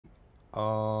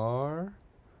are,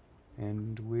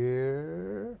 and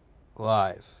we're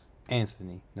live.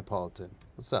 Anthony Napolitan.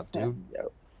 What's up, dude?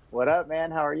 Yo, what up,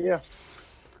 man? How are you?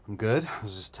 I'm good. I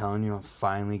was just telling you, I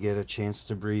finally get a chance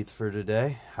to breathe for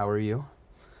today. How are you?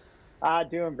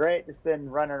 Doing great. Just been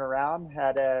running around.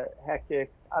 Had a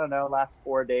hectic, I don't know, last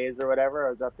 4 days or whatever.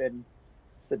 I was up in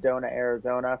Sedona,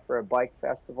 Arizona for a bike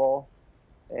festival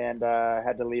and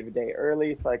had to leave a day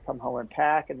early. So I come home and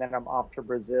pack, and then I'm off to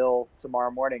Brazil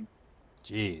tomorrow morning.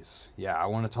 Jeez. Yeah, I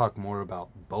want to talk more about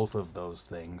both of those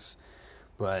things.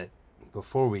 But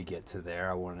before we get to there,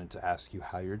 I wanted to ask you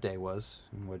how your day was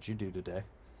and what'd you do today.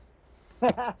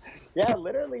 Yeah,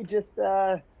 literally just,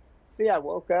 see, I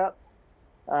woke up,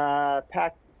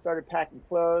 started packing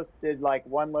clothes, did like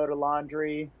one load of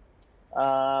laundry.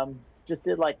 Just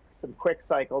did like some quick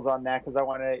cycles on that because I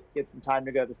want to get some time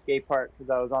to go to the skate park because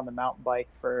I was on the mountain bike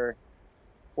for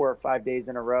 4 or 5 days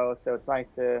in a row. So it's nice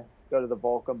to go to the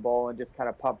Vulcan Bowl and just kind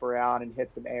of pump around and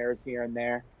hit some airs here and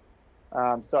there.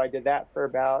 So I did that for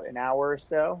about an hour or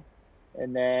so,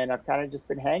 and then I've kind of just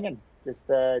been hanging, just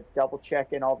double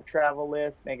checking all the travel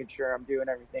lists, making sure I'm doing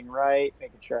everything right,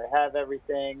 making sure I have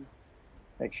everything,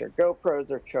 make sure GoPros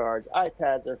are charged,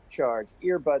 iPads are charged,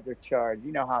 earbuds are charged.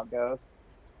 You know how it goes.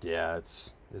 Yeah,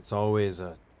 it's always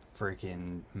a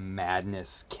freaking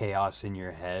madness, chaos in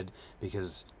your head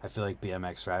because I feel like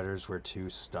BMX riders were too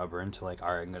stubborn to like,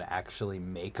 all right, I'm gonna actually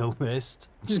make a list.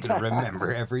 I'm just gonna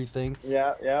remember everything.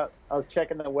 Yeah, yeah. I was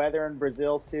checking the weather in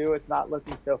Brazil too. It's not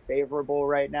looking so favorable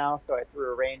right now, so I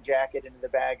threw a rain jacket into the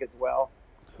bag as well.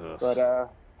 Ugh. But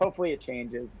hopefully it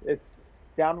changes. It's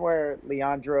down where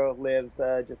Leandro lives,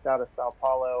 just out of Sao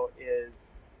Paulo,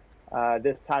 is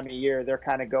this time of year. They're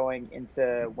kind of going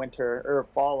into winter or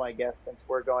fall, I guess, since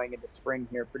we're going into spring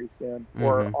here pretty soon,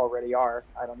 or Mm-hmm. already are.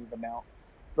 I don't even know.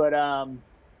 But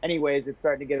anyways, it's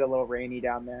starting to get a little rainy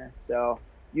down there. So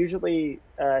usually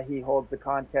he holds the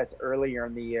contest earlier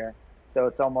in the year. So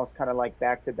it's almost kind of like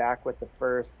back to back with the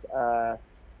first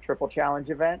triple challenge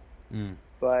event. Mm.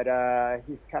 But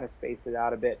he's kind of spaced it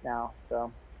out a bit now.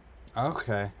 So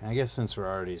Okay. I guess since we're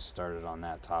already started on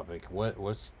that topic,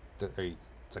 what's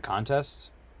it's a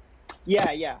contest?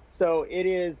 yeah, yeah. So it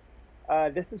is.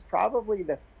 This is probably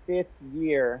the fifth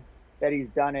year that he's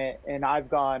done it, and I've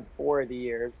gone 4 of the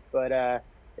years. But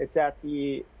it's at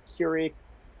the Curie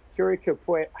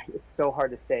Curicupue. It's so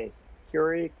hard to say.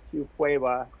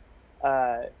 Curicupue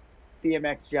uh,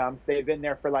 BMX jumps. They've been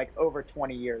there for like over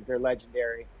 20 years. They're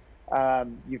legendary.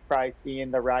 You've probably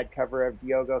seen the ride cover of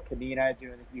Diogo Canina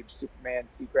doing a huge Superman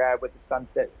sea grab with the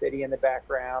Sunset City in the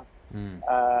background.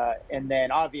 Mm. And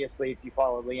then obviously, if you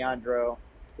follow Leandro,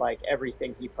 like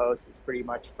everything he posts is pretty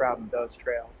much from those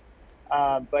trails.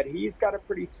 But he's got a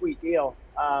pretty sweet deal.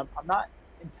 I'm not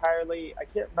entirely, I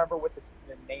can't remember what the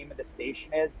name of the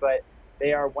station is, but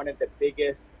they are one of the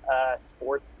biggest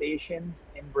sports stations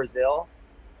in Brazil.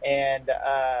 And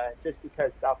just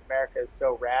because South America is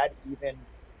so rad, even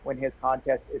when his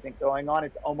contest isn't going on,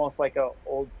 it's almost like a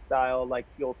old style like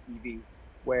Fuel TV,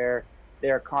 where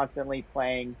they're constantly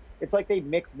playing. It's like they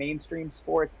mix mainstream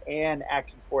sports and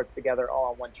action sports together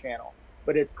all on one channel,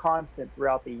 but it's constant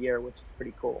throughout the year, which is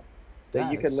pretty cool. So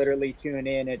you can That's literally tune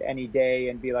in at any day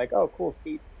and be like, "Oh, cool,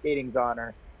 skating's on,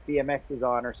 or BMX is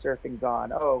on, or surfing's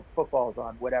on, oh, football's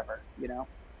on, whatever."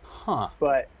 huh.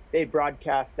 But they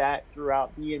broadcast that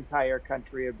throughout the entire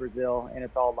country of Brazil, and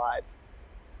it's all live.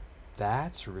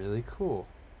 That's really cool.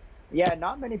 Yeah,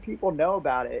 not many people know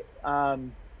about it,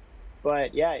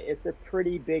 but yeah, it's a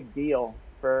pretty big deal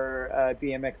for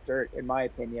BMX dirt, in my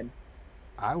opinion.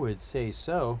 I would say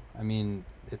so. I mean,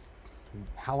 it's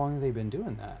how long have they been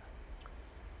doing that?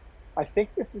 I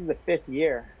think this is the fifth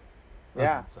year. Of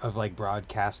Yeah. like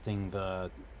broadcasting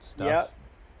the stuff. Yep.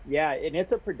 Yeah, and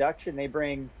it's a production. They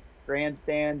bring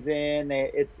grandstands in.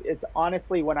 It's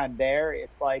honestly, when I'm there,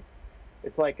 it's like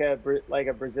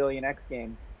a Brazilian X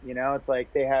Games. It's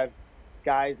like they have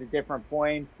guys at different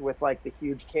points with like the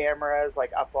huge cameras,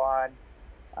 like up on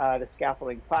the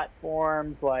scaffolding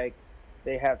platforms. Like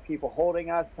they have people holding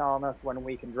us, telling us when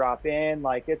we can drop in.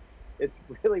 Like it's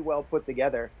really well put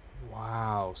together.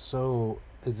 Wow. So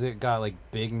is it got like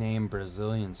big name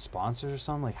Brazilian sponsors or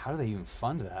something? Like how do they even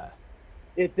fund that?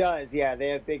 It does, yeah. They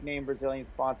have big name Brazilian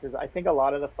sponsors. I think a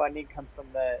lot of the funding comes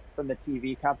from the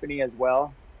TV company as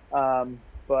well.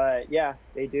 But yeah,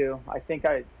 they do. I think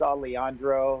I saw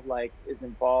Leandro like is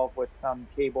involved with some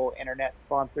cable internet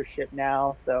sponsorship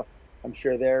now, so I'm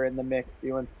sure they're in the mix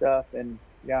doing stuff. And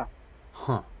yeah,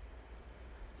 Huh.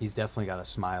 He's definitely got a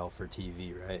smile for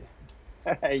TV, right?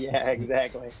 yeah,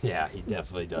 exactly. Yeah, he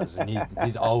definitely does, and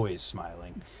he's always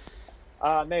smiling.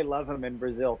 They love him in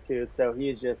Brazil too, so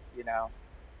he's just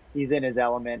he's in his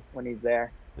element when he's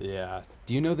there. Yeah.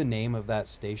 Do you know the name of that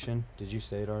station? Did you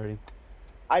say it already?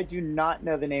 I do not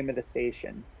know the name of the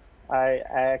station. I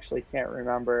actually can't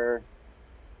remember.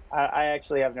 I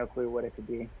actually have no clue what it could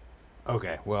be.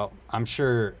 Okay, well, I'm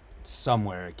sure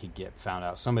somewhere it could get found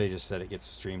out. Somebody just said it gets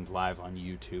streamed live on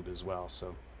YouTube as well,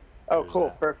 so Oh, there's cool,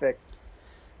 that. perfect.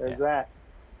 Yeah. There's that.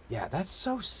 Yeah, that's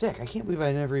so sick. I can't believe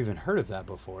I never even heard of that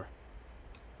before.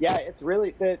 Yeah, it's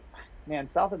really that man,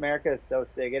 South America is so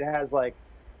sick. It has like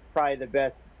probably the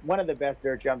best one of the best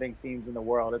dirt jumping scenes in the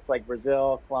world. It's like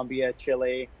Brazil, Colombia,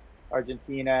 Chile,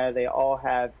 Argentina, they all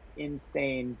have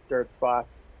insane dirt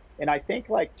spots. And I think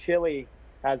like Chile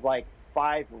has like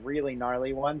five really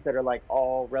gnarly ones that are like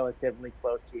all relatively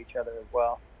close to each other as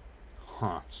well.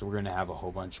 Huh. So we're gonna have a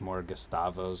whole bunch more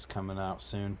Gustavos coming out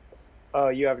soon. Oh,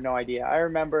 you have no idea. I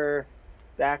remember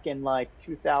back in like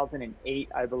 2008,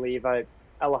 I believe,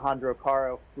 Alejandro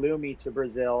Caro flew me to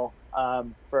Brazil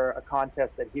for a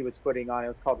contest that he was putting on. It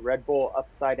was called Red Bull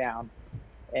Upside Down,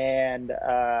 and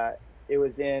it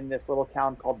was in this little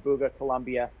town called Buga,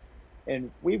 Colombia.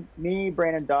 And me,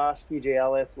 Brandon Dosh, TJ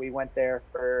Ellis, we went there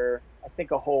for I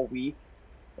think a whole week,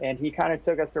 and he kind of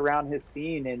took us around his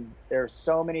scene. And there's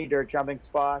so many dirt jumping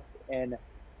spots and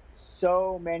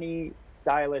so many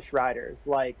stylish riders.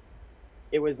 Like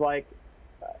it was like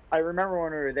I remember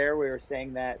when we were there, we were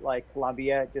saying that like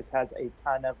Colombia just has a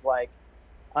ton of like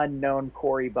unknown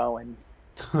Corey Bowens,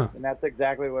 and that's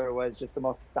exactly what it was. Just the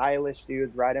most stylish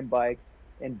dudes riding bikes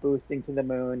and boosting to the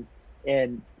moon,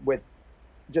 and with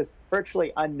just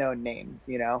virtually unknown names.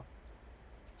 You know?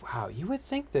 Wow, you would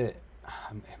think that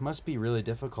it must be really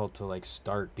difficult to like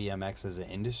start BMX as an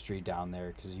industry down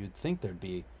there because you'd think there'd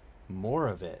be more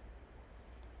of it.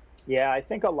 Yeah, I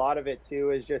think a lot of it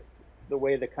too is just the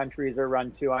way the countries are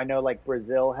run too. I know like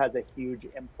Brazil has a huge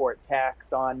import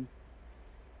tax on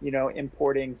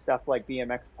importing stuff like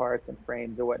BMX parts and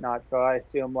frames or whatnot. So I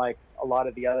assume like a lot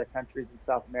of the other countries in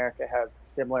South America have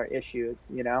similar issues.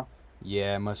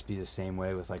 Yeah, it must be the same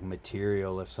way with like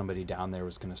material if somebody down there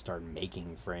was gonna start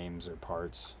making frames or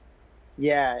parts.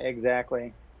 Yeah,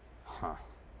 exactly. Huh.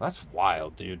 That's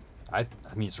wild, dude. I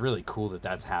mean, it's really cool that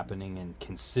that's happening and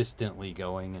consistently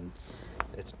going, and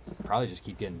it's probably just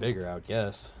keep getting bigger, I would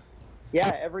guess. Yeah,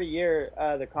 every year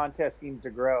the contest seems to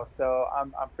grow. So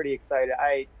I'm pretty excited.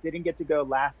 I didn't get to go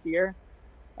last year,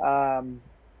 um,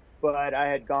 but I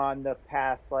had gone the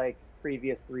past like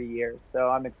previous 3 years. So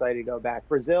I'm excited to go back.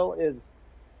 Brazil is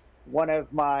one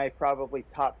of my probably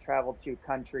top traveled to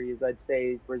countries. I'd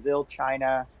say Brazil,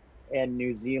 China, and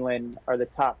New Zealand are the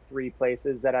top three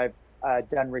places that I've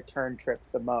done return trips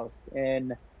the most.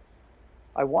 And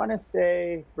I want to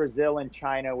say Brazil and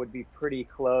China would be pretty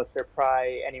close. They're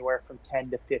probably anywhere from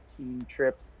 10 to 15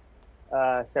 trips,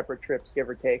 separate trips, give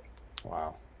or take.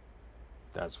 Wow,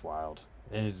 that's wild.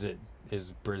 And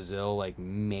is Brazil like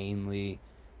mainly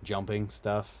jumping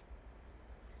stuff?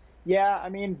 Yeah, I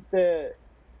mean the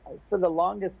for the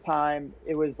longest time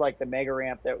it was like the mega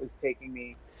ramp that was taking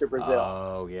me to Brazil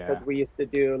Oh yeah. because we used to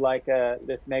do like a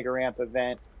this mega ramp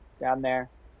event down there,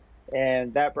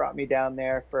 and that brought me down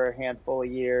there for a handful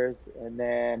of years. And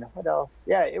then what else?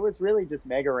 Yeah, it was really just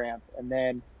mega ramp. And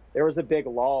then there was a big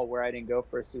lull where I didn't go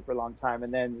for a super long time,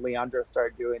 and then Leandro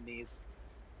started doing these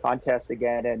contests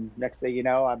again, and next thing you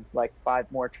know, I'm like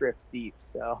five more trips deep.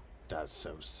 So That's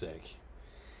so sick.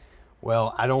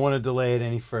 Well, I don't want to delay it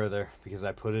any further because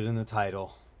I put it in the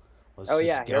title. Let's oh just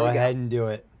yeah, here go we go. ahead and do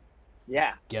it.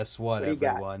 Yeah, Guess what, what do you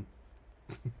got? everyone?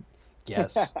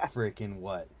 Guess freaking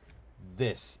what?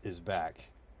 This is back.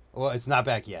 Well, it's not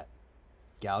back yet.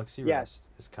 Galaxy Yes, Rust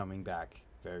is coming back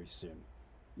very soon.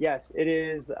 yes, it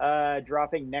is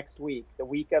dropping next week, the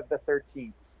week of the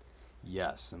 13th.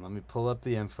 Yes, and let me pull up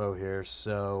the info here.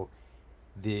 So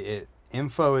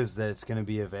info is that it's going to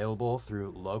be available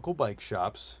through local bike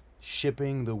shops,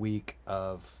 shipping the week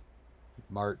of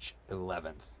March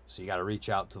 11th. So you got to reach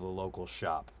out to the local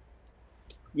shop.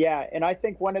 Yeah, and I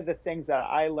think one of the things that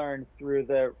I learned through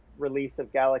the release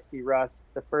of Galaxy Rust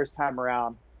the first time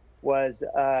around was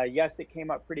yes, it came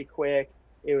up pretty quick.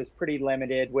 It was pretty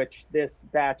limited, which this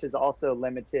batch is also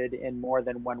limited in more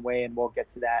than one way, and we'll get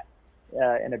to that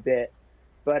in a bit.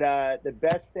 But the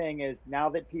best thing is now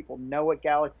that people know what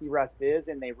Galaxy Rust is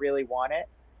and they really want it,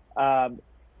 um,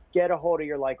 get a hold of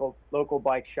your local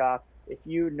bike shop. If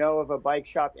you know of a bike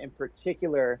shop in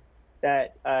particular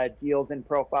that deals in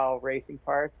profile racing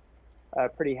parts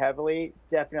pretty heavily,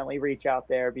 definitely reach out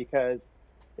there because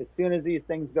as soon as these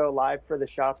things go live for the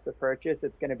shops to purchase,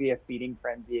 it's going to be a feeding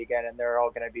frenzy again, and they're all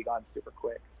going to be gone super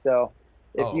quick. So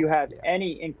if you Oh, have yeah.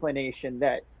 any inclination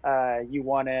that you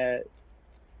want to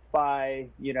buy,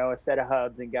 a set of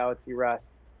hubs in Galaxy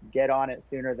Rust, get on it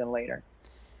sooner than later.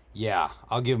 Yeah,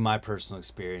 I'll give my personal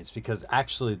experience because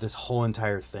actually this whole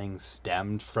entire thing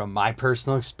stemmed from my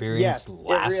personal experience Yes, it really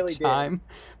last did. time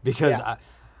because Yeah.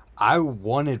 I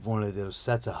wanted one of those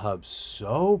sets of hubs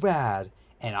so bad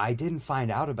and I didn't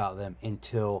find out about them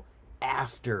until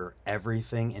after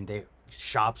everything and they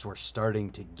shops were starting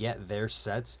to get their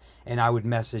sets and I would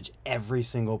message every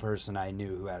single person I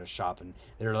knew who had a shop and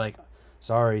they're like,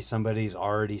 sorry, somebody's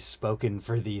already spoken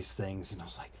for these things. And I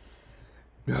was like,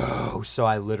 no. So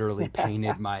I literally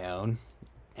painted my own.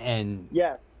 And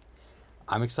Yes.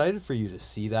 I'm excited for you to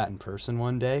see that in person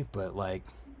one day. But like,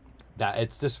 that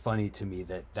it's just funny to me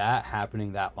that that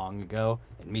happening that long ago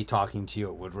and me talking to you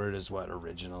at Woodward is what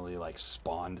originally like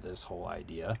spawned this whole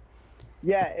idea.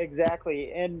 Yeah,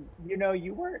 exactly. And you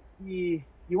weren't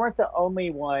the only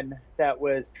one that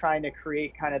was trying to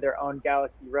create kind of their own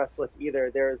Galaxy Rust look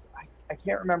either. I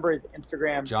can't remember his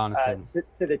Instagram Jonathan.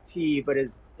 to the T, but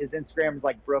his Instagram is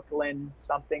like Brooklyn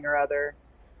something or other.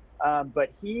 But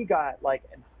he got like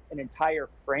an entire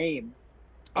frame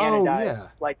Oh anodized yeah.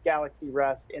 like Galaxy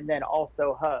Rust, and then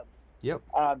also hubs. Yep.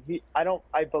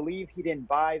 I believe he didn't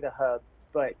buy the hubs,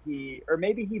 but or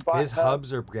maybe he bought His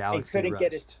hubs hubs are and Galaxy couldn't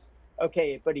get Rust. his,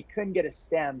 okay, but he couldn't get a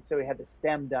stem, so he had the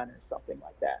stem done or something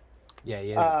like that. Yeah, he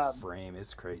has his Um, frame.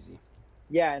 It's crazy.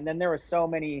 yeah, and then there were so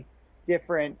many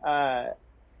different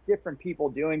different people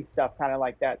doing stuff kind of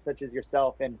like that, such as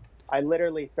yourself. And I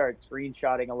literally started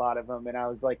screenshotting a lot of them, and I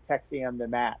was like texting him to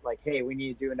Matt, like, "Hey, we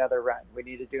need to do another run. We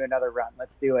need to do another run.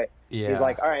 Let's do it." He's Yeah.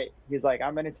 like, "All right." He's like,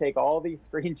 "I'm gonna take all these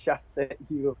screenshots that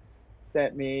you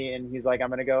sent me, and he's like, I'm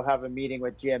gonna go have a meeting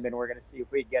with Jim, and we're gonna see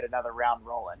if we can get another round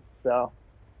rolling." So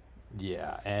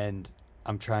Yeah, and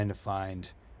I'm trying to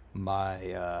find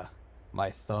my my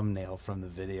thumbnail from the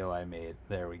video I made.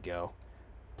 There we go.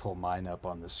 Pull mine up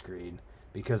on the screen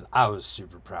because I was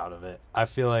super proud of it. I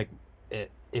feel like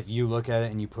it if you look at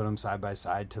it and you put them side by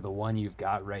side to the one you've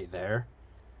got right there,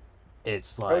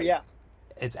 it's oh like yeah.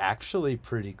 it's actually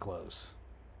pretty close.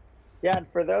 Yeah, and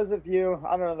for those of you,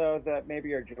 I don't know that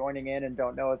maybe are joining in and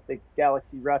don't know what the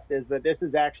Galaxy Rust is, but this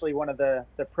is actually one of the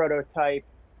prototype.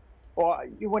 Well,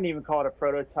 you wouldn't even call it a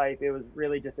prototype. It was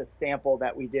really just a sample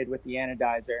that we did with the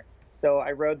anodizer. So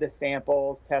I rode the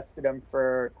samples, tested them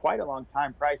for quite a long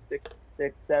time, probably 6,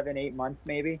 7, 8 months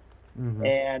maybe, Mm-hmm.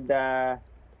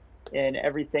 and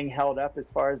everything held up as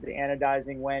far as the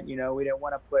anodizing went. You know, we didn't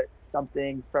want to put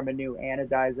something from a new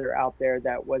anodizer out there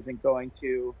that wasn't going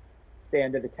to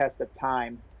stand to the test of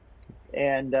time,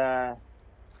 and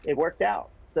it worked out.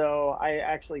 So I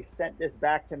actually sent this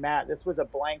back to Matt. This was a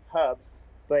blank hub,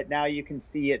 but now you can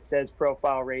see it says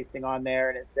Profile Racing on there,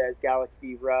 and it says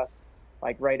Galaxy Rust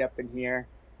like right up in here.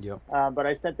 Yep. But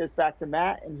I sent this back to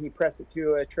Matt, and he pressed it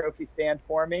to a trophy stand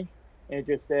for me, and it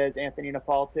just says Anthony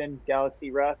Napolitan Galaxy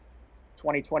Rust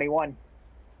 2021.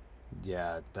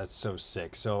 Yeah, that's so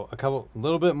sick. So a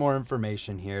little bit more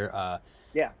information here.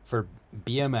 Yeah. For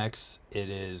BMX, it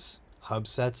is hub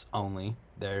sets only.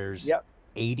 There's Yep.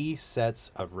 80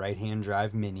 sets of right-hand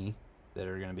drive mini that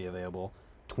are going to be available,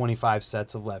 25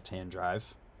 sets of left-hand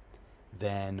drive,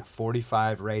 then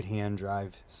 45 right-hand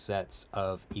drive sets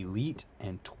of elite,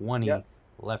 and 20 Yep.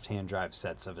 left-hand drive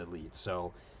sets of elite.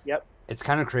 So Yep. it's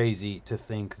kind of crazy to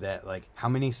think that, like, how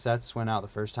many sets went out the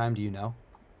first time? Do you know?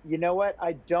 You know what?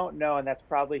 I don't know, and that's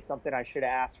probably something I should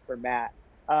ask for Matt.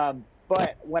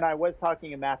 But when I was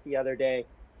talking to Matt the other day,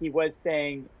 he was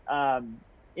saying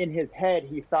in his head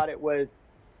he thought it was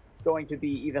going to be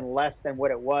even less than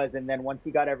what it was, and then once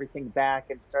he got everything back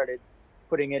and started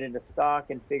putting it into stock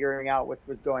and figuring out what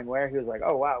was going where, he was like,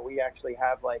 "Oh wow, we actually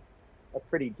have like a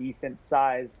pretty decent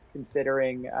size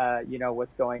considering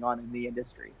what's going on in the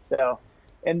industry." So,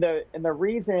 and the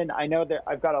reason I know that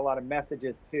I've got a lot of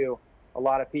messages too. A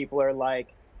lot of people are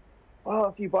like, "Oh,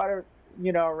 if you bought a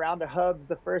round of hubs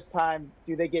the first time,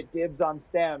 do they get dibs on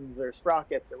stems or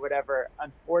sprockets or whatever?"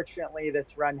 Unfortunately,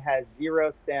 this run has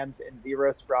 0 stems and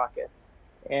 0 sprockets,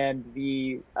 and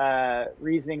the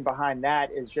reasoning behind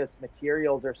that is just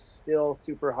materials are still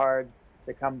super hard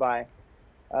to come by.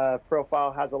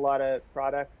 Profile has a lot of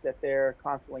products that they're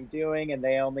constantly doing, and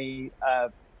they only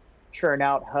churn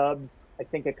out hubs, I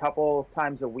think, a couple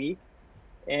times a week.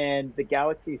 And the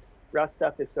Galaxy Rust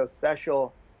stuff is so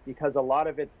special because a lot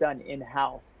of it's done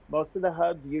in-house. Most of the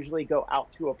hubs usually go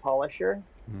out to a polisher,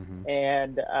 Mm-hmm.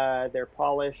 and they're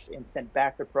polished and sent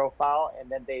back to Profile, and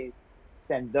then they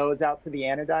send those out to the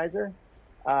anodizer.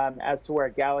 As to where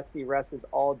Galaxy Rust is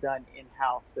all done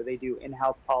in-house, so they do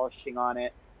in-house polishing on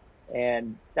it,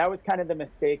 and that was kind of the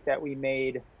mistake that we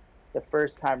made the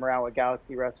first time around with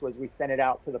Galaxy Rust was we sent it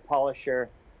out to the polisher,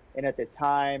 and at the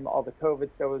time all the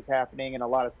COVID stuff was happening and a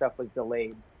lot of stuff was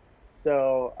delayed.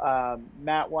 So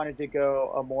Matt wanted to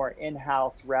go a more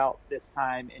in-house route this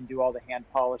time and do all the hand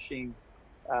polishing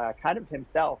kind of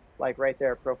himself, like right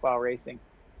there at Profile Racing.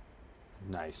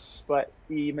 Nice. But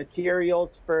the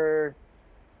materials for,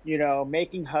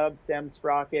 making hub stems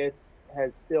sprockets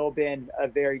has still been a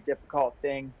very difficult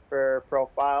thing for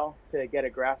Profile to get a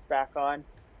grasp back on.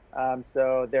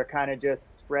 So they're kind of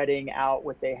just spreading out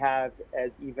what they have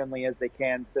as evenly as they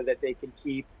can so that they can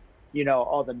keep,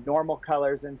 all the normal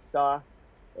colors in stock.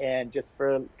 And just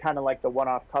for kind of like the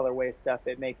one-off colorway stuff,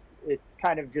 it's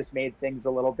kind of just made things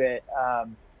a little bit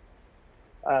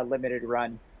limited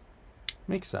run.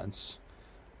 Makes sense.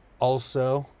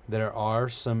 Also, there are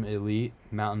some elite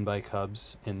mountain bike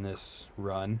hubs in this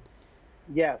run.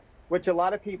 Yes, which a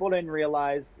lot of people didn't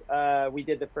realize we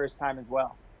did the first time as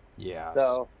well. Yeah.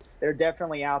 So they're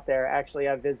definitely out there. Actually,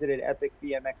 I visited Epic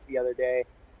BMX the other day,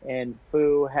 and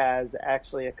Fu has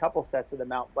actually a couple sets of the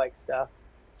mountain bike stuff.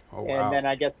 Oh, and wow. then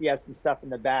I guess he has some stuff in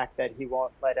the back that he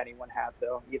won't let anyone have,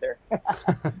 though, either.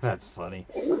 That's funny.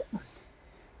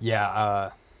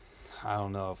 Yeah, I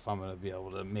don't know if I'm going to be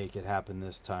able to make it happen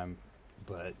this time,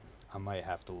 but I might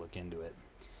have to look into it.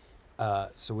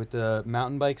 So with the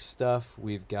mountain bike stuff,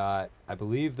 we've got, I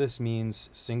believe this means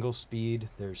single speed.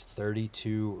 There's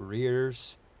 32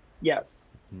 rears. Yes.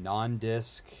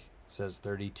 Non-disc says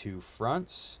 32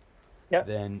 fronts. Yep.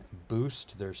 Then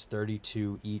boost, there's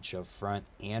 32 each of front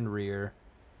and rear.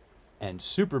 And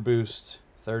super boost,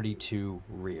 32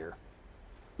 rear.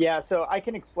 Yeah, so I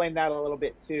can explain that a little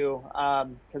bit too,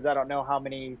 because I don't know how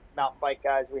many mountain bike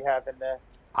guys we have in the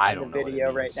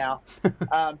video right now.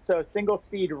 So single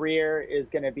speed rear is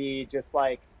going to be just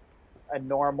like it's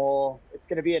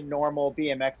going to be a normal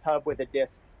BMX hub with a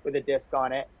disc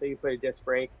on it. So you put a disc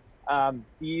brake.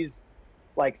 These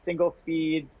like single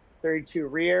speed 32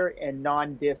 rear and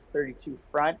non-disc 32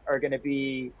 front are going to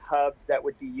be hubs that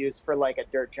would be used for like a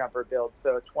dirt jumper build.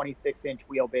 So 26-inch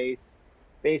wheelbase,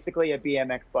 basically a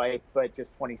BMX bike, but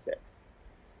just 26.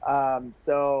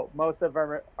 So most of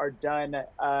them are done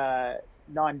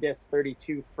non-disc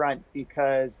 32 front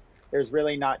because there's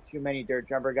really not too many dirt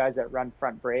jumper guys that run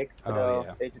front brakes. So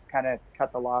they just kind of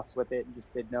cut the loss with it and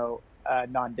just did no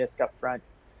non-disc up front.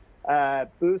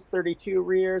 Boost 32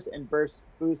 rears and Boost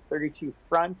 32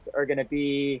 fronts are going to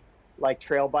be like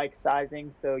trail bike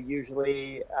sizing. So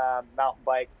usually mountain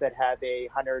bikes that have a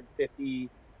 150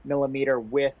 millimeter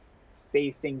width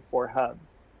spacing for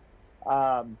hubs,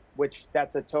 which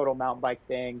that's a total mountain bike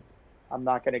thing. I'm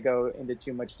not going to go into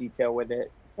too much detail with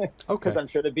it because I'm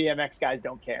sure the BMX guys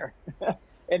don't care.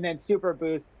 And then Super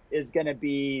Boost is going to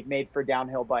be made for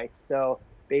downhill bikes. So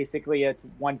basically it's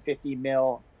 150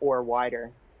 mil or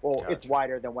wider. Well, Gotcha. It's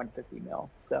wider than 150 mil.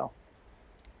 So.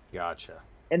 Gotcha.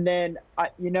 And then, I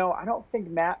don't think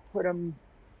Matt put them.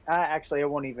 Actually, I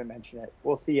won't even mention it.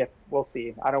 We'll see.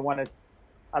 I don't want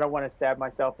to stab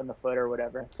myself in the foot or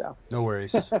whatever. So. No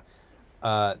worries.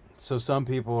 So some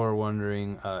people are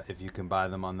wondering if you can buy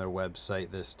them on their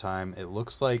website this time. It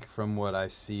looks like from what I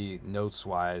see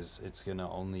notes-wise, it's going to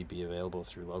only be available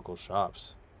through local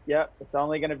shops. Yep, it's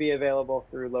only going to be available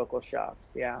through local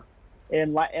shops. Yeah.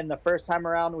 In the first time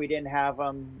around, we didn't have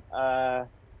them.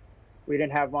 We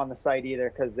didn't have them on the site either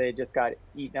because they just got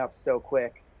eaten up so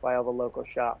quick by all the local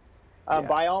shops.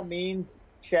 By all means,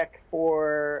 check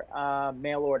for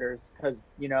mail orders because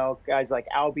guys like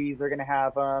Albies are going to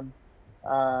have them.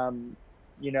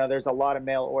 There's a lot of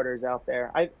mail orders out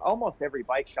there. Almost every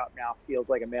bike shop now feels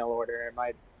like a mail order.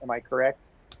 Am I correct?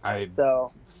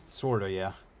 Sort of,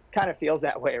 yeah. Kind of feels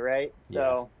that way, right?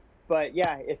 So. But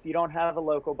yeah, if you don't have a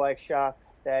local bike shop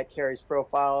that carries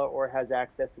Profile or has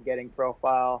access to getting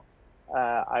Profile,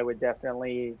 I would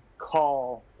definitely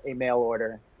call a mail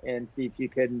order and see if you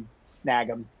can snag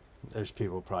them. There's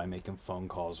people probably making phone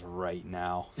calls right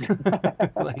now.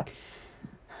 Like,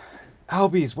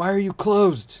 Albies, why are you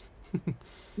closed?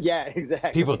 Yeah,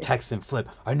 exactly. People text and Flip,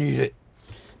 I need it.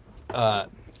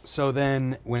 So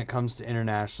then when it comes to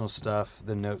international stuff,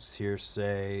 the notes here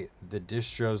say the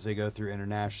distros they go through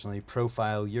internationally: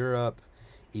 Profile Europe,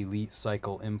 Elite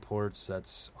Cycle Imports,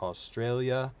 that's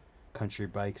Australia, Country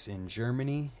Bikes in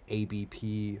Germany,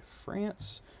 ABP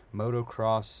France,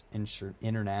 Motocross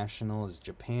International is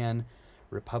Japan,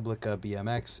 Republica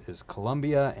BMX is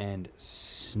Colombia, and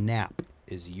Snap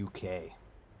is UK.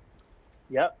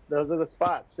 Yep, those are the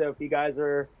spots. So if you guys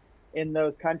are in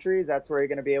those countries, that's where you're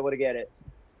going to be able to get it.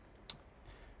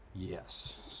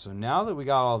 Yes. So now that we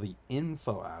got all the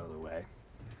info out of the way,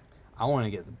 I want to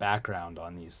get the background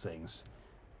on these things.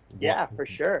 Yeah, for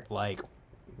sure. Like,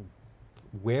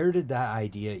 where did that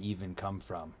idea even come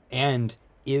from? And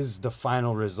is the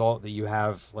final result that you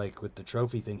have, like with the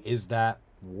trophy thing, is that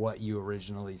what you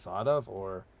originally thought of,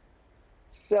 or?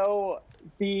 So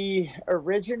the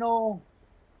original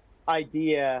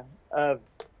idea of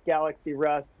Galaxy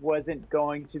Rust wasn't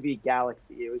going to be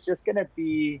Galaxy. It was just going to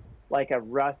be like a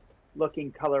rust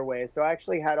looking colorway. So I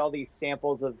actually had all these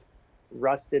samples of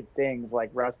rusted things like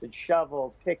rusted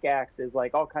shovels, pickaxes,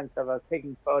 like all kinds of stuff. I was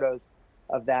taking photos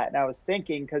of that. And I was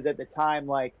thinking, because at the time,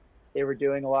 like they were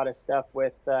doing a lot of stuff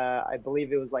with, I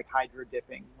believe it was like hydro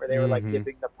dipping, where they were like Mm-hmm.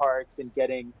 dipping the parts and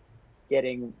getting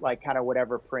like kind of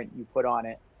whatever print you put on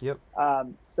it. Yep.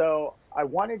 So I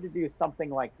wanted to do something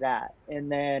like that, and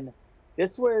then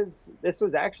this was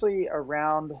actually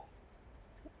around,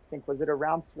 I think, was it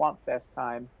around Swamp Fest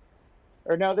time,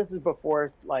 or no, this is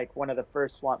before like one of the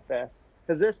first Swamp Fests,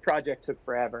 because this project took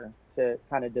forever to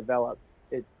kind of develop.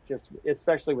 It just,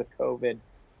 especially with COVID,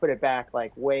 put it back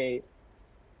like way,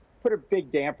 put a big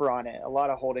damper on it. A lot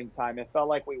of holding time. It felt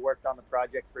like we worked on the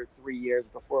project for 3 years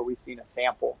before we seen a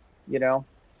sample. You know.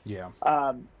 Yeah.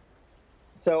 Um,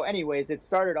 so anyways, it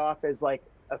started off as like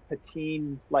a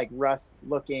patine, like rust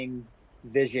looking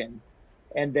vision,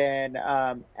 and then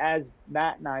as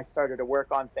Matt and I started to work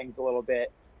on things a little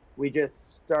bit, we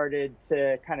just started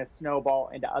to kind of snowball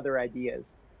into other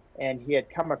ideas. And he had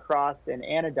come across an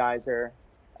anodizer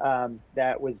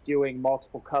that was doing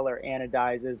multiple color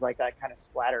anodizes, like that kind of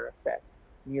splatter effect.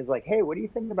 And he was like, hey, what do you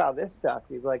think about this stuff?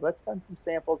 He's like, let's send some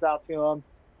samples out to him.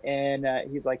 And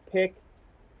he's like, pick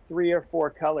 3 or 4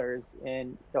 colors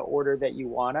in the order that you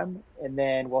want them, and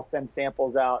then we'll send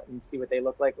samples out and see what they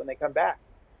look like when they come back.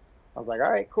 I was like,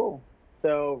 all right, cool.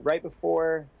 So right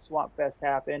before Swamp Fest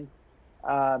happened,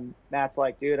 Matt's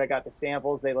like, dude, I got the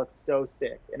samples. They look so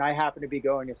sick. And I happened to be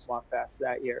going to Swamp Fest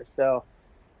that year. So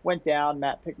went down,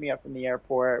 Matt picked me up from the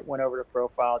airport, went over to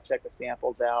Profile, checked the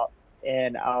samples out.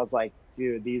 And I was like,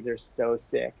 dude, these are so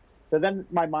sick. So then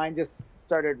my mind just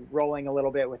started rolling a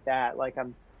little bit with that. Like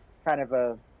I'm kind of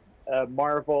a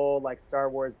Marvel, like Star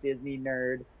Wars, Disney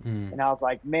nerd, Mm. and I was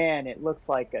like, man, it looks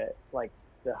like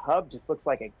the hub just looks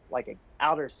like a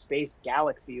outer space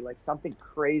galaxy, like something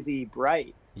crazy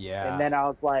bright. And Yeah. then I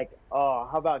was like, oh,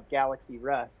 how about Galaxy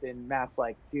Rust? And Matt's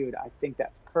like, dude, I think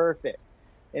that's perfect.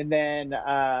 And then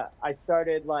I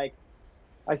started like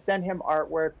I sent him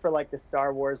artwork for like the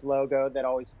Star Wars logo that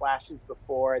always flashes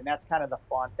before, and that's kind of the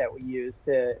font that we use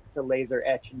to laser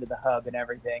etch into the hub and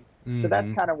everything. So that's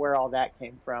Mm-hmm. kind of where all that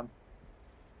came from.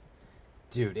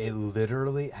 Dude, it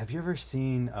literally. Have you ever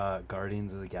seen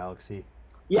Guardians of the Galaxy?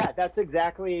 Yeah, that's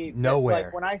exactly that. Like Nowhere.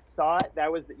 when I saw it,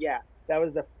 that was yeah, that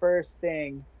was the first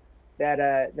thing that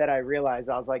I realized.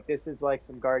 I was like, this is like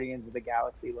some Guardians of the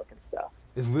Galaxy looking stuff.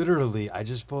 It literally, I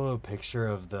just pulled a picture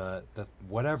of the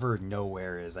whatever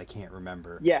nowhere is. I can't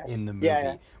remember Yes, in the yeah,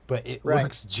 movie, but it right,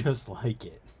 looks just like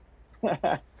it.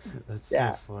 That's so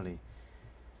yeah. funny.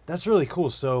 That's really cool.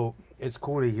 So it's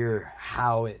cool to hear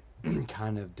how it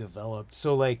kind of developed.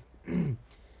 So like,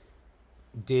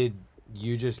 did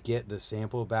you just get the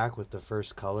sample back with the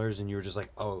first colors, and you were just like,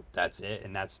 oh, that's it,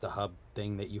 and that's the hub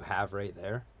thing that you have right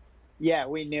there? Yeah,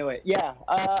 we knew it. Yeah.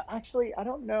 Actually, I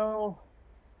don't know.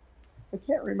 I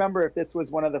can't remember if this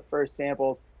was one of the first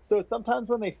samples. So sometimes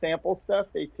when they sample stuff,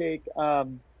 they take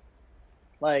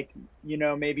like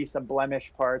maybe some blemish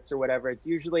parts or whatever. It's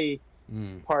usually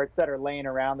Mm. parts that are laying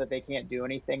around that they can't do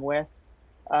anything with.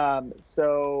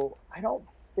 So I don't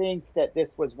think that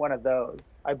this was one of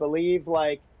those. I believe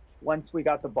like once we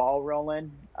got the ball rolling,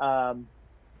 and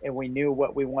we knew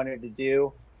what we wanted to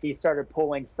do, he started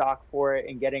pulling stock for it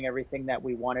and getting everything that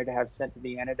we wanted to have sent to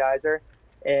the anodizer.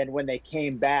 And when they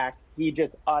came back, he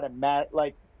just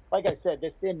like I said,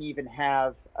 this didn't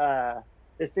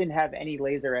have any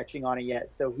laser etching on it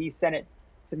yet. So he sent it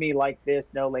to me like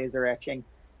this, no laser etching.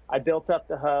 I built up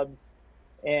the hubs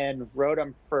and wrote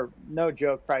them for no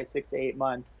joke, probably 6 to 8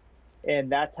 months.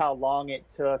 And that's how long it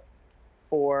took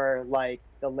for like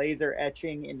the laser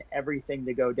etching and everything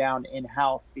to go down in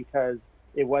house, because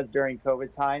it was during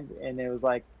COVID times, and it was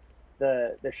like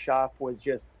the shop was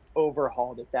just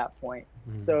overhauled at that point.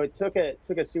 Mm. So it took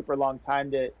a super long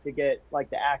time to get like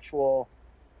the actual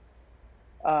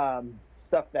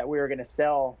stuff that we were going to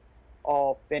sell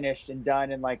all finished and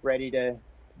done and like ready to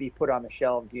be put on the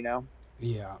shelves.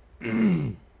 Yeah.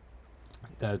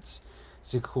 That's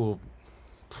it's a cool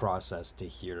process to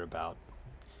hear about.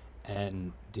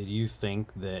 And did you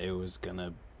think that it was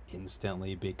gonna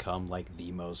instantly become like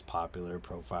the most popular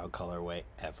profile colorway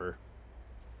ever?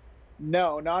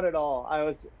 No, not at all. I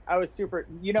was super.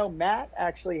 Matt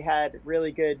actually had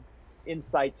really good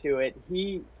insight to it.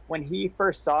 When he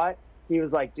first saw it, he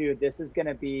was like, "Dude, this is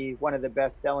gonna be one of the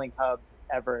best selling hubs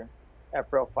ever at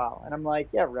Profile." And I'm like,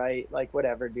 "Yeah, right. Like,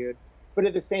 whatever, dude." But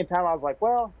at the same time, I was like,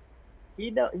 "Well,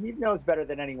 he knows better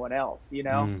than anyone else, you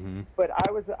know. Mm-hmm. But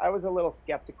I was a little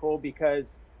skeptical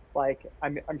because like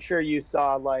I'm sure you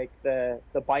saw like the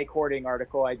bike hoarding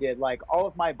article I did. Like all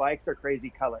of my bikes are crazy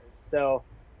colors, so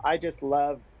I just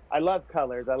I love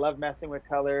colors. I love messing with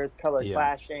colors, color Yeah.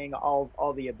 clashing,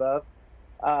 all the above.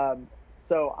 Um,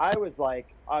 so I was like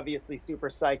obviously super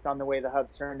psyched on the way the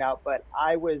hubs turned out, but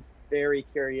I was very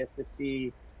curious to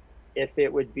see if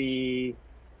it would be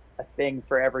a thing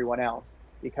for everyone else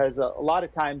because a lot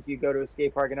of times you go to a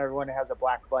skate park and everyone has a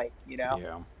black bike, you know.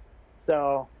 Yeah.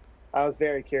 So I was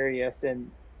very curious, and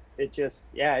it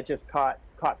just caught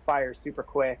fire super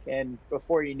quick, and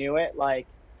before you knew it, like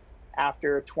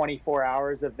after 24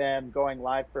 hours of them going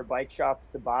live for bike shops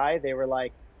to buy, they were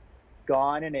like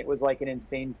gone, and it was like an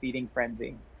insane feeding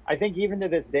frenzy. I think even to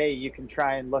this day, you can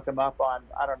try and look them up on,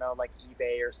 I don't know, like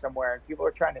eBay or somewhere, and people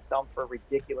are trying to sell them for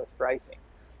ridiculous pricing.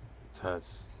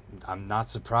 That's, I'm not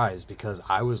surprised because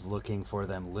I was looking for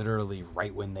them literally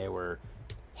right when they were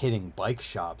hitting bike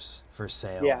shops for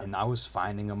sale, Yeah. and I was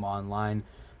finding them online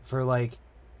for like,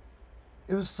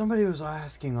 it was somebody was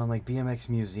asking on like BMX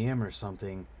Museum or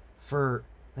something for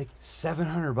like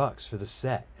 $700 for the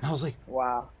set, and I was like,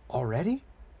 Wow. already?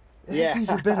 It Yeah. hasn't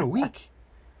even been a week.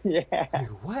 Yeah. Like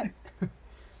what?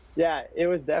 Yeah, it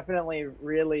was definitely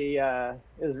really it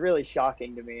was really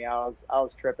shocking to me. I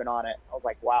was tripping on it. I was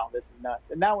like, wow, this is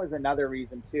nuts. And that was another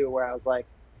reason too where I was like,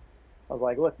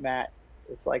 look, Matt,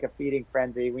 it's like a feeding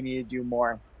frenzy. We need to do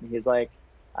more. And he's like,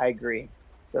 I agree.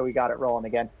 So we got it rolling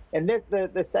again. And this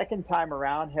the second time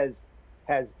around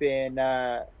has been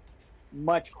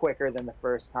much quicker than the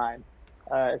first time,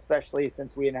 especially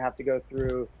since we didn't have to go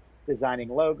through designing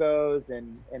logos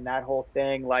and that whole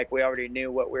thing. Like we already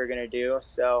knew what we were gonna do.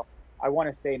 So I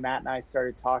want to say Matt and I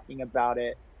started talking about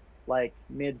it like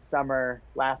midsummer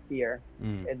last year,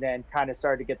 Mm, and then kind of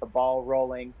started to get the ball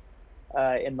rolling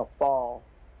in the fall.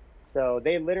 So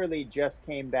they literally just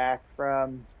came back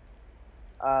from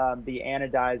the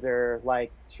anodizer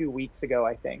like 2 weeks ago,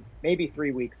 I think, maybe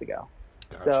 3 weeks ago.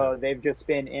 gotcha. So they've just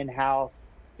been in house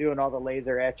doing all the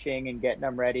laser etching and getting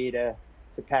them ready to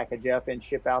package up and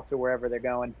ship out to wherever they're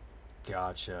going.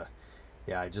 Gotcha.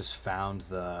 Yeah, I just found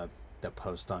the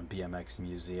post on BMX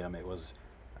Museum. It was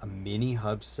a mini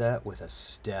hub set with a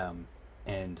stem,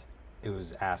 and it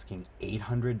was asking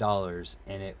 $800,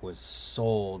 and it was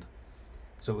sold.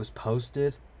 So it was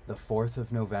posted the 4th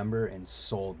of November and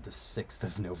sold the 6th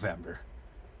of November.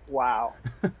 Wow,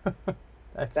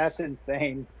 That's that's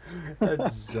insane.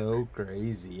 that's so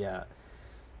crazy. Yeah,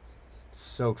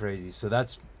 so crazy. So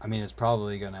that's, I mean, it's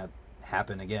probably gonna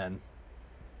happen again.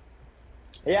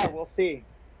 Yeah, And we'll see.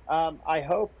 I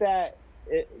hope that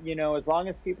as long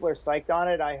as people are psyched on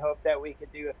it, I hope that we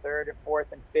could do a third and fourth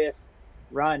and fifth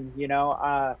run.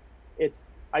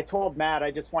 I told Matt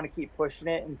I just want to keep pushing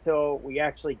it until we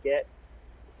actually get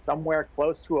somewhere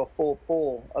close to a full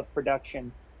pool of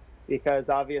production, because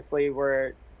obviously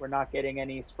we're not getting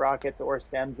any sprockets or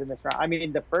stems in this round. I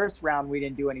mean, the first round we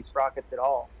didn't do any sprockets at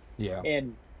all, yeah.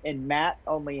 and Matt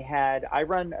only had I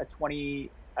run a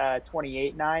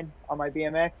 28.9 on my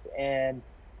BMX, and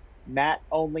Matt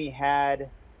only had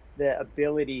the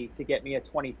ability to get me a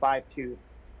 25 tooth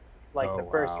like Oh the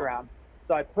first wow. round.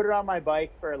 So I put it on my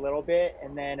bike for a little bit,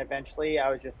 and then eventually I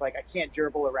was just like, I can't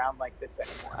gerbil around like this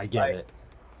anymore. I get Like, it.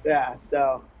 yeah,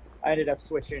 so I ended up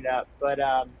switching it up. But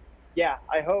yeah,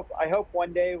 I hope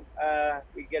one day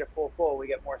we get a full pull, we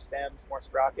get more stems, more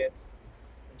sprockets,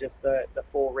 and just the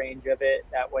full range of it.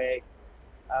 That way,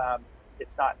 um,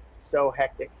 it's not so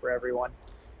hectic for everyone.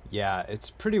 Yeah, it's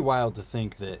pretty wild to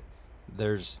think that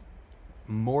there's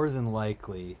more than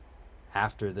likely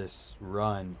after this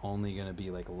run only going to be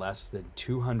like less than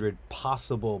 200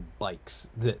 possible bikes,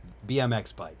 that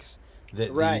BMX bikes, that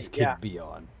these Right? Yeah, could be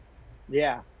on.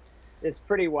 yeah. It's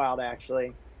pretty wild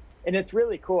actually, and it's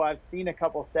really cool. I've seen a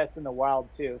couple sets in the wild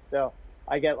too, so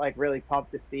I get like really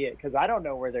pumped to see it because I don't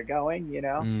know where they're going.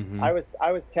 Mm-hmm. I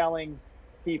was telling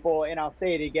people, and I'll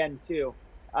say it again too.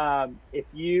 If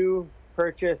you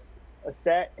purchase a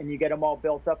set and you get them all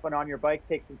built up and on your bike,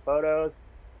 take some photos,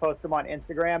 post them on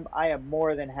Instagram. I am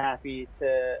more than happy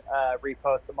to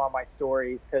repost them on my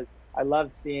stories because I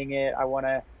love seeing it. I want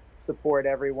to support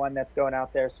everyone that's going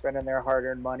out there spending their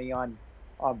hard-earned money on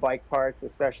bike parts,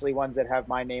 especially ones that have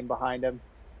my name behind them.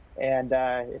 And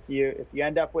if you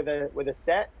end up with a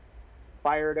set,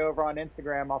 fire it over on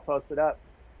Instagram. I'll post it up.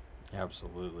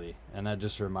 Absolutely. And that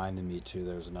just reminded me too,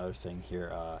 there's another thing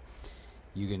here.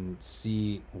 You can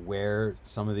see where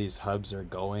some of these hubs are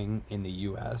going in the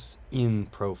US in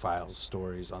profile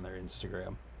stories on their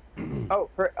Instagram. Oh,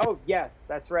 yes,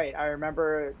 that's right. I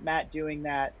remember Matt doing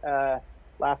that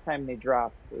last time they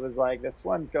dropped. It was like, this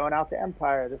one's going out to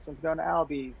Empire, this one's going to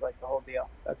Albies, like the whole deal.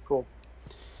 That's cool.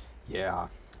 Yeah,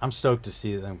 I'm stoked to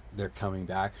see them. They're coming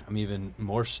back. I'm even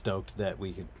more stoked that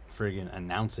we could friggin'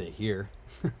 announce it here.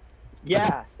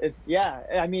 Yeah,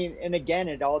 I mean, and again,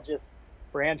 it all just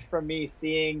branched from me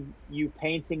seeing you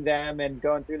painting them and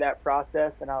going through that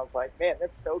process, and I was like, man,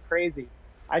 that's so crazy.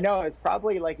 I know it's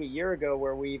probably like a year ago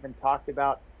where we even talked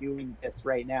about doing this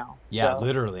right now. Yeah, So,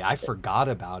 literally. I forgot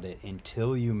about it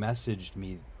until you messaged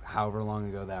me however long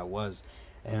ago that was.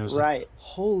 And it was like, right.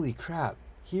 holy crap,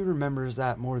 he remembers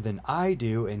that more than I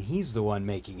do, and he's the one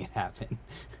making it happen.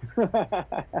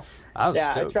 I was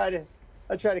Yeah, stoked.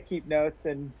 I try to keep notes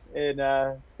and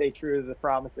stay true to the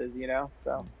promises, you know.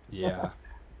 So Yeah,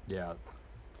 yeah.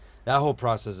 That whole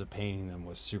process of painting them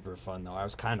was super fun, though. I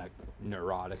was kind of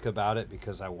neurotic about it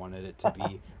because I wanted it to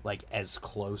be like as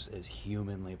close as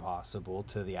humanly possible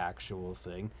to the actual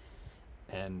thing,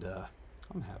 and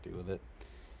I'm happy with it.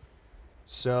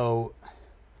 So,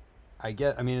 I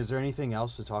mean, is there anything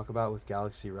else to talk about with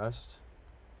Galaxy Rust?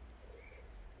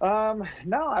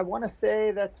 no, I want to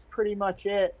say that's pretty much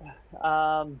it.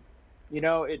 Um,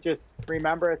 it just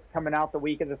remember it's coming out the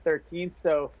week of the 13th,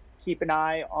 so keep an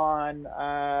eye on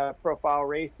Profile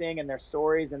Racing and their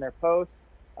stories and their posts.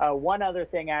 One other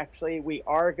thing, actually, we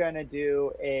are going to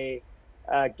do a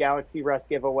Galaxy Rust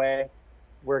giveaway.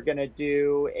 We're going to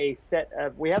do a set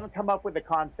of, we haven't come up with a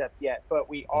concept yet, but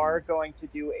we Mm, are going to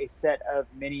do a set of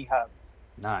mini hubs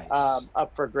nice.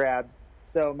 up for grabs.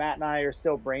 So Matt and I are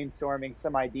still brainstorming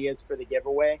some ideas for the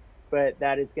giveaway, but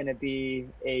that is going to be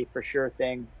a for sure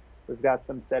thing. We've got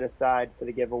some set aside for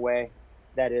the giveaway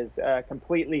that is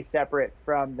completely separate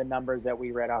from the numbers that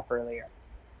we read off earlier.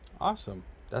 Awesome.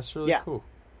 That's really Yeah, cool.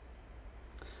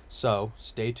 So,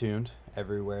 stay tuned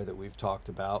everywhere that we've talked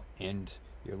about, and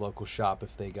your local shop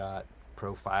if they got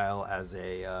Profile as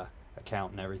a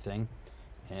account and everything,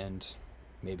 and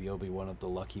maybe you'll be one of the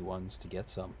lucky ones to get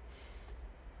some.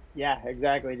 yeah,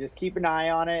 exactly. Just keep an eye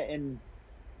on it and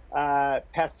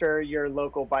pester your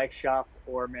local bike shops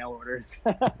or mail orders.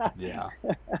 Yeah.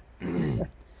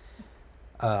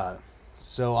 uh,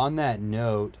 so on that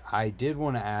note, I did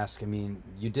want to ask. I mean,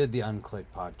 you did the Unclick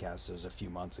podcast. It was a few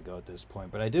months ago at this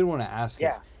point, but I did want to ask if,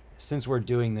 Yeah. since we're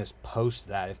doing this post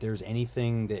that, if there's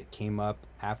anything that came up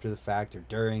after the fact or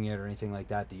during it or anything like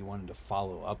that that you wanted to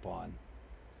follow up on.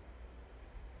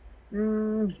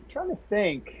 Trying to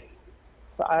think.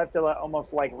 So I have to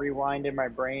almost like rewind in my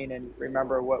brain and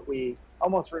remember what we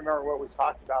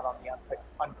talked about on the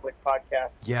Unclick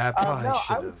podcast. Yeah, I probably No,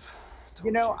 should have you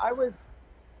told know, you.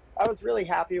 I was really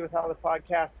happy with how the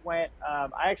podcast went. I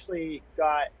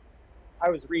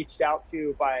was reached out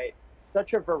to by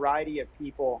such a variety of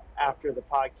people after the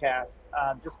podcast,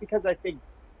 just because I think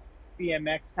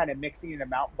BMX kind of mixing into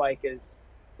mountain bike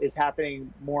is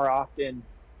happening more often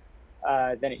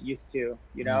than it used to.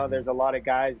 Mm-hmm. There's a lot of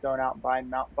guys going out and buying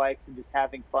mountain bikes and just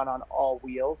having fun on all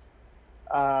wheels.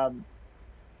 Um,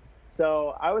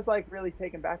 so I was like really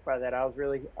taken back by that. I was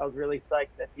really psyched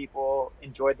that people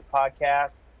enjoyed the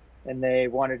podcast and they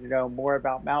wanted to know more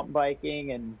about mountain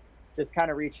biking and just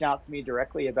kind of reaching out to me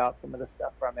directly about some of the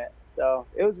stuff from it. So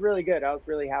it was really good. I was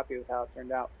really happy with how it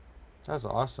turned out. That's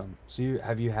awesome. So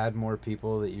have you had more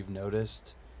people that you've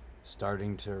noticed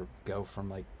starting to go from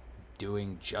like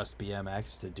doing just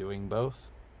BMX to doing both?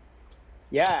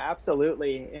 Yeah,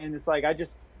 absolutely. And it's like I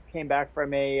just came back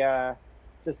from a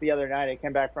just the other night. I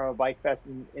came back from a bike fest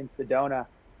in Sedona,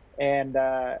 and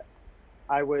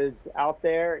I was out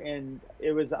there, and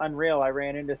it was unreal. I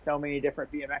ran into so many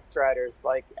different BMX riders.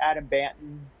 Like Adam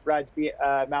Banton rides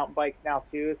mountain bikes now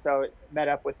too, so met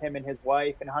up with him and his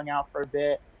wife and hung out for a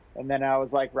bit. And then I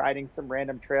was like riding some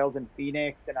random trails in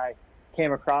Phoenix, and I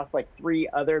came across like three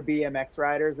other BMX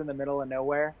riders in the middle of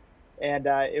nowhere, and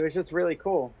it was just really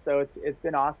cool. So it's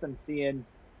been awesome seeing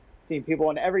people,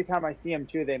 and every time I see them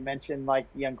too, they mention like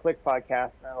the Unclick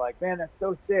podcast, and they're like, "Man, that's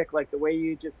so sick! Like the way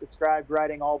you just described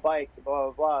riding all bikes,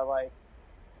 blah blah blah." Like,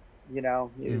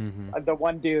 Mm-hmm. the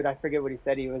one dude, I forget what he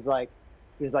said. He was like,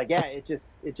 "Yeah, it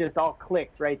just all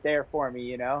clicked right there for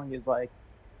me." He was like,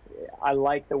 "I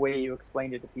like the way you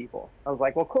explained it to people." I was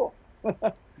like, "Well, cool."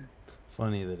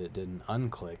 Funny that it didn't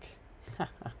unclick.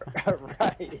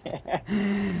 Right.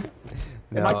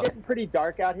 Am I No, getting pretty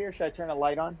dark out here? Should I turn a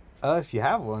light on? if you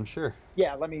have one, sure.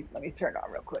 Yeah, let me turn it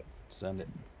on real quick. Send it.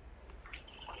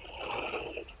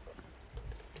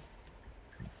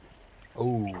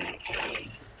 Oh,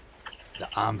 the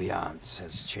ambiance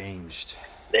has changed.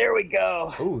 There we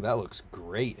go. Oh, that looks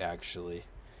great, actually.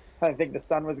 I didn't think the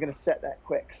sun was gonna set that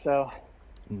quick, so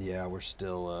Yeah, we're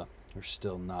still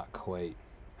not quite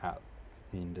out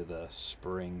into the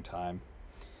springtime.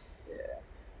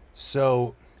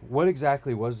 So, what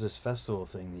exactly was this festival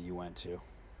thing that you went to?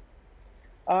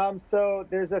 So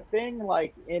there's a thing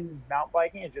like in mountain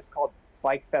biking, it's just called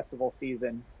bike festival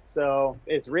season. So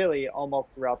it's really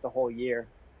almost throughout the whole year.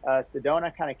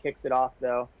 Sedona kind of kicks it off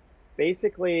though.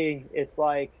 Basically, it's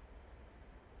like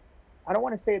I don't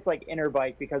want to say it's like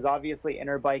Interbike because obviously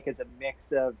Interbike is a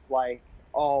mix of like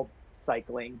all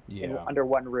cycling in Yeah. under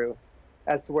one roof,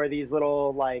 as to where these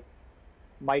little like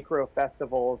micro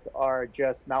festivals are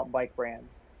just mountain bike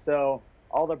brands. So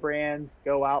all the brands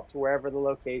go out to wherever the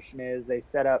location is. They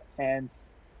set up tents,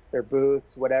 their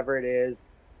booths, whatever it is.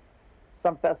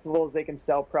 Some festivals they can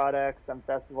sell products. Some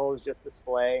festivals just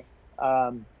display.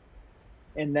 Um,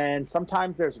 and then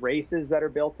sometimes there's races that are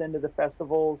built into the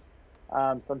festivals.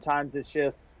 Sometimes it's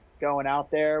just going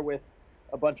out there with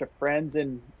a bunch of friends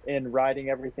and riding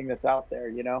everything that's out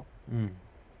there. Mm.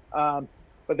 Um,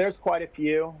 but there's quite a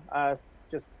few.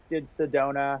 Just did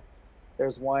Sedona.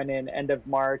 There's one in end of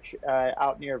March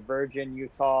out near Virgin,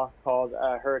 Utah, called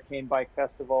Hurricane Bike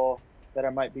Festival that I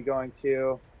might be going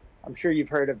to. I'm sure you've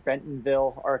heard of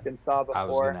Bentonville, Arkansas I was going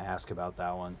before. to ask about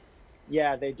that one.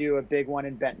 Yeah, they do a big one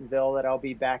in Bentonville that I'll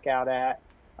be back out at.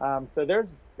 So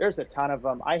there's a ton of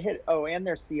them. I hit and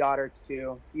there's Sea Otter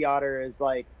too. Sea Otter is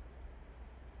like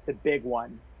the big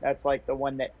one. That's like the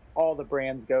one that all the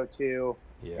brands go to,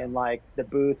 Yeah. and like the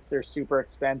booths are super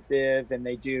expensive, and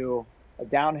they do a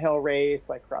downhill race,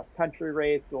 like cross country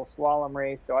race, dual slalom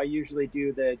race. So I usually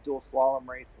do the dual slalom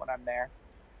race when I'm there,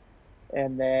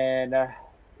 and then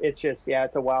it's just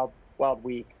it's a wild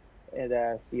week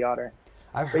at Sea Otter.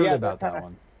 I've But heard yeah, they're about kind that of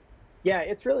one.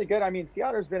 it's really good. I mean, Sea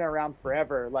Otter's been around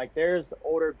forever. Like there's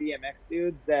older BMX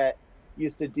dudes that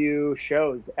used to do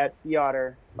shows at Sea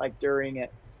Otter like during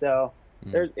it. So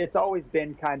Mm. it's always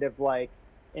been kind of like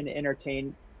an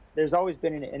entertain there's always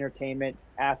been an entertainment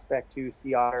aspect to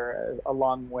Sea Otter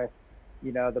along with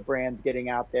the brands getting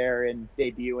out there and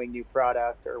debuting new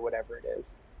product or whatever it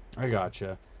is. I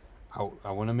gotcha. I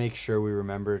want to make sure we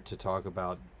remember to talk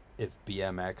about if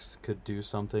BMX could do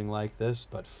something like this,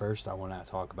 but first I want to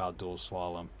talk about dual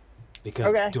slalom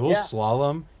because Okay, dual yeah.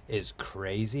 slalom is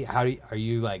crazy. Are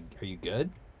you like are you good?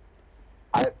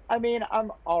 I mean,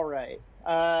 I'm all right.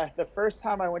 The first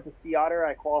time I went to Sea Otter,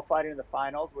 I qualified in the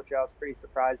finals, which I was pretty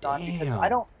surprised on because I Damn.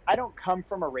 don't I don't come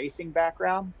from a racing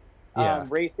background. Yeah.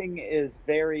 Racing is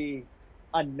very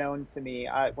unknown to me.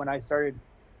 When I started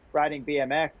riding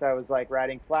BMX, I was like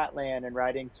riding flatland and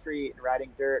riding street and riding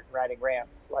dirt and riding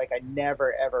ramps. Like I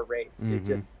never ever raced. It Mm-hmm.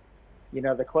 just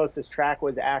the closest track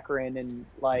was Akron, and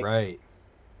like Right.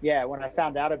 yeah, when I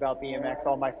found out about BMX,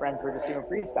 all my friends were just doing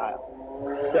freestyle.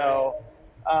 So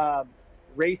um,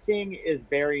 racing is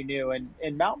very new, and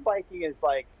mountain biking is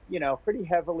like pretty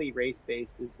heavily race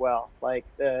based as well. Like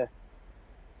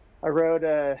I rode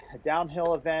a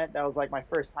downhill event that was like my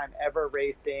first time ever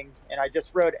racing, and I just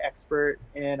rode expert,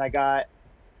 and I got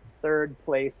third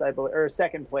place, I believe, or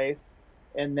second place,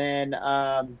 and then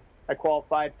I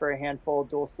qualified for a handful of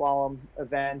dual slalom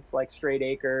events like Straight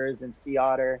Acres and Sea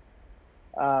Otter.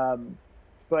 um,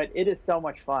 but it is so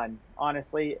much fun,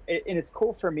 honestly. And it's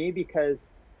cool for me because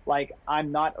like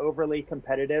I'm not overly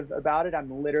competitive about it.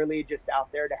 I'm literally just out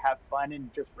there to have fun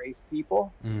and just race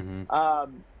people.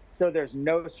 Mm-hmm. So there's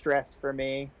no stress for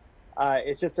me.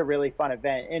 It's just a really fun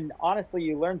event, and honestly,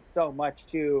 you learn so much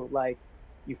too. Like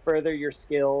you further your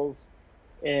skills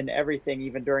in everything,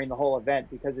 even during the whole event,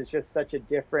 because it's just such a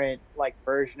different like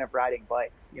version of riding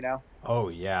bikes. Oh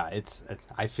yeah, it's.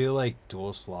 I feel like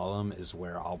dual slalom is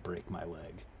where I'll break my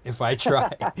leg if I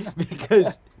try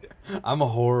because I'm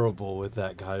horrible with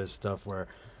that kind of stuff. Where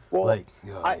Well, like,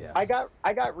 oh I yeah, I got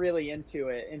I got really into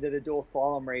the dual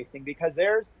slalom racing because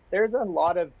there's a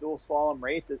lot of dual slalom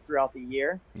races throughout the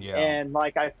year. yeah. And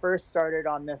like I first started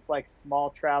on this like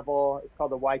small travel. It's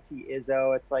called the YT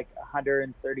Izzo. It's like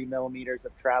 130 millimeters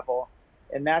of travel,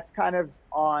 and that's kind of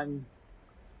on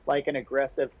like an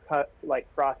aggressive cut like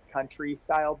cross country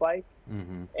style bike,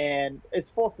 Mm-hmm. and it's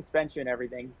full suspension and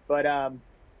everything. But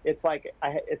it's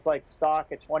like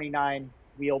stock at 29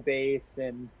 wheelbase,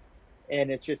 and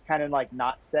it's just kind of like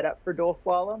not set up for dual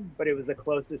slalom, but it was the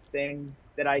closest thing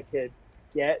that I could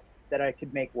get that I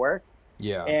could make work.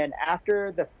 Yeah. And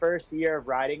after the first year of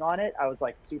riding on it, I was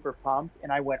like super pumped,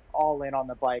 and I went all in on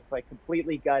the bike, like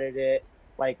completely gutted it,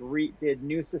 like did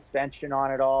new suspension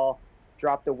on it all,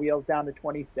 dropped the wheels down to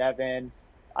 27.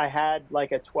 I had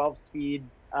like a 12 speed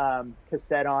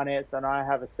cassette on it, so now I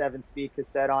have a 7 speed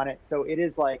cassette on it. So it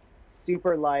is like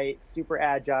super light, super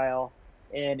agile,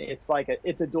 and it's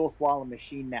a dual slalom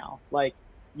machine now. Like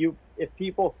if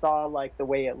people saw like the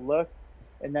way it looked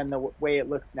and then the way it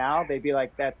looks now, they'd be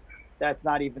like, that's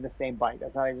not even the same bike.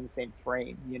 That's not even the same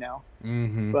frame, you know.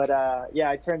 Mm-hmm. But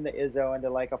yeah, I turned the Izzo into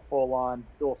like a full-on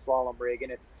dual slalom rig,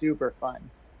 and it's super fun.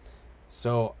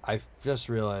 So I've just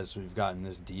realized we've gotten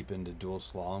this deep into dual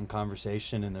slalom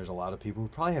conversation, and there's a lot of people who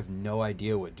probably have no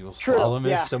idea what dual True. slalom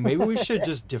is. Yeah. So maybe we should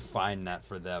just define that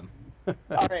for them.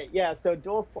 All right. Yeah. So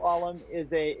dual slalom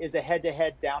is a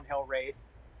head-to-head downhill race.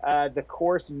 The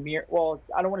course well,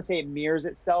 I don't want to say it mirrors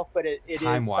itself, but it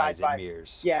Time is side wise, it by,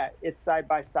 mirrors. yeah, it's side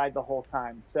by side the whole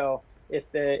time. So if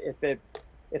the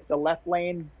left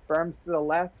lane berms to the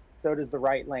left, so does the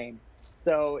right lane.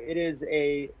 So it is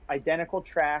a identical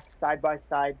track side by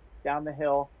side down the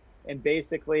hill, and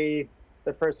basically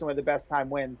the person with the best time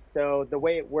wins. So the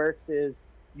way it works is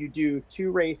you do two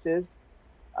races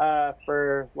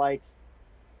for like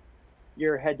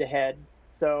your head to head.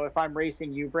 So if I'm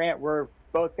racing you, Brant, we're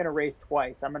both going to race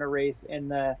twice. I'm going to race in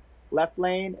the left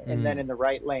lane and then Mm. in the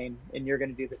right lane, and you're going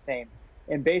to do the same.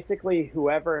 And basically,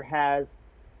 whoever has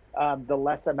the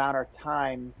less amount of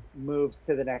times moves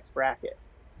to the next bracket,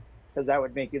 because that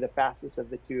would make you the fastest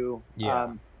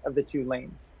Yeah. of the two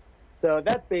lanes. So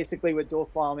that's basically what dual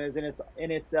slalom is,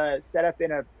 and it's set up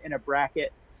in a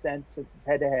bracket sense since it's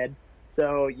head to head.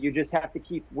 So you just have to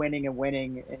keep winning and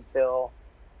winning until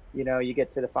you get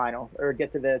to the final or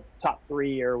get to the top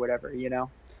three or whatever.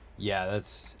 Yeah, it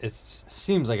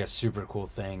seems like a super cool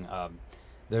thing.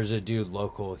 There's a dude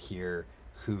local here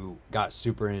who got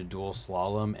super into dual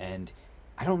slalom, and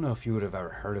I don't know if you would have ever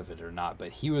heard of it or not, but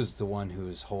he was the one who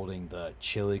was holding the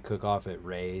chili cook-off at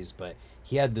Ray's. But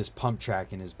he had this pump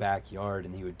track in his backyard,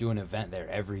 and he would do an event there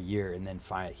every year, and then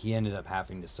he ended up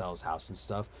having to sell his house and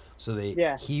stuff. So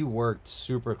Yeah. he worked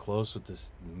super close with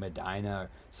this Medina or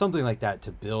something like that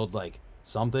to build like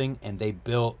something, and they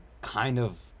built kind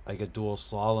of like a dual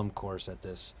slalom course at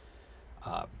this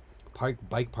uh,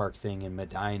 bike park thing in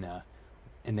Medina,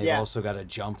 and they've Yeah. also got a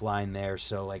jump line there,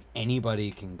 so like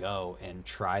anybody can go and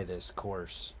try this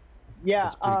course. Yeah.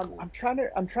 It's pretty cool. I'm trying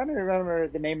to remember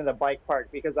the name of the bike park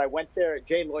because I went there.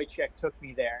 Jay Loychek took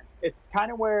me there. It's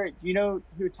kind of where, you know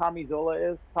who Tommy Zola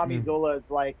is? Tommy Mm. Zola is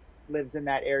like lives in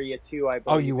that area too, I Oh,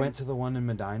 believe. you went to the one in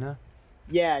Medina?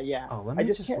 Yeah, yeah. Oh, let I me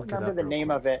just just can't look it remember up the real name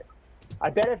quick. of it. I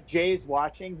bet if Jay's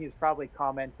watching, he's probably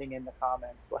commenting in the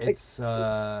comments. Like, It's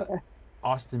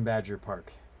Austin Badger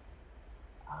Park.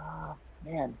 ah,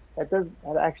 man,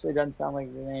 that actually doesn't sound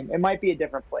like the name. It might be a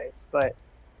different place, but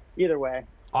either way,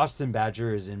 Austin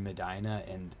Badger is in Medina,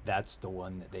 and that's the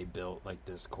one that they built like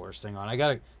this course thing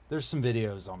on. There's some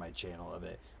videos on my channel of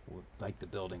it, like the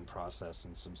building process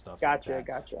and some stuff like gotcha, that.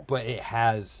 gotcha. But it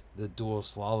has the dual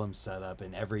slalom setup,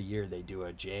 and every year they do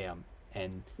a jam,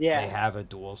 and they Yeah, have a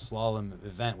dual slalom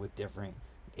event with different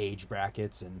age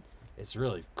brackets, and it's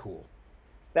really cool.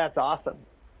 that's awesome.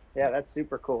 Yeah, that's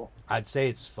super cool. I'd say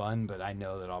it's fun, but I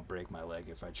know that I'll break my leg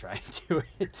if I try and do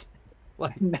it.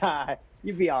 Like, Nah,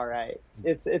 you'd be all right.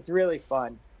 It's really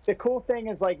fun. The cool thing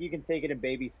is like you can take it in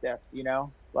baby steps.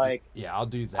 Like yeah, I'll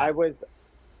do I that. was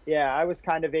yeah, I was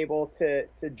kind of able to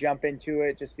jump into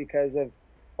it just because of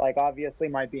like obviously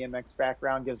my BMX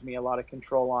background gives me a lot of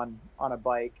control on a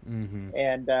bike. Mm-hmm.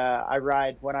 And I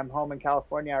ride when I'm home in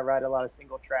California, I ride a lot of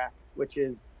single track, which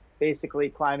is basically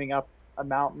climbing up a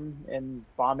mountain and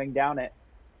bombing down it.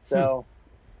 So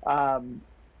um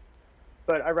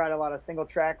but I ride a lot of single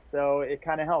tracks, so it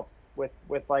kind of helps with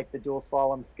like the dual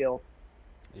slalom skill.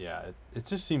 Yeah, it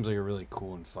just seems like a really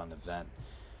cool and fun event.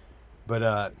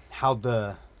 But how'd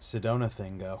the Sedona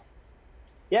thing go?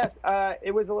 Yes,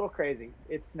 it was a little crazy.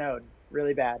 It snowed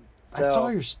really bad. I saw So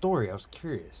your story. I was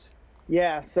curious.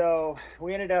 yeah, so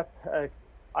we ended up.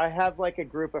 I have like a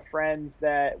group of friends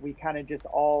that we kind of just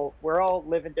we're all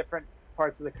live in different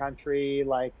parts of the country.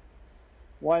 Like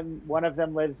one of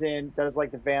them does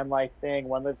like the van life thing.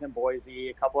 One lives in Boise.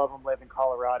 A couple of them live in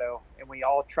Colorado, and we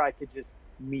all try to just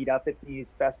meet up at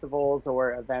these festivals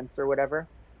or events or whatever.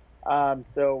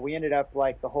 So we ended up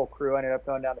like the whole crew ended up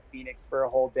going down to Phoenix for a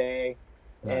whole day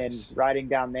and Nice. riding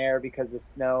down there because of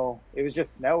snow. It was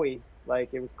just snowy. Like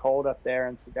it was cold up there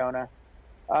in Sedona.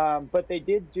 But they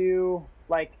did do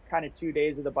like kind of 2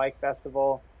 days of the bike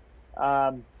festival.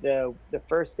 The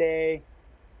first day,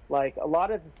 like a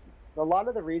lot of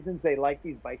the reasons they like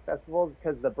these bike festivals is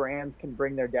because the brands can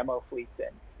bring their demo fleets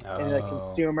in, and the Oh,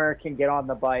 consumer can get on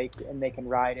the bike and they can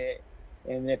ride it.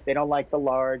 And if they don't like the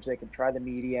large, they can try the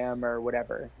medium or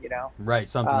whatever. right.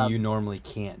 Something you Um, normally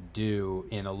can't do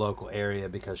in a local area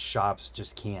because shops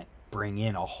just can't bring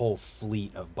in a whole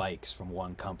fleet of bikes from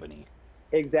one company.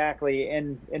 Exactly.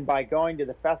 And by going to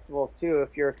the festivals too,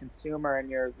 if you're a consumer and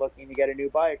you're looking to get a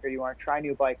new bike or you want to try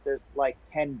new bikes, there's like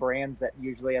 10 brands that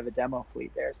usually have a demo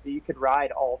fleet there. So you could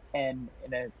ride all 10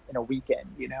 in a weekend.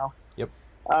 Yep.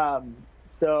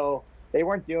 So they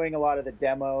weren't doing a lot of the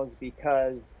demos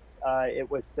because it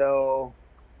was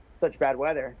such bad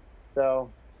weather. So,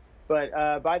 but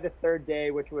by the third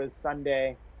day, which was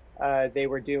Sunday, they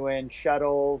were doing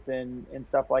shuttles and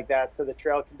stuff like that. So the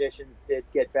trail conditions did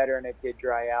get better and it did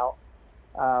dry out.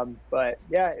 But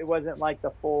yeah, it wasn't like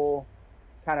the full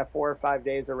kind of 4 or 5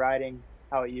 days of riding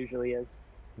how it usually is.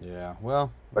 Yeah,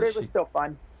 well, But it was still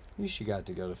fun. you should got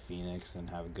to go to Phoenix and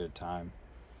have a good time.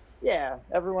 Yeah,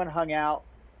 everyone hung out,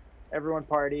 everyone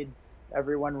partied,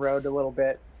 everyone rode a little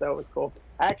bit, so it was cool.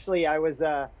 Actually, I wish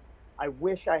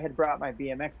I had brought my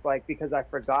BMX bike because I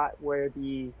forgot where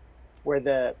the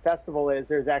festival is.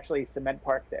 There's actually a cement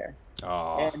park there,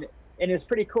 Oh, and it's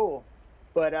pretty cool.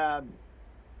 But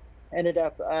ended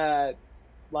up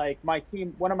like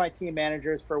one of my team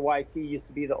managers for YT used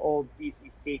to be the old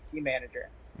DC skate team manager,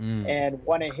 mm. and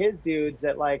one of his dudes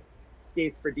that like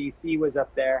skates for DC was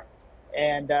up there,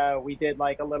 and we did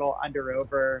like a little under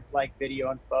over like video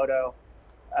and photo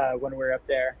when we were up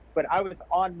there. But I was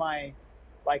on my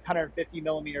like 150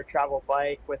 millimeter travel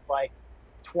bike with like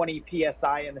 20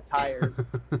 psi in the tires,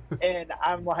 and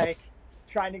I'm like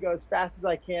trying to go as fast as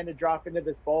I can to drop into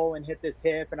this bowl and hit this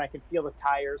hip, and I can feel the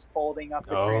tires folding up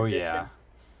the Oh transition. yeah.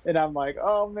 And I'm like,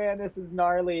 oh man, this is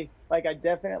gnarly. Like I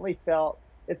definitely felt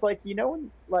it's like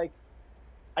when like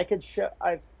I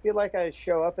feel like I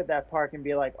show up at that park and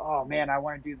be like, oh man, I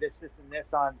want to do this and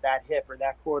this on that hip or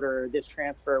that quarter or this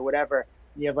transfer or whatever.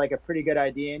 You have like a pretty good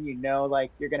idea and like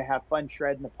you're gonna have fun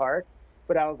shredding the park.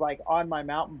 But I was like on my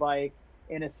mountain bike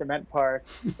in a cement park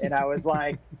and I was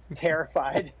like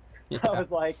terrified. I Yeah. was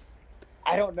like,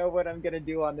 I don't know what I'm gonna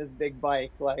do on this big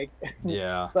bike. Like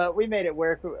Yeah. but we made it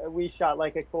work. We shot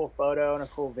like a cool photo and a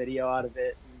cool video out of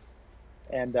it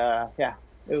and yeah,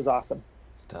 it was awesome.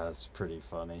 That's pretty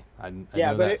funny. I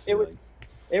Yeah, know but that it feeling.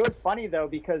 was funny though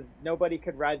because nobody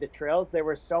could ride the trails. There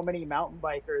were so many mountain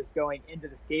bikers going into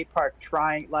the skate park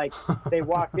trying like they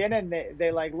walked in and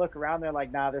they like look around, they're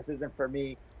like, nah, this isn't for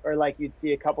me. Or like you'd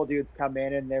see a couple dudes come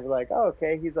in and they were like, oh,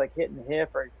 okay, he's like hitting the hip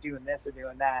or doing this or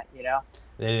doing that, you know?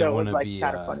 They So didn't it want was to like be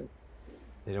kind of funny.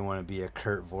 they didn't want to be a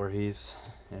Kurt Voorhees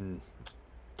and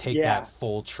take Yeah, that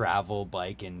full travel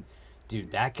bike and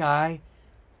dude, that guy,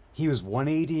 he was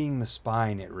 180ing the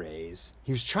spine at Rays.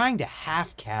 He was trying to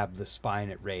half cab the spine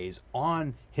at Rays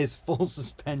on his full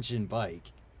suspension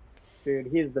bike. dude,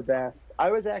 he's the best.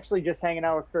 I was actually just hanging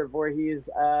out with Kurt Voorhees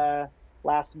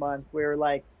last month. We were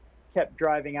like kept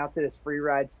driving out to this free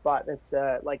ride spot that's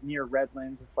like near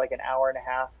Redlands. It's like an hour and a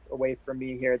half away from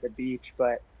me here at the beach,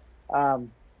 but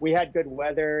we had good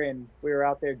weather and we were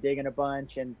out there digging a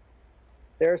bunch and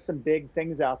there are some big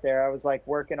things out there. I was like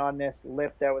working on this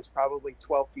lip that was probably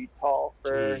 12 feet tall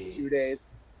for two Jeez.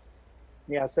 days.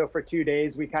 Yeah, so for 2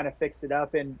 days we kind of fixed it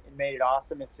up and made it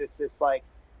awesome. It's just this like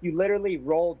you literally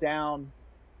roll down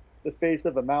the face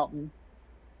of a mountain,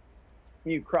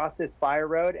 you cross this fire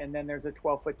road, and then there's a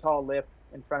 12-foot tall lip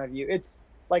in front of you. It's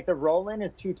like the roll-in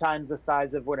is 2 times the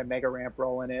size of what a mega ramp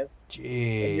roll-in is,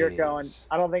 and you're going. Jeez.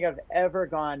 I don't think I've ever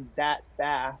gone that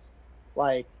fast.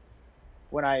 Like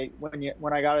when I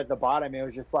got at the bottom, it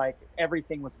was just like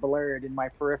everything was blurred in my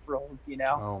peripherals, you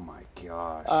know. Oh my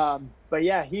gosh. But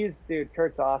yeah, dude.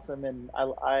 Kurt's awesome, and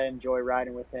I enjoy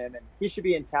riding with him. And he should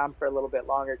be in town for a little bit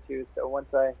longer too. So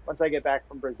once I get back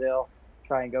from Brazil,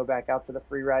 try and go back out to the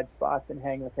free ride spots and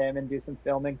hang with him and do some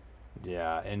filming.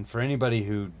 Yeah, and for anybody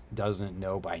who doesn't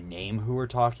know by name who we're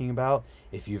talking about,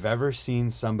 if you've ever seen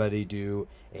somebody do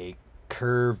a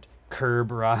curved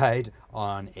curb ride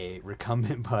on a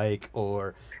recumbent bike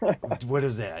or what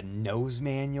is that, a nose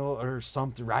manual or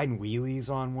something, riding wheelies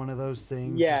on one of those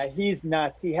things. Yeah, he's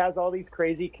nuts. He has all these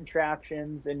crazy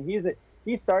contraptions, and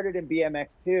he started in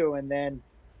BMX too, and then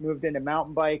moved into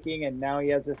mountain biking, and now he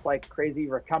has this like crazy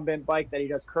recumbent bike that he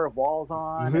does curved walls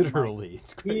on. And, like, Literally,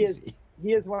 it's he is crazy.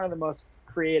 he is one of the most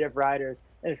creative riders.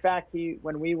 In fact,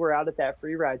 when we were out at that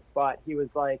free ride spot, he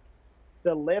was like,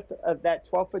 the lip of that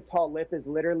 12-foot tall lip is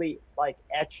literally like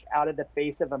etched out of the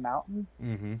face of a mountain.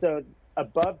 Mm-hmm. So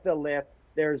above the lip,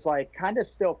 there's like kind of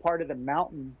still part of the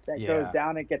mountain that goes Yeah,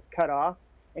 down and gets cut off.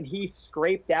 And he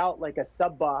scraped out like a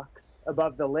sub box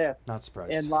above the lip not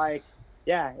surprised. and like,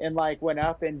 yeah, and like went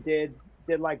up and did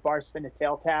like bar spin to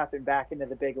tail tap and back into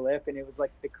the big lip. And it was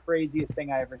like the craziest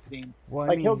thing I ever seen. Well, I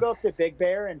Like he'll mean, go up to Big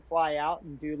Bear and fly out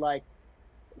and do like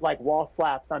wall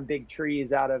slaps on big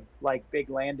trees out of like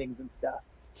big landings and stuff.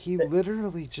 he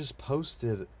literally just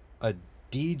posted a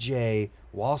DJ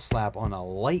wall slap on a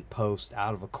light post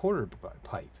out of a quarter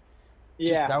pipe.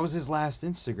 Yeah, That was his last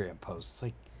Instagram post. It's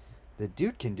like the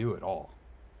dude can do it all.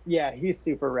 yeah, he's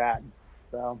super rad.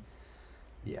 So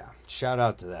Yeah, shout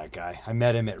out to that guy. I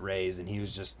met him at Ray's and he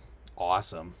was just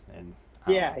awesome. And I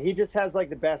don't Yeah, know, he just has like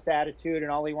the best attitude,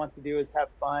 and all he wants to do is have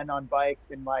fun on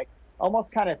bikes and like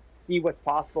almost kind of see what's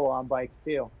possible on bikes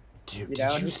too. dude, You did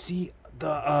know? you see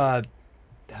the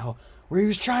hell where he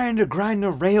was trying to grind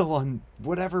a rail on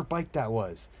whatever bike that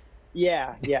was?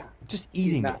 Yeah, yeah. Just He's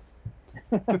eating it,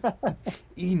 nuts.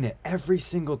 eating it every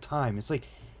single time. It's like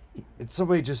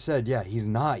somebody just said, yeah, he's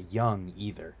not young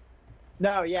either.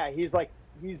 No, yeah, he's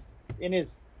in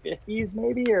his 50s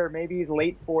maybe, or maybe he's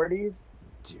late 40s.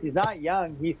 Dude, He's not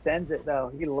young. He sends it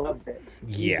though. He loves it.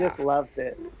 He yeah. just loves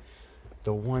it.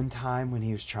 The one time when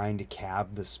he was trying to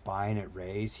cab the spine at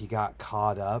Ray's, he got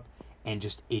caught up and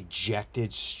just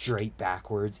ejected straight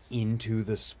backwards into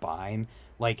the spine.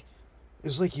 Like, it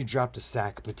was like you dropped a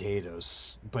sack of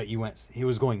potatoes, but he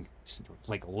was going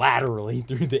like laterally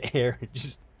through the air and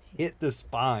just hit the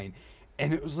spine.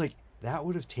 And it was like, that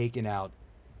would have taken out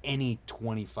any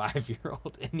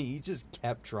 25-year-old, and he just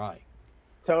kept trying.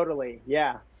 Totally.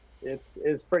 Yeah.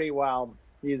 It's pretty wild.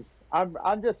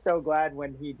 I'm just so glad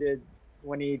when he did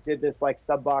this like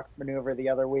sub box maneuver the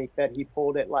other week that he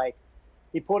pulled it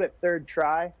third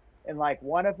try, and like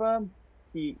one of them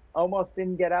he almost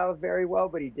didn't get out very well,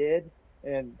 but he did.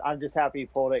 And I'm just happy he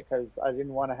pulled it because I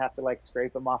didn't want to have to like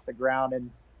scrape him off the ground and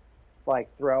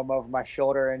like throw him over my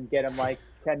shoulder and get him like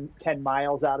 10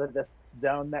 miles out of the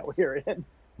zone that we were in.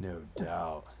 No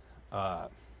doubt. Uh,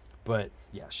 but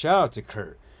yeah, shout out to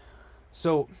Kurt.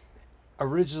 So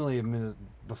originally, a minute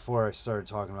before I started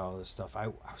talking about all this stuff, I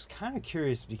was kind of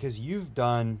curious because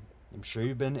I'm sure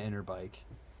you've been to Interbike,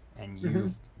 and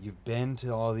Mhm. you've been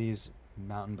to all these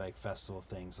mountain bike festival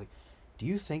things. Like, do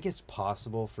you think it's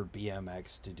possible for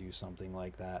BMX to do something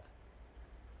like that?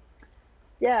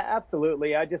 Yeah,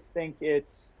 absolutely. I just think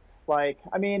it's like,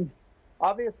 I mean,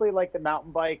 obviously, like the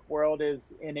mountain bike world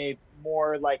is in a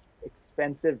more like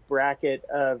expensive bracket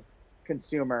of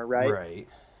consumer, right? Right.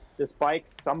 Just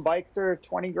bikes, some bikes are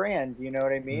 20 grand, you know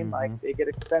what I mean? Like Mm-hmm. they get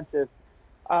expensive.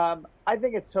 I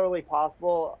think it's totally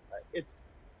possible.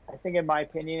 I think, in my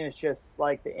opinion, it's just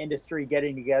like the industry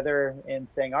getting together and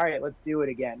saying, all right, let's do it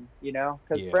again, you know?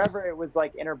 Because Yeah. forever it was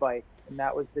like Interbike, and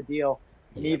that was the deal.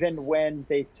 And Yep. even when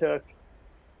they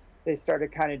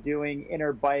started kind of doing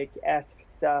Interbike-esque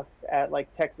stuff at like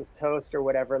Texas Toast or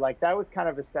whatever, like that was kind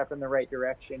of a step in the right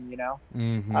direction, you know?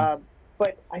 Mm-hmm. Um,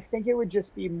 but I think it would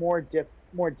just be more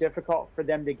difficult for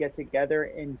them to get together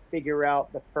and figure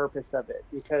out the purpose of it,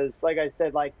 because like I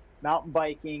said, like mountain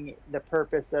biking, the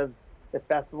purpose of the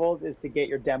festivals is to get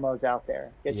your demos out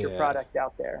there, get your Yeah. product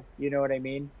out there, you know what I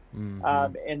mean?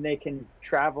 Mm-hmm. And they can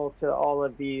travel to all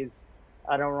of these,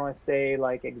 I don't want to say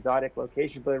like exotic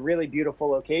locations, but really beautiful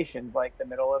locations like the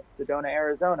middle of Sedona,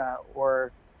 Arizona,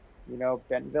 or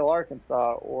Bentonville,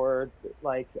 Arkansas, or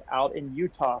like out in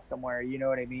Utah somewhere, you know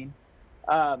what I mean?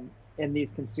 And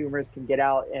these consumers can get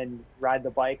out and ride the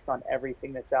bikes on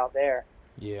everything that's out there.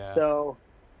 Yeah. So,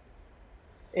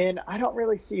 and I don't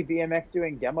really see BMX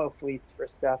doing demo fleets for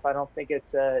stuff. I don't think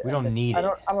it's We don't need I it.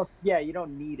 don't, yeah, you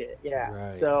don't need it. Yeah.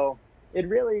 Right. So it'd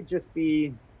really just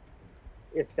be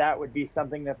if that would be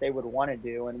something that they would want to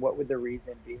do, and what would the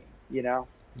reason be, you know?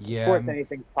 Of Yeah. course,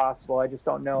 anything's possible. I just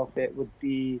don't know if it would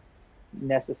be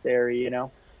necessary, you know?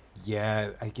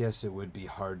 Yeah, I guess it would be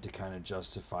hard to kind of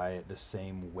justify it the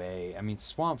same way. I mean,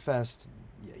 Swamp Fest,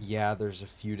 yeah, there's a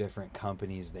few different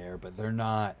companies there, but they're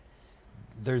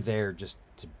there just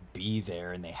to be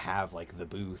there, and they have like the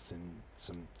booth and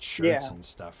some shirts Yeah. and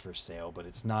stuff for sale, but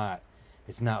it's not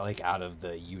like out of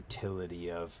the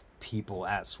utility of people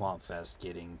at Swamp Fest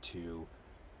getting to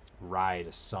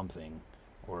ride something.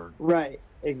 Or Right.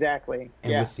 Exactly.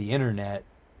 and Yeah. with the internet,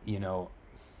 you know,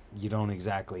 you don't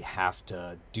exactly have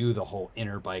to do the whole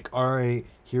Interbike. All right,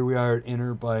 here we are at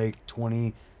Interbike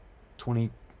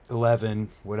 2011,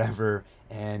 whatever,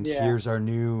 and Yeah. here's our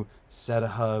new set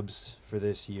of hubs for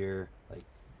this year. Like,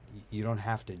 you don't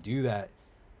have to do that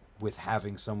with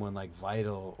having someone like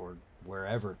Vital or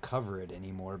wherever cover it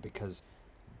anymore, because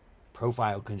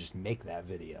Profile can just make that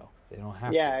video. They don't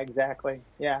have to. Yeah, exactly.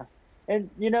 Yeah. And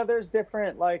there's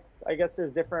different, like, I guess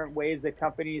there's different ways that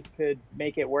companies could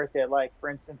make it worth it. Like, for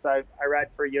instance, I ride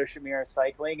for Yoshimura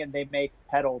Cycling, and they make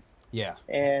pedals, Yeah.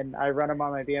 and I run them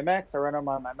on my BMX, I run them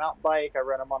on my mountain bike, I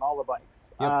run them on all the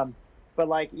bikes. Yep. But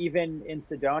like even in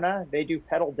Sedona, they do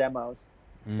pedal demos.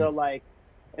 Mm, So like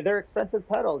they're expensive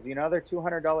pedals, they're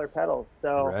 $200 pedals.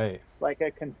 So right. like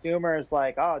a consumer is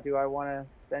like, oh, do I want to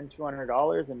spend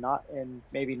 $200 and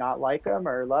maybe not like them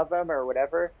or love them or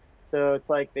whatever? So it's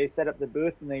like they set up the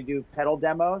booth and they do pedal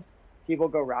demos. People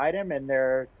go ride them, and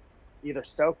they're either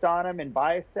stoked on them and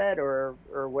buy a set or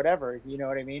whatever. You know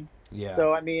what I mean? Yeah.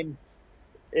 So I mean,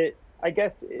 I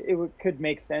guess could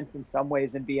make sense in some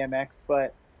ways in BMX,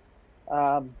 but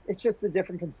It's just a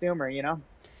different consumer, you know?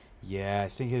 Yeah, I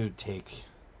think it would take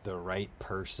the right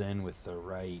person with the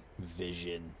right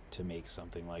vision to make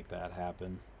something like that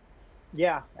happen.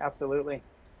 Yeah, absolutely.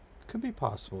 Could be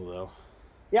possible though.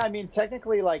 Yeah, I mean,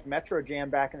 technically, like Metro Jam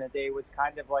back in the day was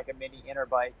kind of like a mini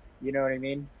Interbike. You know what I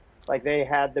mean? Like they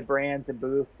had the brands and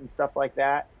booths and stuff like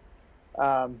that.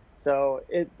 So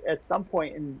it at some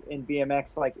point in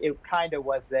BMX, like it kind of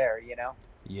was there, you know?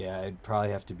 Yeah, it'd probably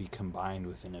have to be combined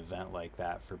with an event like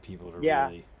that for people to Yeah,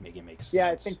 really make it make yeah. I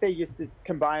sense. think they used to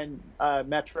combine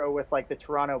Metro with like the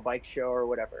Toronto Bike Show or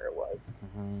whatever it was.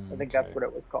 I think that's Okay. what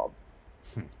it was called.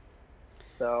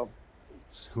 So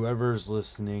Whoever's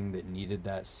listening that needed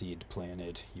that seed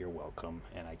planted, you're welcome,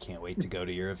 and I can't wait to go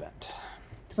to your event.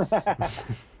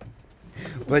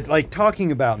 But like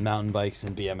talking about mountain bikes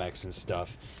and BMX and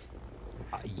stuff,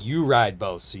 you ride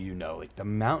both, so you know. Like the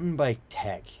mountain bike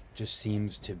tech just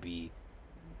seems to be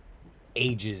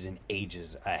ages and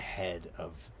ages ahead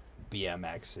of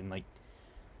BMX, and like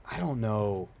I don't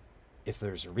know if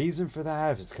there's a reason for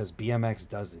that, if it's because BMX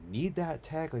doesn't need that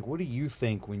tech. Like, what do you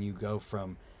think when you go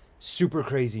from super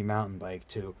crazy mountain bike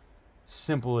to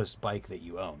simplest bike that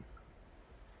you own?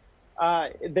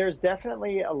 there's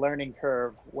definitely a learning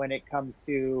curve when it comes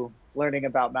to learning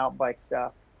about mountain bike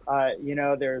stuff. You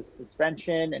know, there's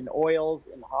suspension and oils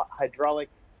and hydraulic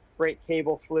brake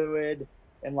cable fluid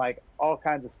and like all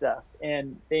kinds of stuff.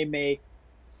 And they make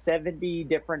 70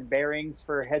 different bearings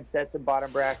for headsets and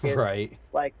bottom brackets. Right.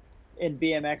 Like in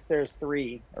BMX, there's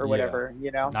three or Yeah. whatever,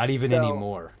 you know? Not even So,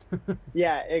 anymore.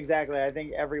 yeah, exactly. I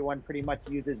think everyone pretty much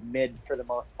uses mid for the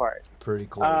most part. Pretty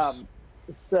close. Um,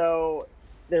 so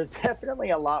there's definitely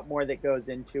a lot more that goes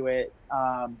into it.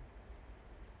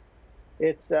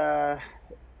 It's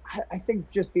I think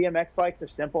just BMX bikes are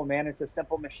simple, man. It's a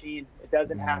simple machine. It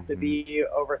doesn't have to Hmm. be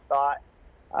overthought.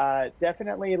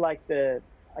 Definitely like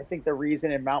I think the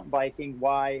reason in mountain biking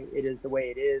why it is the way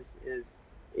is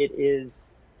it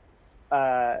is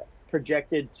uh,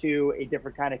 projected to a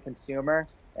different kind of consumer,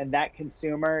 and that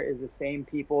consumer is the same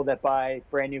people that buy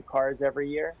brand new cars every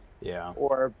year, Yeah.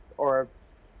 or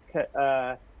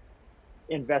uh,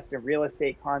 invest in real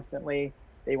estate constantly.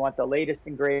 They want the latest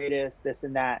and greatest, this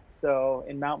and that. So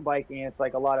in mountain biking, it's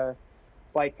like a lot of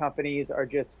bike companies are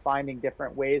just finding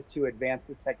different ways to advance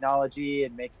the technology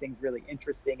and make things really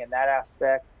interesting in that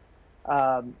aspect.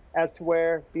 As to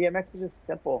where BMX is just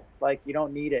simple, like you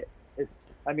don't need it.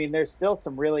 I mean, there's still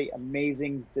some really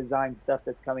amazing design stuff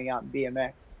that's coming out in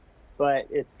BMX, but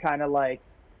it's kind of like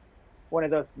one of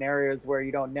those scenarios where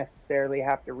you don't necessarily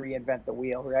have to reinvent the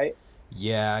wheel, right?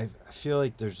 Yeah, I feel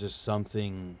like there's just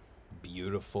something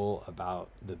beautiful about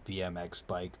the BMX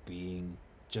bike being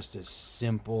just as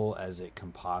simple as it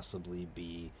can possibly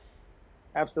be.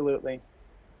 Absolutely.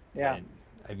 Yeah. And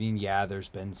I mean, yeah, there's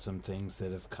been some things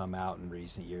that have come out in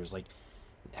recent years. Like,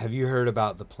 have you heard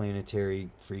about the planetary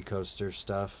free coaster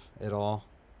stuff at all?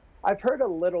 I've heard a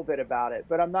little bit about it,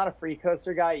 but I'm not a free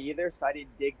coaster guy either, so I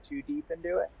didn't dig too deep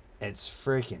into it. It's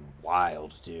freaking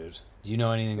wild, dude. Do you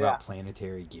know anything about Yeah.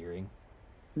 planetary gearing?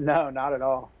 No, not at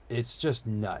all. It's just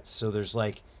nuts. So there's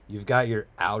like, you've got your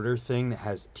outer thing that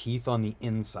has teeth on the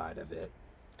inside of it.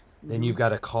 Then Hmm. you've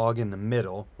got a cog in the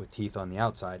middle with teeth on the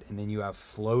outside, and then you have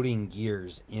floating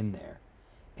gears in there.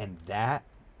 And that,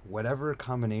 whatever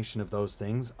combination of those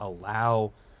things,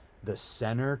 allow the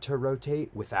center to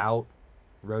rotate without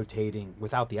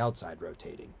the outside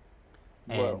rotating.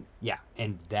 Whoa. And yeah,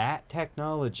 and that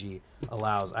technology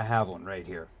allows, I have one right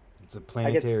here. It's a I get,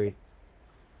 planetary,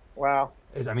 wow.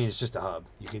 I mean, it's just a hub.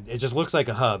 It just looks like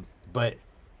a hub, but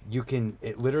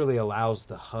it literally allows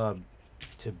the hub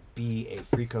to be a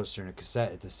free coaster and a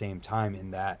cassette at the same time,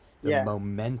 in that the Yeah,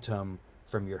 momentum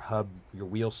from your hub, your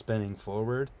wheel spinning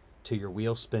forward to your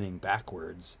wheel spinning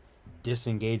backwards,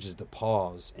 disengages the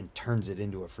pause and turns it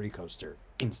into a free coaster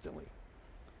instantly.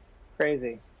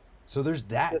 crazy. So there's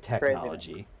that Just craziness.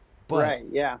 technology, but Right,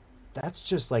 yeah. that's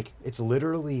just like, it's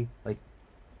literally like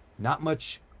not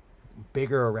much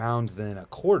bigger around than a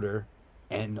quarter,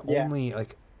 and Yeah. only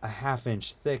like a half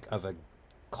inch thick of a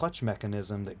clutch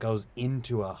mechanism that goes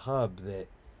into a hub that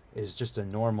is just a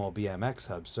normal BMX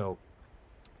hub. So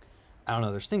I don't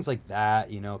know, there's things like that.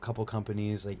 A couple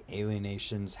companies like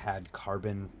Alienations had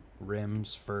carbon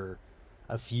rims for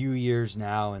a few years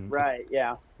now, and Right,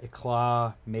 yeah.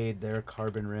 Eclat made their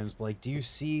carbon rims. But like, do you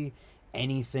see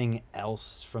anything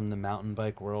else from the mountain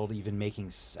bike world even making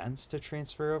sense to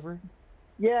transfer over?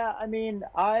 Yeah, I mean,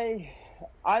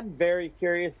 I'm very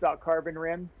curious about carbon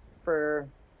rims for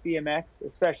BMX,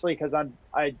 especially because I'm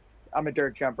a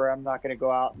dirt jumper. I'm not going to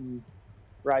go out and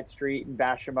ride street and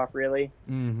bash them up really.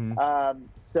 Mm-hmm.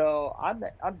 So I'm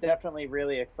definitely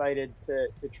really excited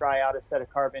to try out a set of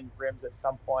carbon rims at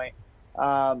some point.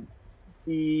 Um,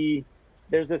 the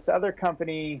There's this other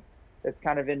company that's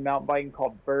kind of in mountain biking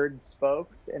called Bird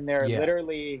Spokes, and they're Yeah.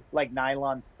 literally like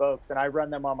nylon spokes, and I run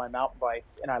them on my mountain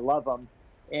bikes, and I love them.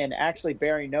 And actually,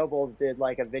 Barry Nobles did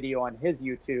like a video on his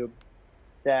YouTube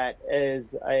that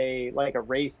is a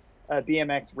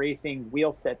BMX racing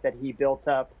wheel set that he built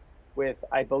up with,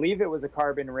 I believe it was a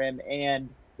carbon rim and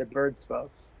the bird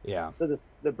spokes. Yeah. So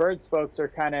the bird spokes are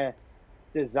kind of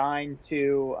designed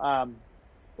to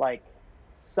like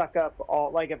suck up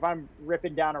all, like if I'm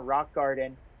ripping down a rock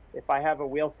garden, if I have a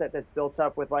wheel set that's built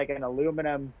up with like an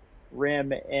aluminum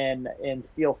rim and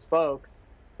steel spokes,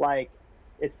 like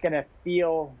it's gonna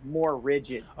feel more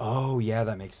rigid. Oh, yeah,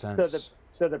 that makes sense.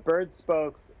 So the bird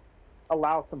spokes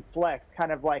allow some flex,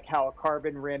 kind of like how a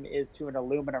carbon rim is to an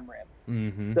aluminum rim.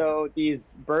 Mm-hmm. So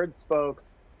these bird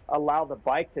spokes allow the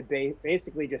bike to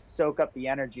basically just soak up the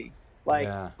energy. Like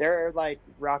there are like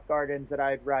rock gardens that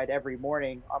I'd ride every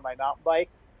morning on my mountain bike,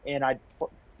 and I'd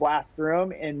blast through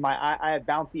them, and I had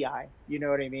bouncy eye. You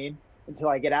know what I mean? Until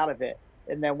I get out of it,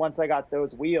 and then once I got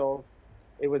those wheels,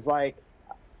 it was like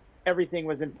everything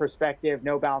was in perspective,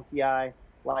 no bouncy eye.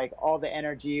 Like all the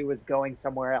energy was going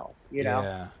somewhere else. You know?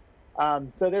 Yeah.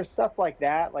 So there's stuff like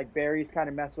that. Like Barry's kind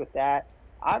of mess with that.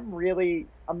 I'm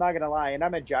not gonna lie, and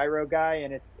I'm a gyro guy,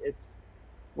 and it's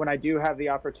when I do have the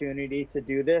opportunity to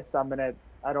do this,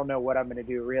 I don't know what I'm gonna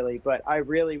do really, but I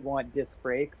really want disc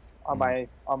brakes on my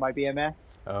BMX.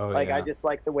 Oh, like yeah. I just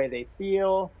like the way they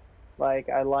feel. Like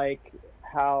I like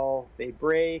how they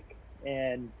brake,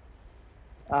 and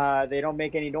they don't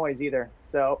make any noise either.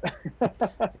 So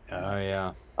Oh,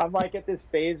 yeah. I'm like at this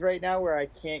phase right now where I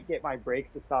can't get my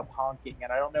brakes to stop honking,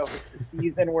 and I don't know if it's the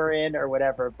season we're in or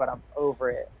whatever, but I'm over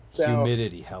it. So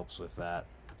Humidity helps with that.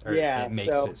 Or yeah, it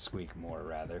makes it squeak more,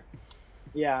 rather.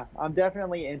 Yeah, I'm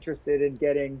definitely interested in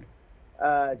getting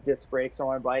disc brakes on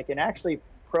my bike, and actually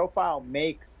Profile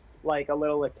makes like a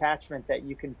little attachment that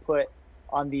you can put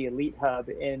on the Elite Hub,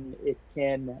 and it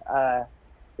can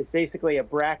it's basically a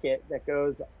bracket that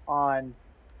goes on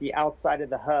the outside of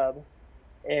the hub,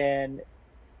 and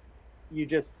you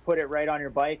just put it right on your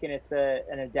bike, and it's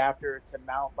an adapter to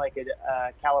mount like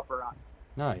a caliper on.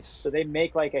 Nice. So they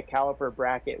make like a caliper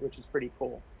bracket, which is pretty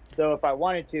cool. So if I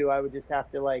wanted to, I would just have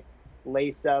to like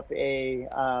lace up a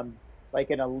like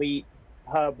an Elite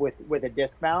hub with a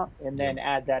disc mount, and then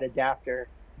add that adapter,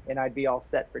 and I'd be all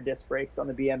set for disc brakes on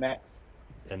the BMX.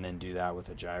 And then do that with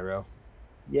a gyro.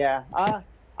 Yeah,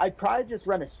 I'd probably just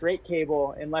run a straight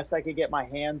cable unless I could get my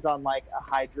hands on like a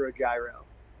hydro gyro.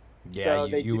 Yeah, so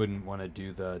you wouldn't want to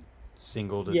do the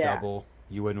single to double.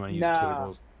 You wouldn't want to use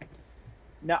cables.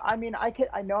 No, I mean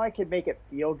I know I could make it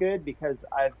feel good because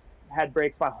I've had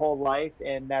brakes my whole life,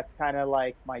 and that's kind of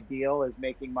like my deal, is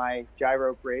making my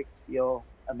gyro brakes feel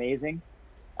amazing.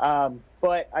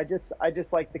 But I just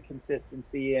like the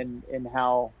consistency in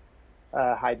how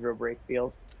hydro brake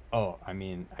feels. Oh, I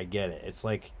mean, I get it. It's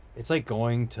like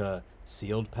going to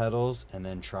sealed pedals and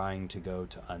then trying to go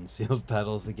to unsealed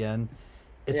pedals again.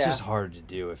 It's just hard to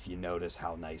do if you notice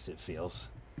how nice it feels.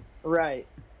 Right.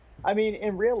 I mean,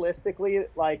 and realistically,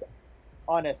 like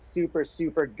on a super,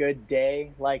 super good day,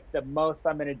 like the most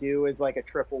I'm going to do is like a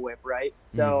triple whip, right?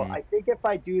 So I think if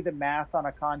I do the math on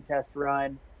a contest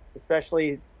run,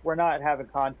 especially we're not having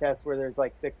contests where there's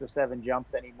like 6 or 7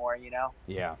 jumps anymore, you know?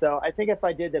 Yeah. So I think if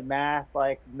I did the math,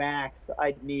 like max,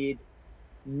 I'd need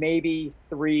maybe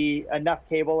enough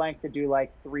cable length to do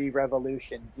like 3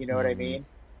 revolutions, you know what I mean?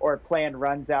 Or plan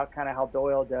runs out kind of how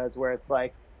Doyle does, where it's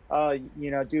like,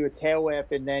 do a tail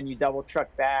whip and then you double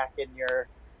truck back and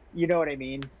you know what I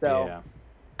mean? So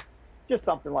just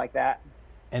something like that.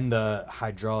 And the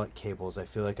hydraulic cables, I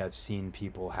feel like I've seen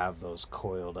people have those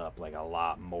coiled up like a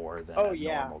lot more than a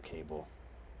normal cable.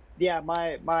 Yeah,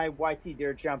 my YT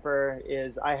dirt jumper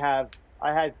is I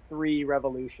had 3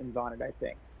 revolutions on it, I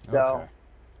think. So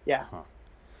yeah. Huh.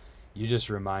 You just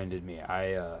reminded me.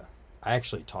 I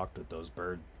actually talked with those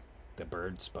bird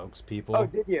spokes people. Oh,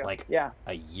 did you? Like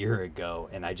a year ago,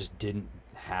 and I just didn't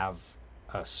have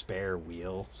a spare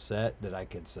wheel set that I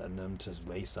could send them to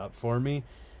lace up for me.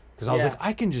 Because I was like,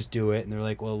 I can just do it. And they're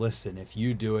like, well, listen, if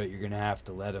you do it, you're going to have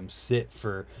to let them sit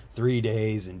for 3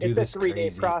 days and do this crazy.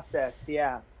 It's a 3-day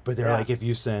process, But they're like, if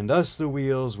you send us the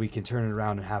wheels, we can turn it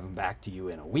around and have them back to you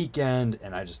in a weekend.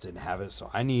 And I just didn't have it.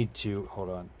 So I need to, hold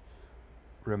on,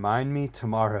 remind me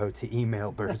tomorrow to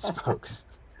email Bird Spokes.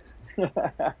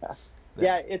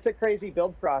 Yeah, it's a crazy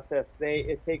build process.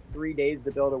 It takes 3 days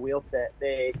to build a wheel set.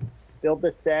 They build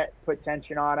the set, put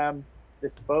tension on them. The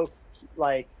spokes,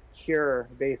 like, cure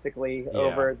basically Yeah.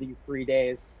 over these 3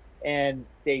 days. And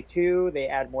day two, they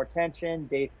add more tension.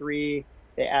 Day three,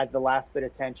 they add the last bit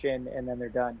of tension, and then they're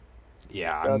done.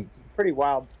 Yeah, So it's pretty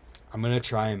wild. I'm gonna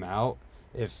try them out.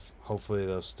 If hopefully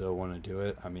they'll still want to do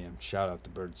it. I mean, shout out to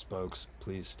Bird Spokes.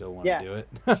 Please still want to Yeah, do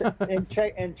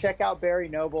it. check out Barry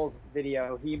Noble's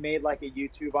video. He made like a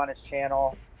YouTube on his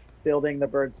channel, building the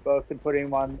bird spokes and putting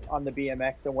them on the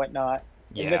BMX and whatnot.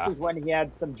 And this Yeah. is when he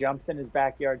had some jumps in his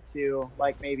backyard too,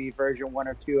 like maybe version 1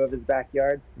 or 2 of his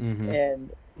backyard. Mm-hmm.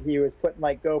 And he was putting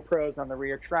like GoPros on the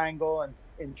rear triangle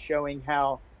and showing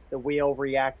how the wheel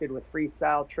reacted with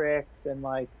freestyle tricks, and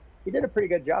like he did a pretty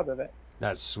good job of it.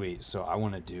 That's sweet. So I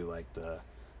want to do like the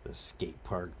skate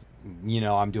park. You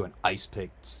know, I'm doing ice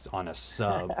picks on a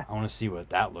sub. I want to see what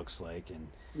that looks like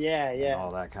Yeah, and yeah,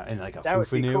 all that kind of, and like a that would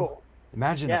be Fufanu. cool.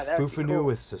 Imagine a Yeah, that would be Fufanu cool.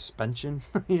 with suspension.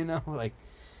 You know, like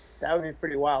That would be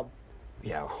pretty wild.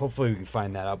 yeah. Hopefully we can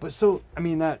find that out. But so I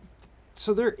mean that.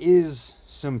 So there is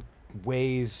some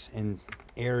ways and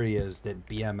areas that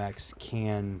BMX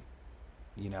can,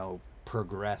 you know,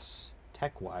 progress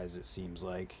tech wise. It seems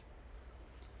like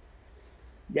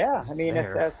Yeah, I it's mean, if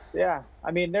there. that's, yeah,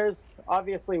 I mean, there's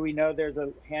obviously, we know there's a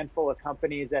handful of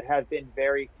companies that have been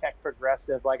very tech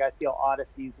progressive. Like I feel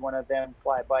Odyssey's one of them,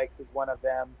 Fly Bikes is one of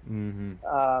them.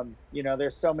 Mm-hmm.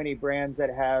 There's so many brands that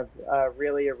have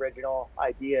really original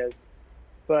ideas,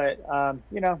 but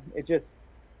it just,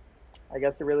 I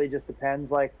guess it really just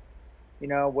depends, like,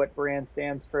 what brand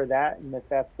stands for that, and if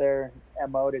that's their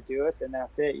MO to do it, then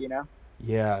that's it.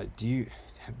 Yeah.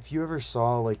 Have you ever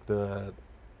saw like the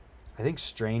I think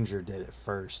Stranger did it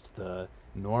first. The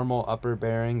normal upper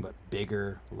bearing, but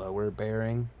bigger lower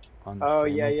bearing on the Oh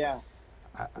frame. yeah, Like, yeah,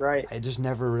 I, right. I just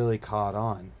never really caught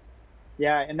on.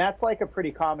 Yeah, and that's like a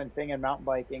pretty common thing in mountain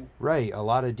biking. Right, a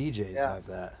lot of DJs Yeah. have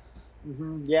that.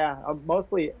 Yeah,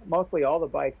 mostly all the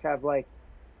bikes have like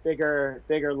bigger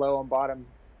low and bottom,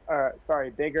 or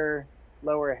sorry, bigger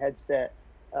lower headset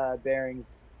bearings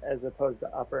as opposed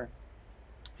to upper.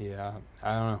 Yeah,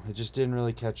 I don't know. It just didn't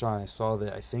really catch on. I saw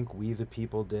that. I think We the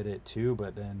People did it too,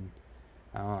 but then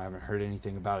I don't know. I haven't heard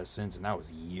anything about it since, and that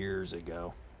was years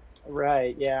ago.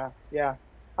 Right. Yeah. Yeah.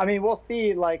 I mean, we'll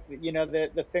see. Like,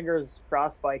 the fingers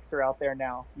cross bikes are out there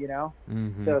now.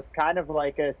 Mm-hmm. So it's kind of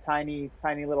like a tiny,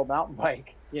 tiny little mountain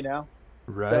bike. So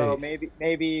Right.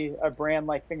 maybe a brand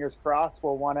like Fingers Crossed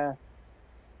will want to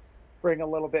bring a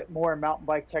little bit more mountain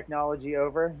bike technology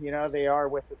over. They are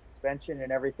with the suspension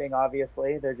and everything.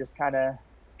 Obviously, they're just kind of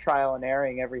trial and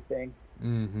erroring everything.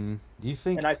 Mm-hmm. Do you And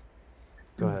think? I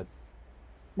Go ahead.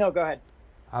 no, go ahead.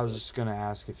 I was just gonna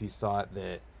ask if you thought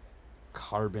that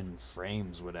carbon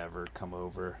frames would ever come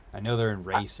over. I know they're in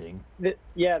I, racing.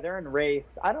 yeah, they're in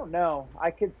race. I don't know.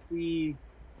 I could see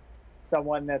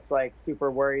someone that's like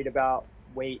super worried about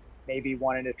weight, maybe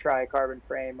wanting to try a carbon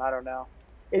frame. I don't know.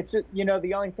 It's just,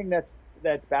 the only thing that's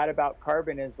bad about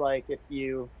carbon is like if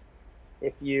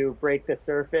you break the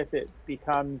surface, it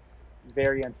becomes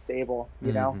very unstable.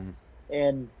 Mm-hmm.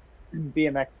 And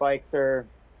BMX bikes are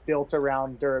built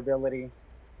around durability,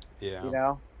 you Yeah.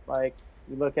 know? Like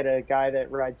you look at a guy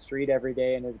that rides street every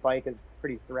day and his bike is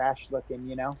pretty thrash looking.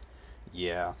 Yeah.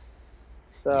 Yeah.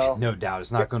 So No doubt,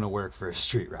 it's not going to work for a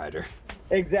street rider.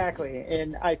 exactly.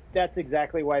 And that's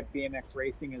exactly why BMX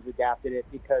racing has adapted it,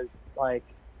 because like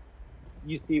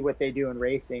you see what they do in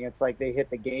racing. It's like they hit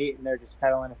the gate and they're just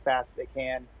pedaling as fast as they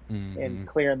can Mm-hmm. and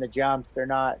clearing the jumps. They're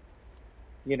not,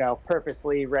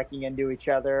 purposely wrecking into each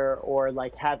other or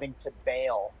like having to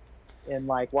bail and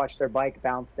like watch their bike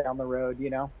bounce down the road.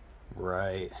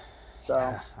 Right. So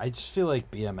Yeah. I just feel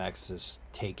like BMX has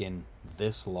taken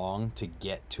this long to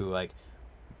get to like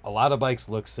a lot of bikes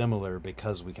look similar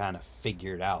because we kind of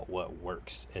figured out what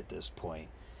works at this point.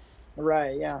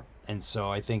 right, yeah. And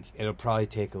so I think it'll probably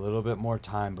take a little bit more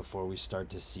time before we start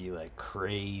to see like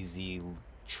crazy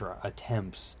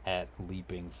attempts at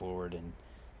leaping forward in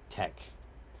tech.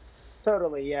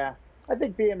 Totally, yeah. I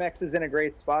think BMX is in a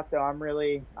great spot though. I'm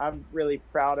really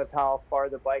proud of how far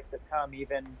the bikes have come,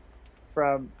 even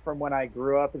from when I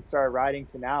grew up and started riding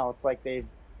to now. It's like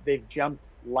they've jumped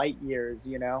light years.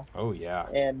 Oh yeah.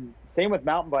 And same with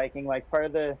mountain biking. Like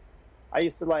I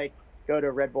used to like go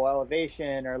to Red Bull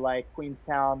Elevation or like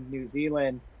Queenstown, New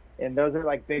Zealand, and those are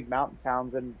like big mountain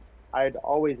towns. And I'd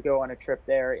always go on a trip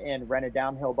there and rent a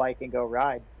downhill bike and go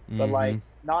ride. But Mm-hmm. like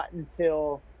not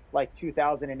until like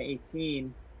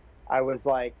 2018, I was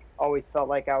like always felt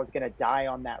like I was gonna die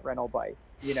on that rental bike,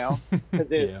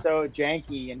 because it was Yeah. so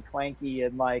janky and clanky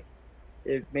and like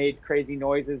it made crazy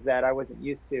noises that I wasn't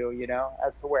used to.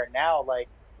 As to where now, like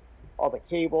all the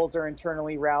cables are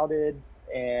internally routed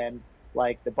and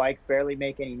like the bikes barely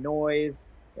make any noise.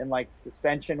 and like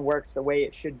suspension works the way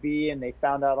it should be, and they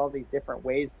found out all these different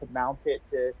ways to mount it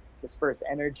to disperse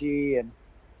energy. And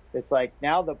it's like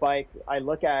now the bike, I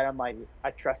look at it, I'm like,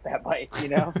 I trust that bike, you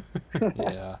know.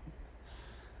 Yeah.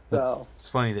 That's So it's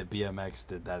funny that BMX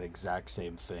did that exact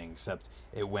same thing, except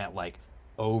it went like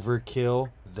overkill,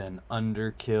 then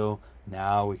underkill.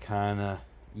 Now we kind of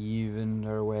evened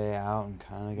our way out and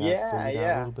kind of got it yeah, figured out a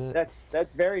yeah, little bit.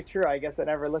 that's very true. I guess I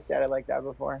never looked at it like that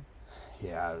before.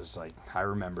 Yeah, I was like, I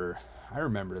remember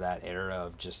that era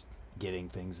of just getting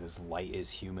things as light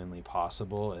as humanly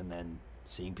possible, and then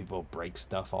seeing people break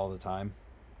stuff all the time.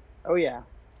 Oh yeah,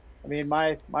 I mean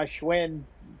my Schwinn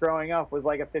growing up was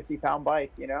like a 50-pound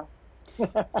bike, you know.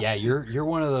 Yeah, you're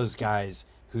one of those guys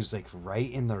who's like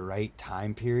right in the right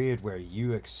time period where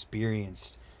you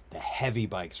experienced the heavy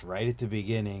bikes right at the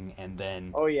beginning,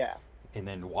 Oh yeah, and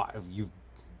then you've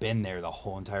been there the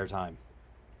whole entire time.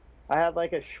 I had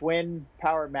like a Schwinn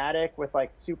Powermatic with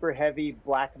like super heavy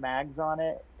black mags on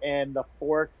it, and the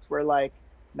forks were like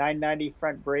 990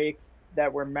 front brakes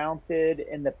that were mounted,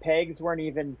 and the pegs weren't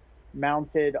even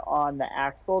mounted on the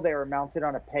axle; they were mounted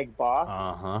on a peg Uh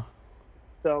box. huh.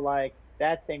 So like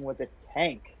that thing was a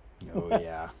tank. Oh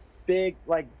yeah. Big,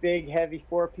 like big heavy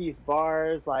four-piece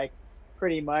bars, like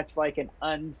pretty much like an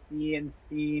unseen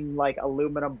seen like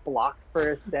aluminum block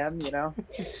for a stem, you know.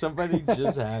 Somebody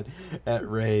just had at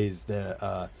Ray's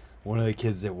the one of the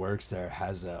kids that works there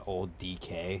has an old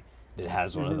DK that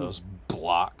has one of Hmm. those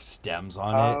block stems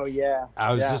on it. Oh yeah,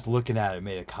 I was yeah. just looking at it,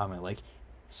 made a comment like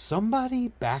somebody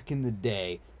back in the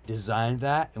day designed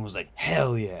that and was like,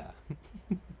 hell yeah.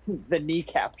 The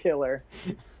kneecap killer,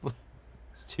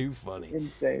 It's too funny.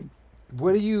 insane.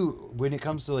 What do you, when it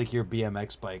comes to like your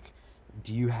BMX bike,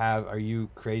 are you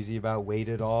crazy about weight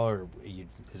at all, or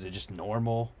is it just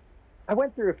normal? I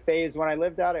went through a phase when I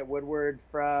lived out at Woodward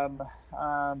from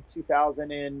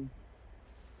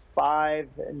 2005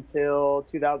 until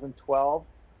 2012.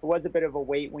 It was a bit of a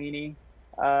weight weenie.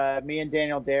 Me and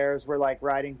Daniel Dares were like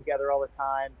riding together all the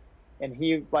time, and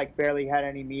he like barely had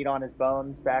any meat on his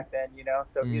bones back then, you know.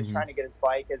 So he was Mm-hmm. trying to get his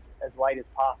bike as light as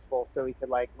possible so he could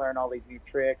like learn all these new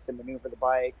tricks and maneuver the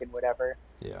bike and whatever.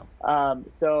 Yeah.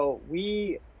 So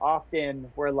we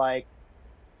often were like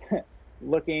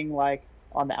looking like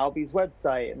on the Albies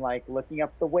website and like looking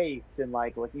up the weights and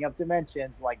like looking up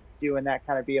dimensions, like doing that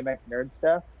kind of BMX nerd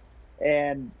stuff.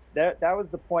 And that was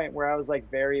the point where I was like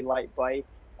very light bike.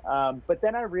 But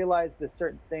then I realized the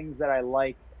certain things that I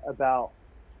like about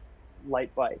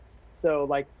light bikes. So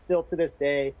like still to this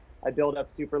day, I build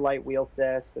up super light wheel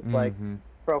sets. It's like Mm-hmm.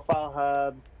 profile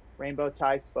hubs, rainbow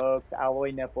tie spokes,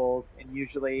 alloy nipples, and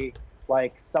usually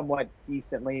like somewhat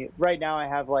decently. Right now, I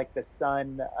have like the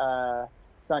Sun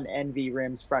Envy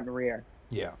rims front and rear.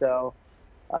 Yeah. So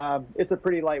it's a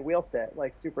pretty light wheel set,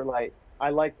 like super light. I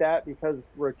like that because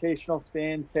rotational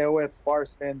spin, tail whips, bar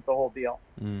spins, the whole deal.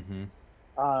 Mm-hmm.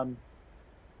 Um,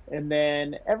 and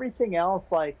then everything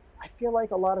else, like I feel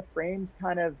like a lot of frames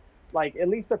kind of like at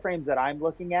least the frames that I'm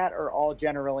looking at are all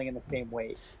generally in the same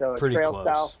weight. So a Pretty trail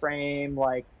style close. frame,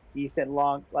 like decent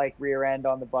long like rear end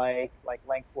on the bike, like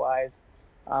lengthwise.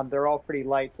 They're all pretty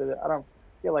light, so I don't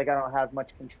feel like I don't have much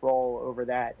control over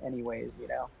that anyways, you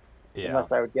know, Yeah.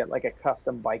 unless I would get like a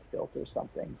custom bike built or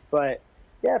something. But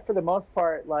yeah, for the most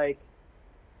part, like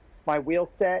my wheel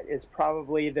set is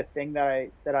probably the thing that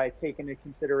I take into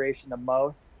consideration the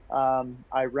most.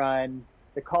 I run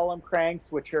the column cranks,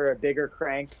 which are a bigger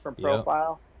crank from Yep.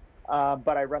 profile,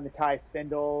 but I run the tie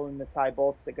spindle and the tie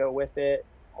bolts that go with it.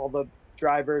 All the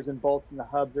drivers and bolts and the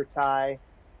hubs are tie.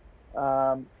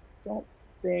 Don't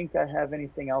think I have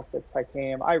anything else that's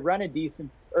titanium. I run a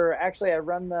decent, or actually, I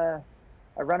run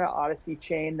an Odyssey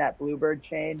chain, that Bluebird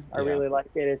chain. I Yeah. really like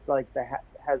it. It's like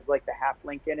has like the half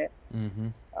link in it. Mm-hmm.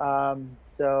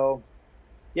 So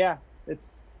yeah,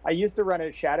 I used to run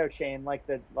a shadow chain, like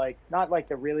not like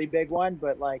the really big one,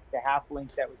 but like the half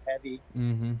link that was heavy,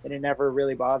 Mm-hmm. and it never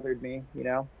really bothered me, you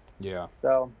know. Yeah.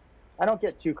 So I don't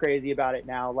get too crazy about it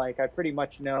now. Like I pretty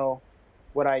much know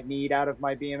what I need out of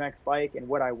my BMX bike and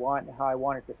what I want and how I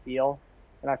want it to feel,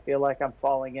 and I feel like I'm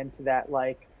falling into that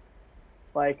like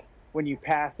when you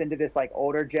pass into this like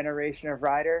older generation of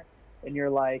rider, and you're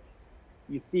like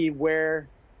you see where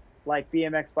like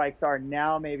BMX bikes are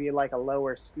now, maybe like a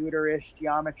lower scooter-ish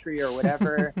geometry or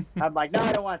whatever. I'm like, no,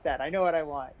 I don't want that. I know what I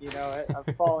want. You know,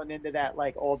 I've fallen into that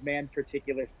like old man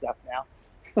particular stuff now.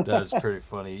 That's pretty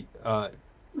funny. Are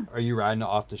you riding an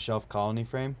off-the-shelf Colony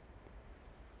frame?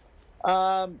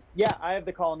 Yeah, I have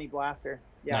the Colony Blaster.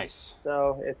 Yeah. Nice.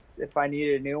 So it's if I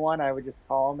needed a new one, I would just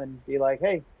call them and be like,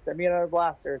 hey, send me another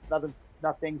blaster. It's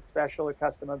nothing special or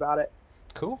custom about it.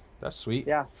 Cool. That's sweet.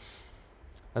 Yeah.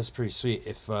 That's pretty sweet.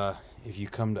 if you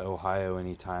come to Ohio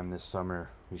anytime this summer,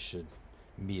 we should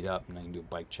meet up and I can do a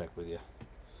bike check with you.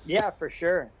 Yeah, for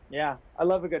sure. Yeah, I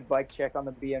love a good bike check on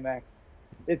the BMX.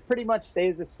 It pretty much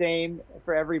stays the same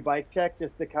for every bike check,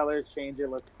 just the colors change. It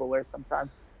looks cooler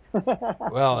sometimes.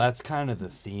 Well, that's kind of the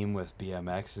theme with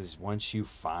BMX is once you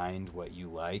find what you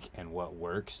like and what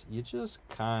works, you just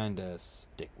kind of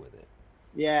stick with it.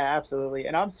 Yeah, absolutely.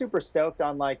 And I'm super stoked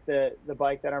on like the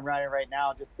bike that I'm riding right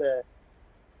now. Just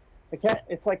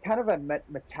it's like kind of a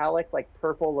metallic, like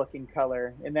purple looking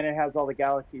color, and then it has all the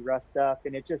Galaxy Rust stuff,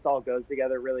 and it just all goes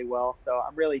together really well. So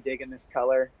I'm really digging this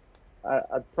color.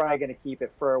 I'm probably gonna keep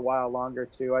it for a while longer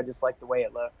too. I just like the way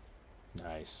it looks.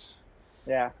 Nice.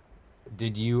 Yeah.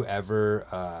 Did you ever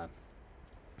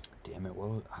damn it,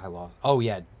 I lost. Oh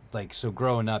yeah, like so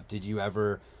growing up, did you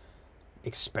ever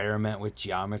experiment with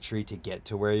geometry to get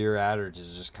to where you're at or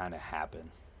does it just kind of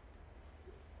happen?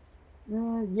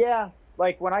 Yeah,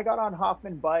 like when I got on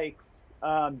Hoffman bikes,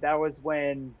 that was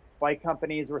when bike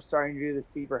companies were starting to do the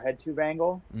Seaver head tube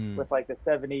angle Mm, with like the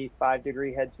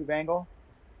 75-degree head tube angle.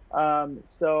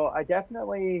 So I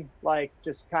definitely like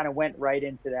just kind of went right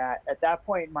into that. At that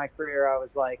point in my career, I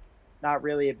was like not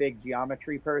really a big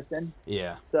geometry person.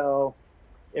 yeah. So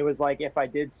it was like if I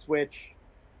did switch,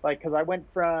 like, because I went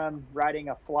from riding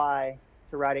a Fly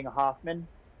to riding a Hoffman,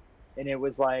 and it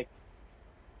was like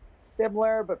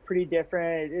similar but pretty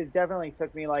different. It definitely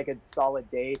took me like a solid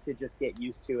day to just get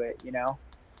used to it, you know?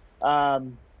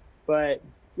 Um, but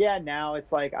yeah, now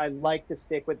it's like I like to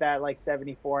stick with that like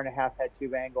 74 and a half head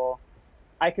tube angle.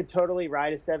 I could totally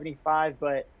ride a 75,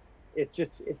 but it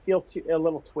feels a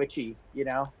little twitchy, you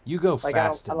know? You go Like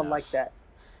fast I don't like enough. that.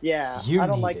 Yeah, You I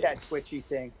don't need like it. that twitchy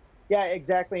thing. Yeah,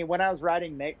 exactly. When I was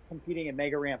riding, competing in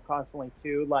Mega Ramp constantly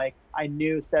too, like I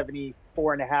knew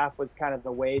 74 and a half was kind of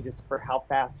the way just for how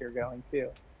fast you're going too.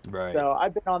 Right. So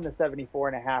I've been on the 74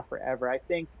 and a half forever. I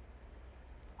think,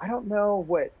 I don't know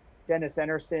what Dennis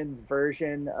Enterson's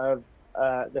version of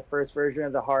the first version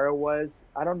of the Haro was.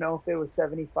 I don't know if it was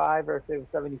 75 or if it was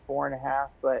 74 and a half,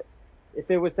 but if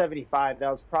it was 75,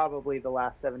 that was probably the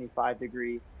last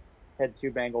 75-degree head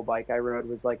tube angle bike I rode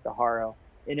was like the Haro.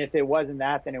 And if it wasn't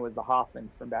that, then it was the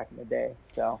Hoffmans from back in the day.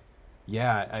 So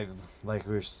Yeah, I like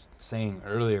we were saying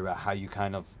earlier about how you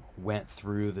kind of went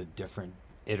through the different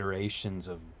iterations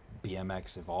of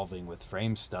BMX evolving with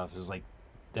frame stuff. Is like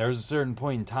there's a certain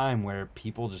point in time where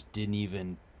people just didn't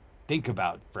even think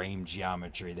about frame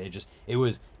geometry. They just it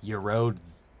was you rode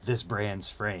this brand's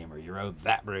frame or you rode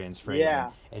that brand's frame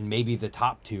yeah, and maybe the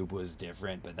top tube was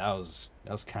different, but that was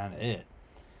kind of it.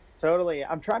 totally.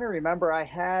 I'm trying to remember. I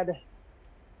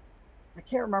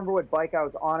can't remember what bike I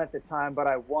was on at the time, but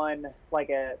I won like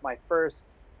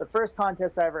the first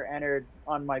contest I ever entered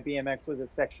on my BMX was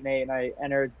at Section 8, and I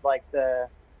entered like the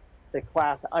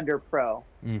class under pro.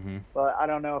 Mm-hmm. But I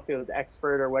don't know if it was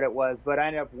expert or what it was, but I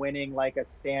ended up winning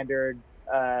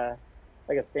uh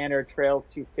like a standard Trails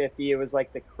 250. It was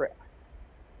like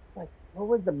it's like what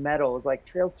was the medal? It was like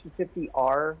Trails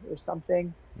 250R or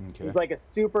something. It Okay. was like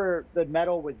the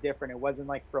medal was different. It wasn't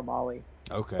like chromoly.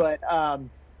 Okay. But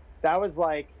that was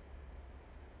like,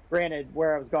 granted,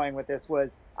 where I was going with this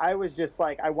was I was just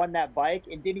like I won that bike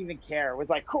and didn't even care. It was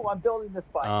like, cool, I'm building this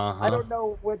bike. I Uh-huh. don't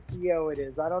know what geo it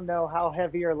is. I don't know how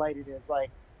heavy or light it is.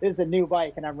 Like this is a new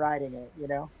bike and I'm riding it, you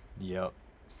know? Yep.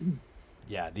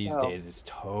 Yeah, these Oh, days it's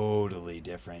totally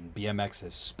different. BMX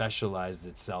has specialized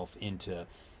itself into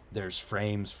there's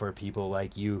frames for people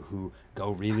like you who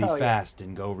go really oh yeah. fast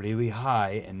and go really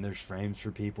high, and there's frames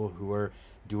for people who are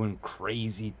doing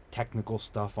crazy technical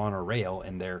stuff on a rail,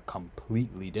 and they're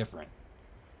completely different.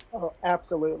 Oh,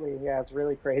 absolutely. Yeah, it's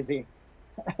really crazy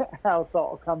how it's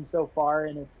all come so far,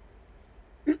 and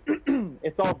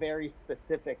it's all very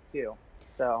specific too.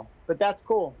 So, but that's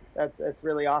cool. That's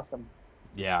really awesome.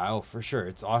 Yeah, oh, for sure.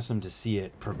 It's awesome to see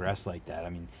it progress like that. I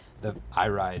mean, I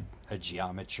ride a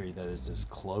geometry that is as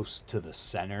close to the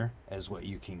center as what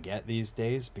you can get these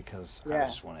days because I Yeah.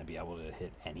 just want to be able to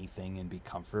hit anything and be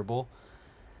comfortable.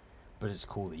 But it's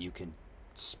cool that you can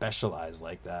specialize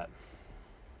like that.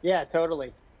 Yeah,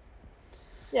 totally.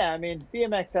 Yeah, I mean,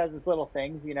 BMX has its little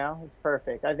things, you know. It's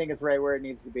perfect. I think it's right where it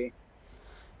needs to be.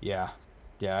 Yeah,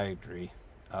 yeah, I agree.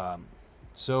 Um,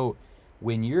 so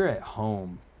when you're at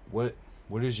home, what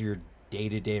does your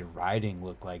day-to-day riding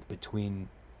look like between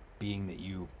being that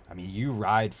I mean, you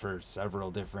ride for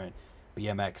several different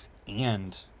BMX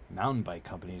and mountain bike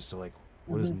companies, so like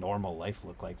what does Hmm. normal life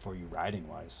look like for you riding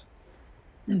wise?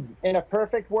 In a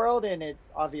perfect world, and it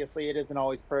obviously it isn't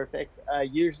always perfect.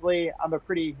 Usually, I'm a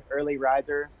pretty early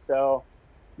riser, so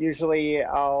usually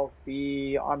I'll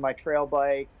be on my trail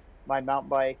bike, my mountain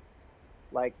bike,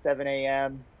 like 7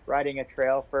 a.m. riding a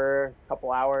trail for a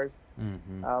couple hours.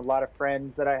 Mm-hmm. A lot of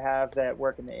friends that I have that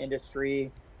work in the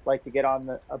industry like to get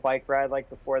on a bike ride like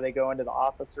before they go into the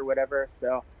office or whatever.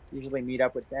 So usually meet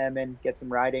up with them and get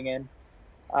some riding in.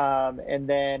 And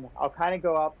then I'll kind of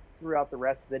go up throughout the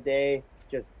rest of the day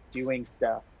just doing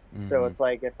stuff. So Mm-hmm. it's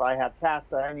like if I have tasks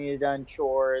that I need done,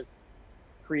 chores,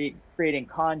 creating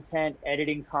content,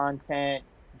 editing content.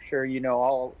 I'm sure you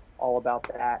know all about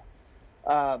that.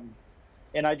 Um,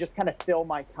 and I just kind of fill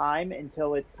my time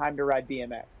until it's time to ride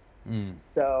BMX. Mm.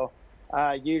 So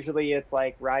usually it's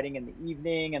like riding in the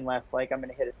evening, unless like I'm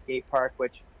gonna hit a skate park,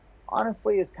 which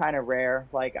honestly is kind of rare.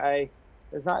 Like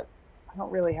there's not, I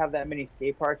don't really have that many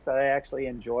skate parks that I actually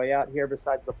enjoy out here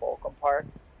besides the Fulcum Park.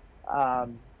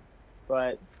 Um,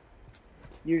 but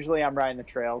usually I'm riding the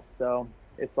trails, so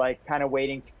it's like kind of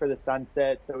waiting for the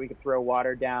sunset so we could throw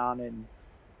water down and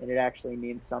it actually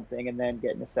means something, and then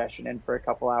getting a session in for a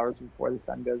couple hours before the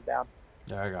sun goes down.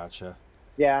 I gotcha.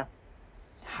 Yeah.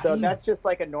 How do So you? that's just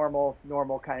like a normal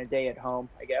kind of day at home,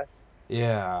 I guess.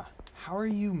 Yeah. How are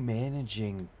you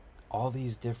managing all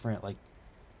these different like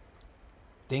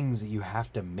things that you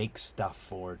have to make stuff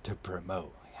for to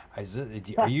promote?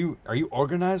 Are you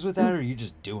organized with that, or are you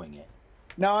just doing it?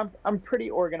 No, I'm pretty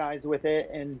organized with it,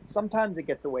 and sometimes it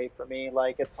gets away from me.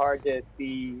 Like it's hard to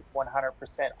be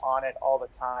 100% on it all the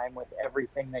time with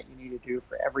everything that you need to do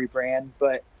for every brand.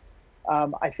 But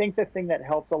I think the thing that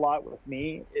helps a lot with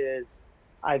me is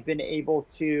I've been able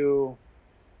to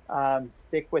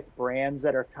stick with brands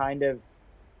that are kind of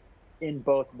in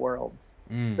both worlds.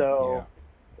 Yeah. So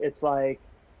it's like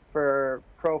for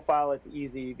profile, it's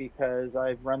easy because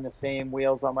I've run the same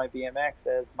wheels on my BMX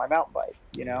as my mountain bike,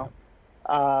 you Yeah. know.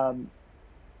 Um,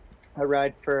 I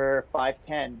ride for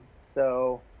 510,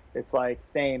 so it's like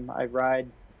same. I ride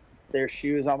their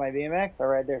shoes on my BMX. I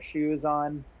ride their shoes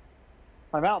on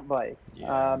my mountain bike.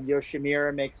 Yeah.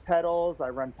 Yoshimura makes pedals. I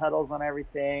run pedals on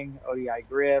everything. ODI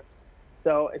grips.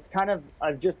 So it's kind of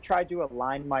I've just tried to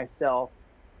align myself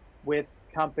with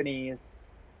companies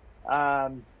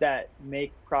that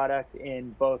make product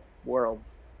in both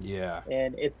worlds, Yeah.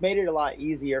 and it's made it a lot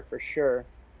easier for sure.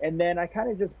 And then I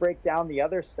kind of just break down the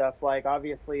other stuff, like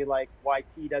obviously like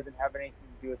YT doesn't have anything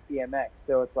to do with BMX,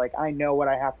 so it's like I know what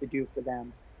I have to do for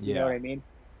them. You know what Yeah. I mean?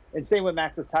 And same with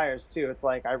Maxxis tires too. It's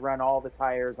like I run all the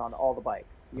tires on all the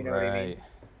bikes. You know what I mean? Right.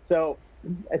 So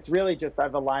it's really just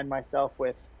I've aligned myself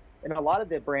with, and a lot of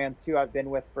the brands too I've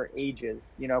been with for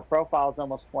ages. You know, Profile's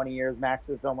almost 20 years,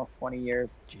 Maxxis almost 20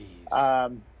 years. Jeez.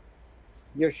 Um,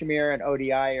 Yoshimura and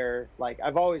ODI are like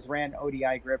I've always ran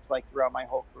ODI grips like throughout my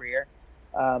whole career,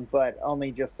 but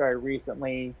only just started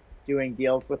recently doing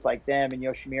deals with like them and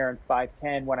Yoshimura and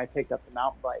 510 when I picked up the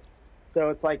mountain bike. So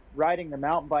it's like riding the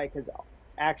mountain bike has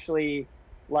actually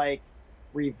like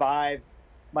revived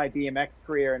my BMX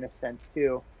career in a sense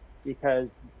too,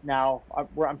 because now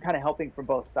I'm kind of helping from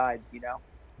both sides, you know.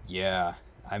 Yeah.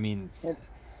 I mean, And,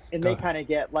 and they go. kind of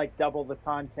get like double the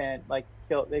content, like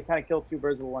they kind of kill two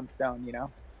birds with one stone, you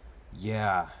know.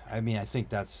 Yeah, I mean, I think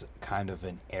that's kind of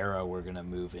an era we're gonna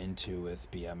move into with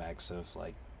BMX of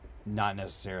like not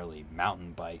necessarily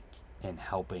mountain bike and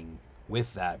helping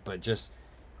with that, but just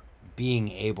being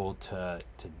able to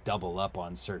double up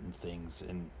on certain things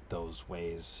in those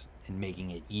ways and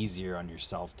making it easier on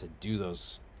yourself to do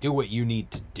what you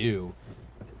need to do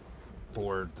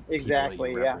for the people that you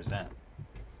Exactly, yeah. represent.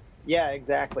 Yeah,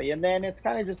 exactly. And then it's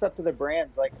kind of just up to the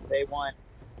brands. Like if they want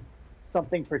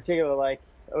something particular, like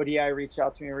ODI reached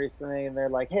out to me recently and they're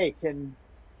like, "Hey, can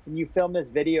you film this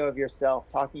video of yourself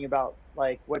talking about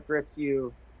like what grips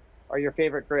you are your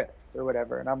favorite grips or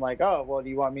whatever?" And I'm like, "Oh, well, do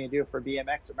you want me to do it for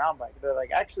BMX or mountain bike?" They're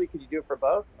like, "Actually, could you do it for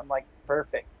both?" I'm like,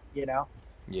 "Perfect," you know.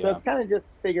 So Yeah. it's kind of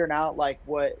just figuring out like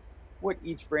what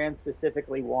each brand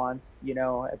specifically wants, you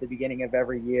know, at the beginning of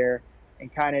every year,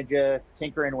 and kind of just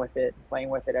tinkering with it and playing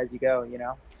with it as you go, you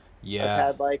know. I've Yeah.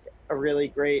 had like a really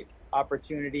great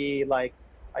opportunity. Like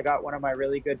I got one of my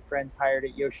really good friends hired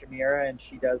at Yoshimura, and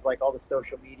she does like all the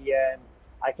social media, and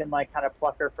I can like kind of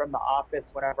pluck her from the office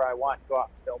whenever I want and go out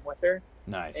and film with her.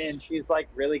 Nice. And she's like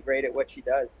really great at what she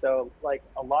does. So like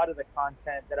a lot of the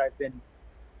content that I've been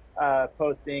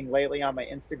posting lately on my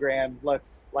Instagram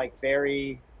looks like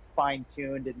very fine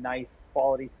tuned and nice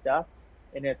quality stuff.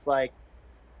 And it's like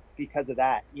because of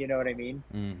that, you know what I mean?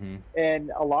 Mm-hmm.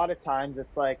 And a lot of times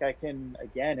it's like I can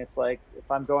again, it's like if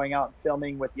I'm going out and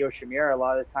filming with Yoshimura, a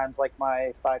lot of the times like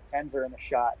my 510s are in the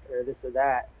shot or this or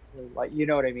that. Like you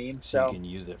know what I mean? So you So can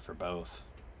use it for both.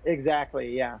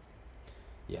 exactly, yeah.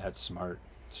 Yeah, it's smart.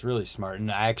 It's really smart. And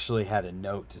I actually had a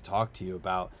note to talk to you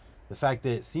about the fact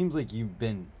that it seems like you've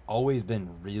been always been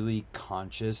really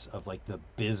conscious of like the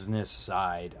business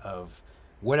side of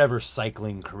whatever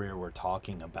cycling career we're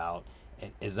talking about.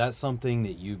 Is that something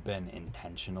that you've been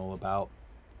intentional about?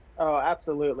 Oh,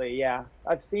 absolutely. Yeah.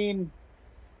 I've seen,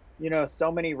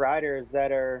 so many riders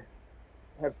that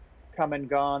have come and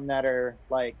gone that are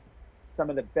like some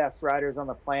of the best riders on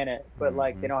the planet, but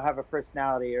like they Mm-hmm. don't have a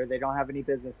personality or they don't have any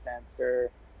business sense or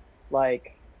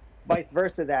like vice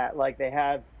versa that like they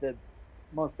have the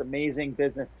most amazing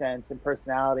business sense and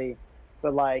personality,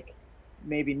 but like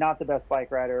maybe not the best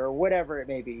bike rider or whatever it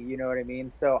may be, you know what I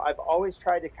mean? So I've always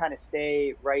tried to kind of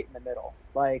stay right in the middle.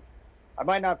 Like I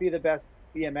might not be the best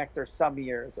BMXer some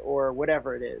years or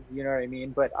whatever it is, you know what I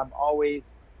mean? But I'm always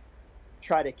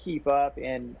try to keep up,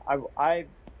 and I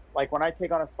like when I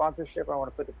take on a sponsorship, I want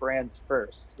to put the brands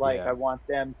first. Like Yeah. I want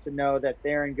them to know that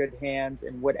they're in good hands,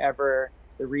 and whatever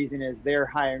the reason is they're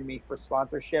hiring me for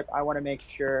sponsorship, I want to make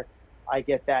sure I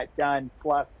get that done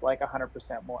plus like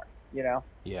 100% more, you know?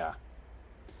 Yeah.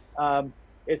 um,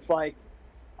 it's like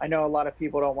I know a lot of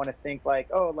people don't want to think like,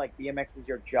 oh, like BMX is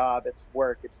your job, it's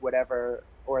work, it's whatever,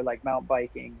 or like mountain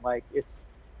biking, like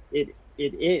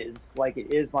it is like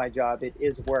it is my job, it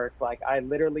is work. Like I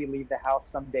literally leave the house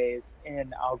some days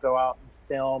and I'll go out and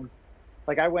film.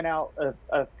 Like I went out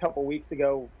a couple weeks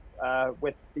ago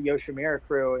with the Yoshimura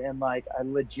crew, and like I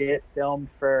legit filmed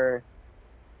for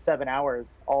 7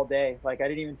 hours all day. Like I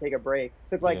didn't even take a break.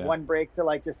 Took like Yeah. one break to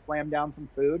like just slam down some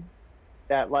food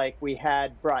that like we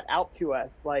had brought out to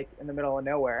us like in the middle of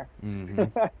nowhere. Mm-hmm.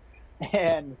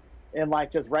 and and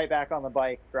like just right back on the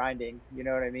bike grinding, you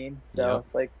know what I mean? So Yep.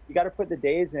 it's like you got to put the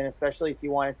days in, especially if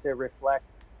you want it to reflect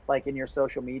like in your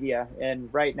social media.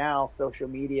 And right now social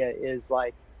media is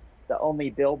like the only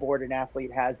billboard an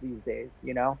athlete has these days,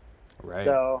 you know? Right.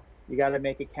 So you got to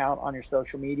make it count on your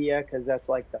social media because that's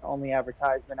like the only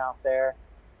advertisement out there.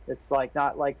 It's like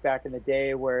not like back in the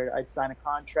day where I'd sign a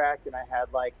contract and I had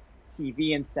like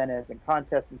TV incentives and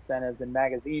contest incentives and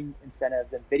magazine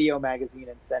incentives and video magazine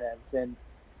incentives. And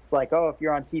it's like, oh, if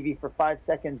you're on TV for 5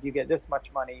 seconds, you get this much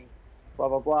money, blah,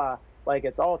 blah, blah. Like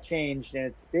it's all changed. And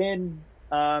it's been,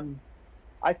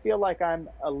 I feel like I'm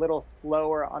a little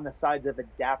slower on the sides of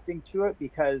adapting to it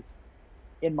because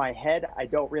in my head, I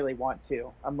don't really want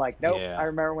to. I'm like, nope. I Yeah.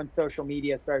 remember when social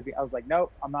media started, I was like,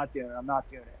 nope, I'm not doing it. I'm not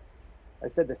doing it. I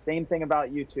said the same thing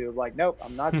about YouTube. Like, nope,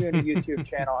 I'm not doing a YouTube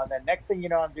channel. And then next thing you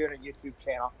know, I'm doing a YouTube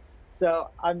channel. So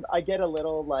I get a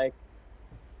little like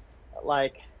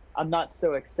I'm not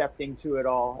so accepting to it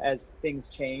all as things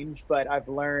change. But I've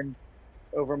learned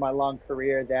over my long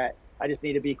career that I just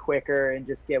need to be quicker and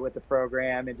just get with the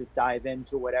program and just dive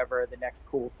into whatever the next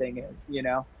cool thing is, you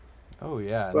know. Oh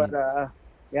yeah. I But mean,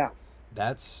 yeah,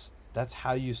 that's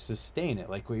how you sustain it.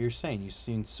 Like what you're saying, you've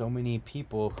seen so many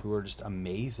people who are just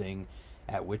amazing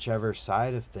at whichever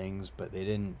side of things, but it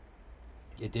didn't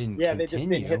yeah, they just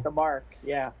didn't hit continue. the mark.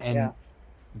 Yeah, yeah, And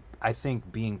I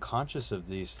think being conscious of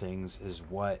these things is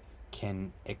what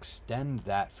can extend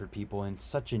that for people in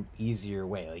such an easier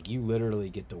way. Like you literally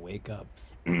get to wake up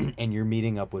and you're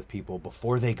meeting up with people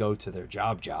before they go to their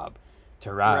job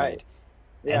to right. ride.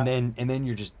 Yeah, And then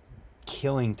you're just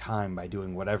killing time by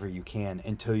doing whatever you can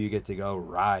until you get to go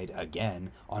ride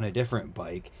again on a different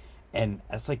bike. And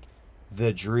that's like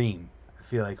the dream. I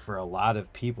feel like for a lot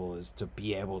of people is to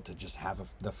be able to just have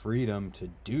the freedom to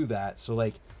do that. So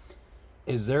like,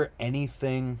 is there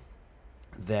anything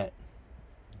that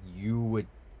you would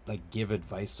like give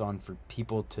advice on for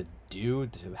people to do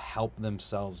to help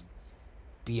themselves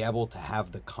be able to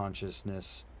have the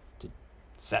consciousness to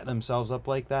set themselves up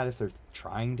like that if they're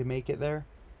trying to make it there?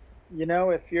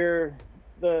 if you're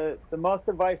the most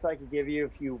advice I could give you,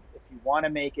 if you want to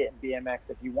make it in BMX,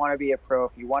 if you want to be a pro,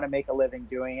 if you want to make a living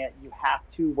doing it, you have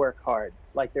to work hard.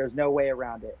 Like there's no way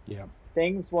around it. Yeah.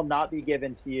 Things will not be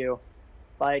given to you.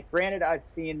 Like granted, I've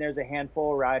seen there's a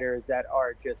handful of riders that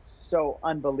are just so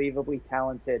unbelievably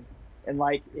talented, and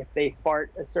like if they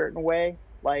fart a certain way,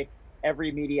 like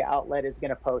every media outlet is going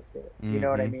to post it. You know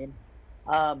what I Mm-hmm.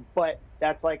 mean? But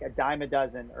that's like a dime a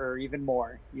dozen or even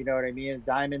more. You know what I mean? A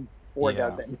dime and four Yeah.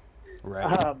 dozen.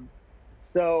 Right. Um,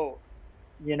 so,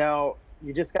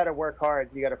 you just got to work hard.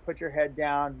 You got to put your head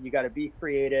down. You got to be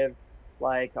creative.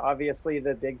 Like, obviously,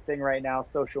 the big thing right now,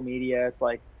 social media. It's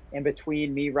like in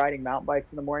between me riding mountain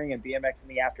bikes in the morning and BMX in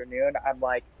the afternoon, I'm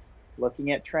like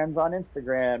looking at trends on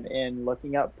Instagram and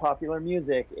looking up popular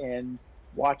music and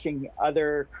watching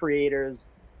other creators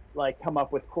like come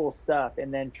up with cool stuff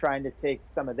and then trying to take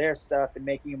some of their stuff and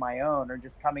making it my own or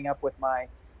just coming up with my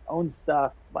own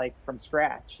stuff like from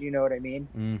scratch, you know what I mean?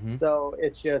 Mm-hmm. So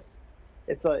it's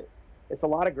a it's a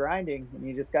lot of grinding and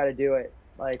you just got to do it.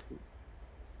 Like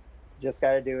just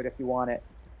got to do it if you want it.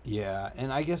 Yeah,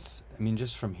 and I guess I mean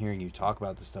just from hearing you talk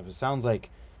about this stuff, it sounds like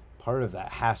part of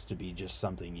that has to be just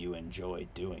something you enjoy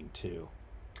doing too.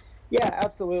 Yeah,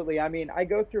 absolutely. I mean, I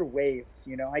go through waves,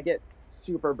 you know. I get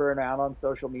super burnt out on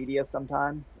social media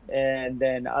sometimes, and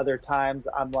then other times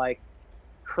I'm like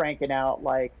cranking out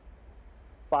like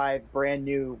 5 brand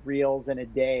new reels in a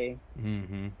day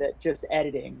Mm-hmm. that just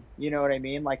editing, you know what I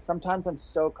mean? Like sometimes I'm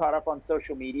so caught up on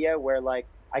social media where like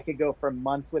I could go for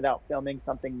months without filming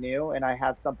something new and I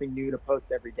have something new to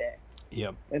post every day.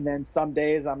 Yep. And then some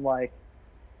days I'm like,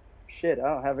 shit, I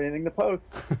don't have anything to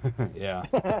post. Yeah.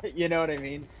 You know what I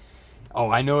mean? Oh,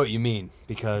 I know what you mean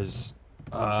because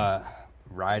uh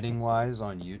riding wise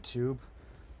on YouTube,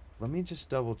 let me just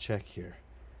double check here.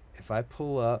 If I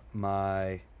pull up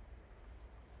my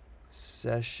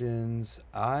sessions,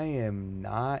 I am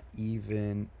not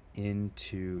even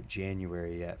into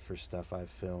January yet for stuff I've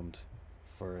filmed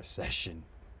for a session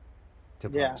to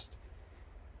Yeah. post.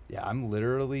 Yeah, I'm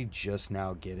literally just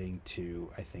now getting to,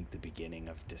 I think, the beginning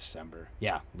of December.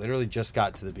 Yeah, literally just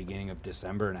got to the beginning of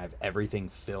December, and I have everything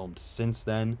filmed since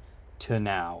then to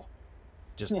now.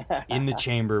 Just in the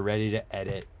chamber, ready to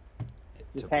edit,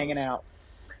 to Just hanging post. out.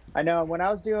 I know when I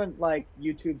was doing like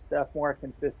YouTube stuff more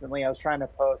consistently, I was trying to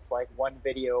post like one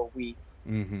video a week,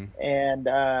 Mm-hmm. and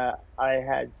I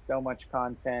had so much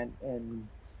content and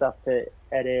stuff to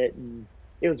edit, and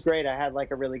it was great. I had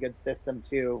like a really good system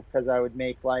too because I would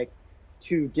make like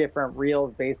 2 different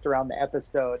reels based around the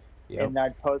episode, Yep. and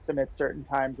I'd post them at certain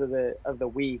times of the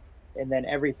week, and then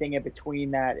everything in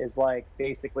between that is like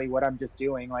basically what I'm just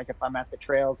doing. Like if I'm at the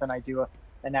trails and I do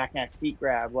a knack knack seat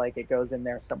grab, like it goes in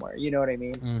there somewhere. You know what I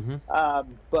mean?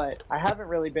 Mm-hmm. But I haven't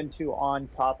really been too on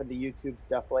top of the YouTube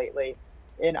stuff lately.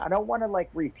 And I don't want to like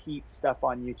repeat stuff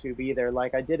on YouTube either.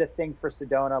 Like I did a thing for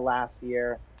Sedona last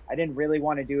year. I didn't really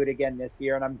want to do it again this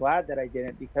year. And I'm glad that I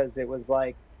didn't because it was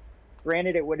like,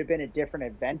 granted, it would have been a different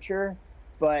adventure,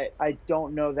 but I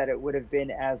don't know that it would have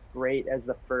been as great as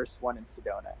the first one in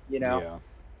Sedona, you know?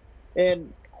 Yeah.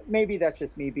 And maybe that's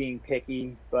just me being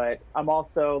picky, but I'm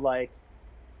also like,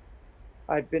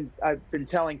 I've been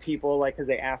telling people like because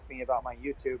they ask me about my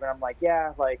YouTube and I'm like,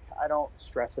 yeah, like I don't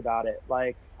stress about it.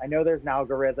 Like I know there's an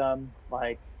algorithm.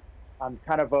 Like I'm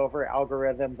kind of over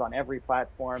algorithms on every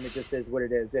platform. It just is what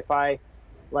it is. If I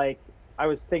like I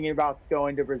was thinking about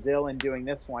going to Brazil and doing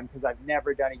this one because I've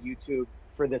never done a YouTube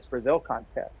for this Brazil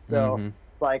contest. So Mm-hmm.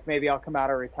 it's like maybe I'll come out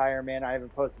of retirement. I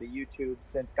haven't posted a YouTube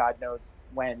since God knows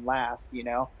when last, you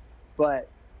know. But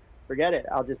forget it.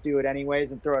 I'll just do it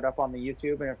anyways and throw it up on the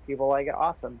YouTube. And if people like it,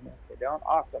 awesome. If they don't,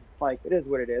 awesome. Like it is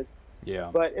what it is. Yeah.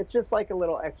 But it's just like a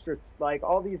little extra, like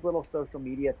all these little social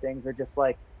media things are just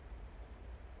like,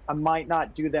 I might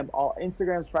not do them all.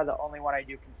 Instagram's probably the only one I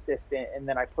do consistent. And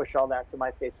then I push all that to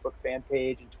my Facebook fan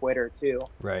page and Twitter too.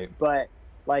 Right. But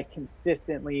like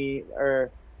consistently,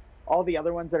 or all the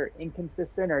other ones that are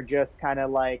inconsistent are just kind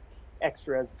of like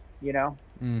extras, you know?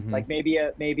 Mm-hmm. Like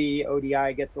maybe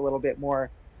ODI gets a little bit more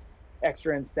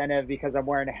extra incentive because I'm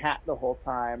wearing a hat the whole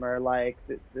time, or like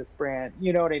this brand,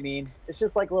 you know what I mean? It's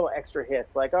just like little extra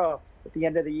hits. Like, oh, at the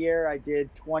end of the year, I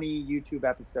did 20 YouTube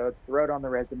episodes. Throw it on the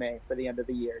resume for the end of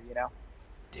the year, you know?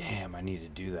 Damn, I need to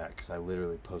do that because I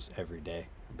literally post every day.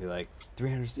 I'd be like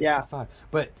 365. Yeah.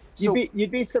 But so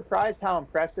You'd be surprised how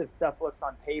impressive stuff looks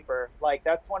on paper. Like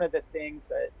that's one of the things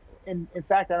that, in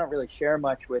fact, I don't really share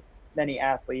much with many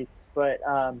athletes, but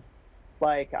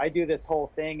like I do this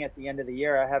whole thing at the end of the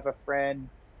year. I have a friend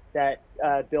that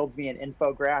builds me an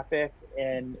infographic,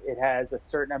 and it has a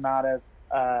certain amount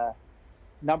of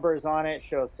numbers on it. It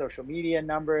shows social media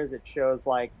numbers. It shows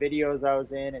like videos I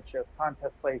was in. It shows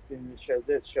contest placing. It shows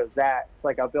this, shows that. It's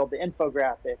like I'll build the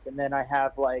infographic, and then I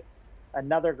have like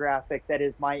another graphic that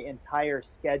is my entire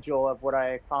schedule of what I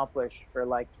accomplished for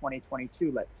like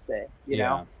 2022, let's say, you know?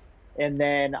 yeah. And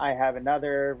then I have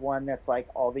another one that's like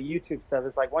all the YouTube stuff.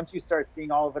 It's like once you start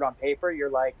seeing all of it on paper, you're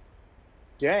like,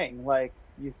 dang, like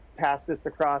you pass this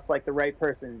across like the right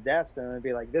person's desk and it'd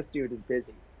be like, this dude is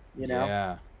busy, you know?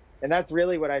 Yeah. And that's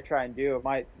really what I try and do.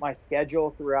 My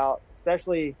schedule throughout,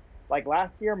 especially like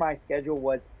last year, my schedule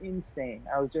was insane.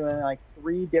 I was doing like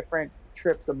 3 different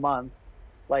trips a month,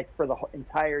 like for the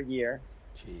entire year.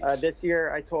 Jeez. This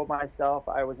year, I told myself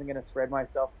I wasn't going to spread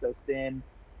myself so thin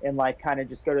and like kind of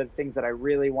just go to the things that I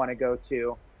really want to go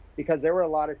to, because there were a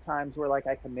lot of times where like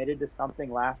I committed to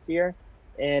something last year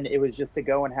and it was just to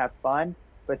go and have fun.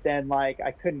 But then like I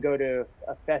couldn't go to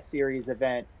a Fest Series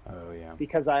event Oh yeah.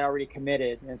 because I already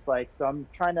committed. And it's like, so I'm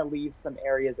trying to leave some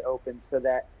areas open so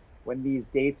that when these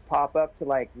dates pop up to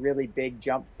like really big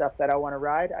jump stuff that I want to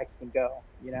ride, I can go,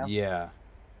 you know? Yeah.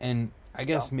 And I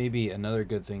guess So, maybe another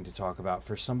good thing to talk about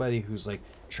for somebody who's like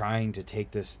trying to take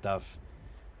this stuff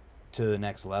to the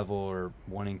next level or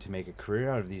wanting to make a career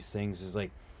out of these things is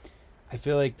like, I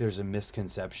feel like there's a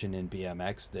misconception in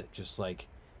BMX that just like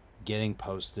getting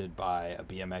posted by a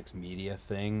BMX media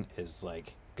thing is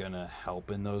like gonna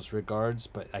help in those regards,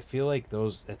 but I feel like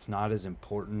those it's not as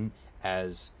important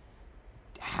as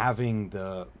having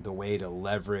the way to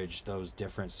leverage those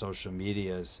different social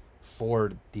medias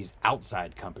for these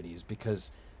outside companies,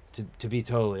 because to be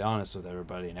totally honest with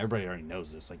everybody, and everybody already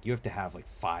knows this, like you have to have like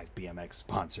 5 BMX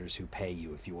sponsors who pay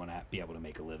you if you want to be able to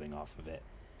make a living off of it.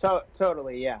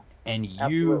 Totally, yeah. And you,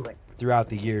 Absolutely. throughout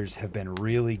the years, have been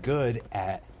really good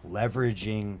at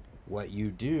leveraging what you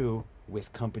do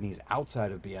with companies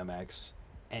outside of BMX.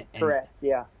 And Correct,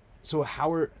 yeah. so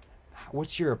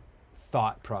what's your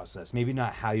thought process? Maybe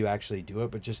not how you actually do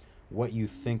it, but just what you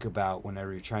think about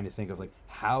whenever you're trying to think of like,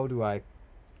 how do I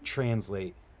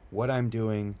translate what I'm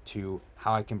doing to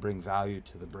how I can bring value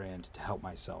to the brand to help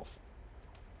myself?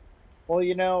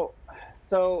 Well,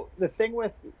 so the thing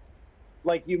with,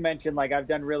 like you mentioned, like I've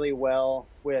done really well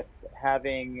with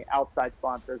having outside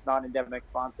sponsors, non-endemic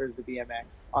sponsors of BMX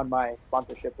on my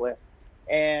sponsorship list.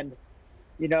 And,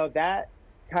 that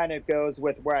kind of goes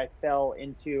with where I fell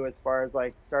into as far as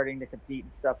like starting to compete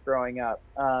and stuff growing up.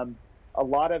 A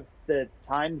lot of the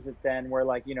times have been where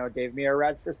like, Dave Mirra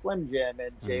rides for Slim Jim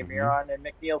and Jay Mm-hmm. Miron and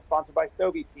McNeil sponsored by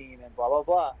Sobe Team and blah, blah,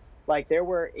 blah. Like there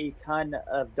were a ton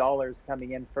of dollars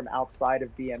coming in from outside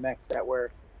of BMX that were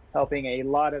helping a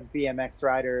lot of BMX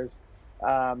riders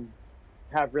um,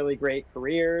 have really great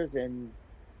careers and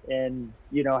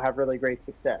have really great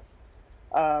success.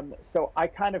 So I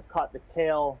kind of caught the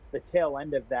tail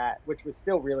end of that, which was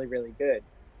still really, really good.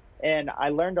 And I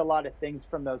learned a lot of things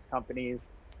from those companies.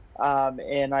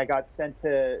 And I got sent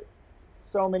to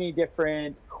so many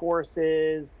different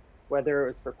courses, whether it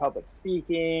was for public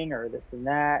speaking or this and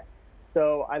that.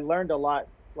 So I learned a lot,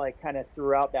 like kind of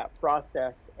throughout that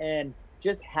process. And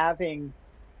just having,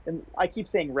 and I keep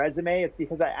saying resume, it's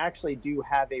because I actually do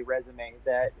have a resume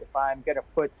that if I'm going to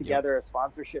put together a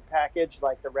sponsorship package,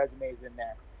 like the resume's in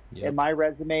there. Yep. And my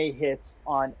resume hits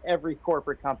on every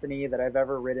corporate company that I've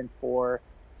ever ridden for,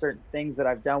 certain things that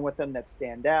I've done with them that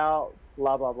stand out,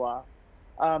 blah, blah, blah.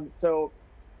 So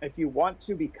if you want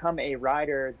to become a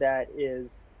rider that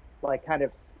is like kind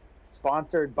of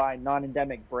sponsored by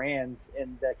non-endemic brands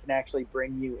and that can actually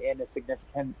bring you in a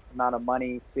significant amount of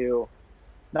money to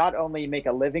not only make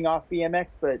a living off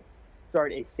BMX, but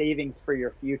start a savings for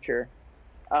your future.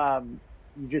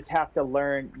 You just have to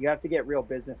learn, you have to get real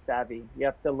business savvy. You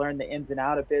have to learn the ins and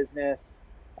out of business.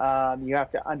 You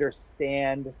have to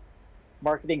understand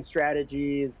marketing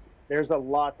strategies. There's a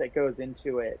lot that goes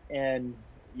into it. And,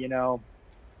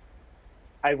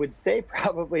 I would say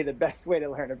probably the best way to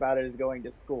learn about it is going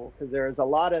to school, because there's a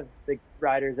lot of the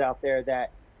riders out there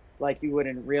that like you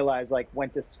wouldn't realize like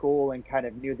went to school and kind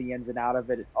of knew the ins and out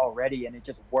of it already, and it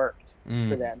just worked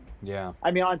for them. Yeah. I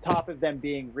mean, on top of them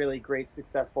being really great,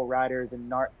 successful riders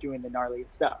and doing the gnarly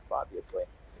stuff, obviously.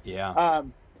 Yeah.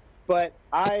 But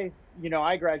I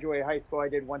graduated high school. I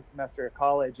did one semester of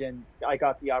college, and I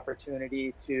got the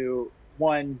opportunity to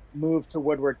move to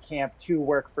Woodward Camp, to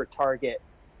work for Target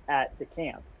at the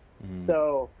camp.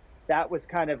 So that was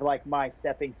kind of like my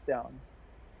stepping stone.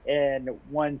 And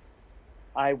once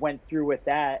I went through with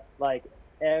that, like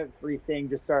everything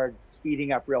just started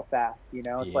speeding up real fast.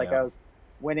 It's like I was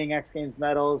winning X Games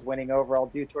medals, winning overall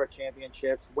Dew Tour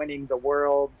championships, winning the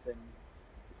Worlds, and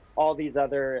all these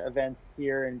other events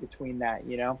here in between that.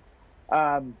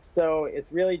 So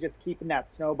it's really just keeping that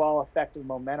snowball effect of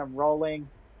momentum rolling,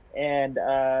 and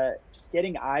just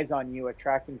getting eyes on you,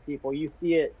 attracting people. You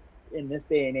see it in this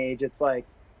day and age. It's like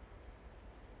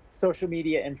social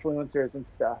media influencers and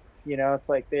stuff. It's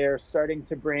like they're starting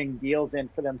to bring deals in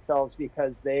for themselves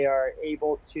because they are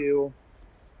able to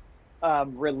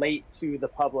relate to the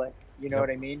public. You know what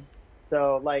I mean?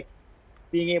 So like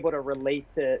being able to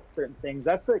relate to certain things.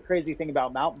 That's the crazy thing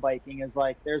about mountain biking, is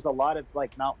like there's a lot of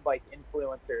like mountain bike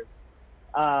influencers.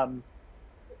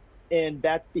 And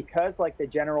that's because like the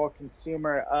general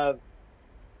consumer of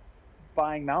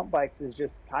buying mountain bikes is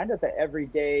just kind of the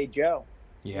everyday Joe.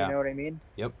 Yeah. You know what I mean?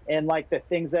 Yep. And like the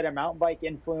things that a mountain bike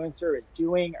influencer is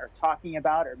doing or talking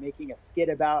about or making a skit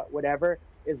about, whatever,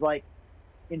 is like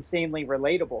insanely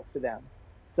relatable to them.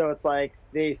 So it's like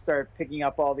they start picking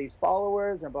up all these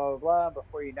followers and blah, blah, blah.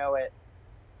 Before you know it,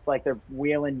 it's like they're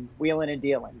wheeling and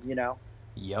dealing,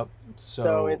 Yep.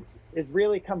 So it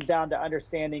really comes down to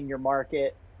understanding your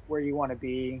market, where you want to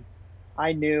be.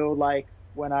 I knew like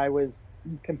when I was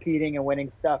competing and winning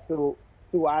stuff, who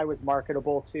I was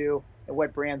marketable to and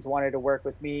what brands wanted to work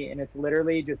with me. And it's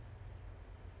literally just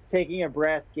taking a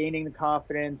breath, gaining the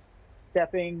confidence,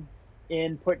 stepping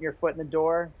in putting your foot in the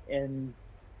door and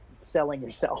selling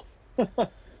yourself. He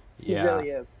Yeah. really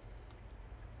is.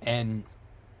 And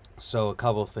so a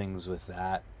couple things with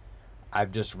that.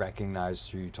 I've just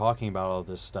recognized through talking about all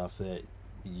this stuff that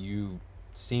you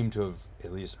seem to have,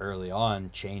 at least early on,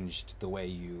 changed the way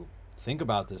you think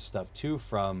about this stuff too,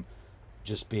 from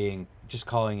just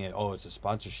calling it, oh, it's a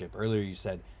sponsorship. Earlier you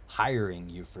said hiring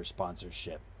you for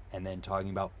sponsorship, and then talking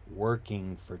about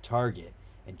working for Target,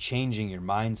 and changing your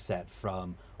mindset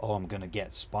from, oh, I'm going to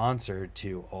get sponsored,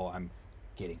 to, oh, I'm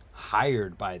getting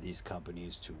hired by these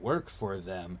companies to work for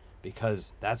them,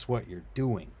 because that's what you're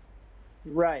doing.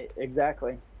 Right,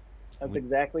 exactly. And That's we,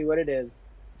 exactly what it is.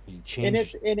 you And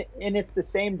changed. it's the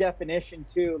same definition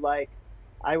too. Like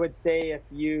I would say if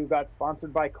you got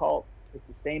sponsored by Cult, it's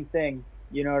the same thing.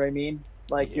 You know what I mean?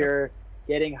 Like Yep. you're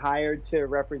getting hired to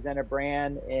represent a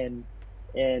brand and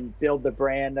build the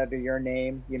brand under your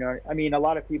name. You know, I mean, a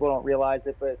lot of people don't realize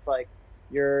it, but it's like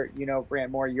you're,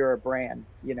 Brand More, you're a brand.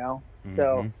 So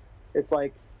Mm-hmm. it's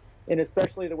like, and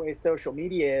especially the way social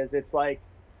media is, it's like,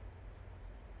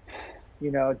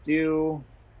 do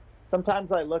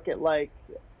sometimes I look at like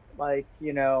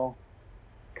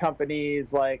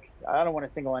companies, like I don't want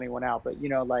to single anyone out, but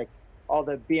like all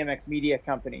the BMX media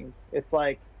companies. It's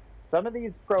like some of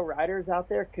these pro riders out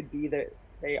there could be that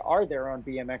they are their own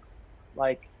BMX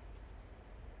like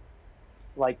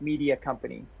media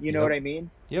company. You know what Yep. I mean?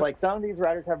 Yep. Like some of these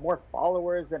riders have more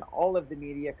followers than all of the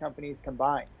media companies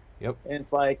combined. Yep. And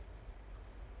it's like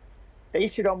they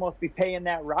should almost be paying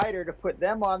that rider to put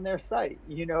them on their site.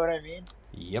 You know what I mean?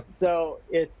 Yep. So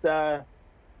it's a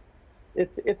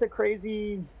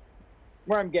crazy,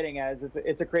 where I'm getting at is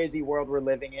it's a crazy world we're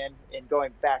living in. And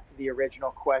going back to the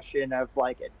original question of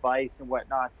like advice and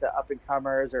whatnot to up and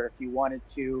comers, or if you wanted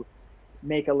to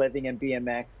make a living in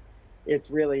BMX, it's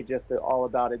really just all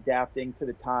about adapting to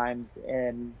the times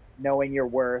and knowing your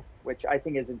worth, which I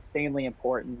think is insanely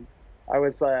important. I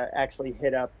was actually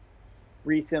hit up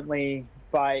recently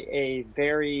by a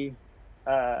very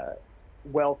uh,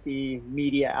 wealthy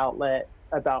media outlet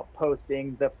about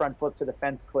posting the front flip to the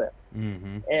fence clip.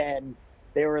 Mm-hmm. And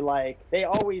they were like, they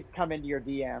always come into your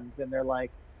DMs and they're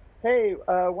like, hey,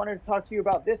 wanted to talk to you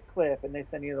about this clip. And they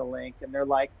send you the link and they're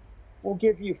like, we'll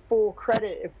give you full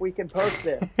credit if we can post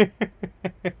this.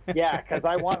 Yeah, because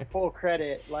I want full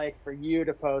credit, like for you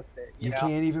to post it. You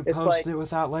can't even It's post like, it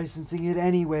without licensing it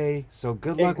anyway. So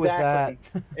good luck with that.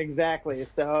 exactly, exactly.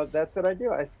 So that's what I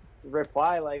do. I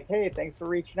reply like, hey, thanks for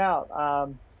reaching out.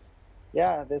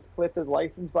 Yeah, this clip is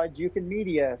licensed by Jukin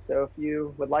Media. So if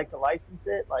you would like to license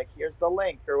it, like here's the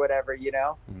link or whatever. And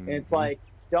it's Mm-hmm. like,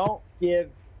 don't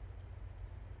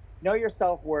know your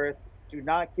self-worth. Do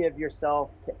not give yourself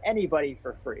to anybody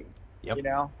for free, Yep.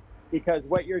 because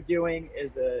what you're doing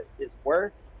is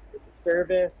work, it's a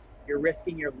service, you're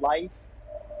risking your life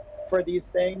for these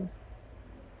things.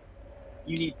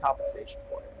 You need compensation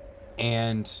for it.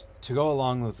 And to go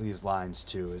along with these lines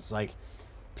too, it's like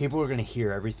people are gonna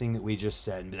hear everything that we just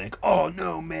said and be like, "Oh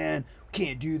no, man, we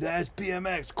can't do that. It's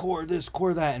BMX core this,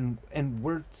 core that," and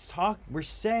we're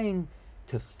saying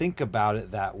to think about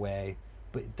it that way,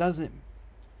 but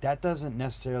that doesn't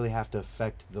necessarily have to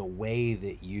affect the way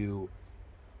that you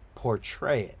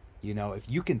portray it. If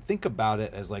you can think about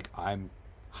it as like, I'm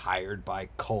hired by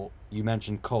Colt. You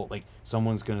mentioned Colt, like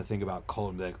someone's gonna think about Colt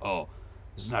and be like, "Oh,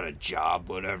 this is not a job,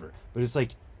 whatever." But it's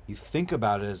like you think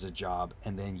about it as a job,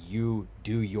 and then you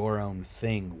do your own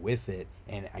thing with it,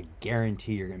 and I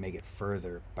guarantee you're gonna make it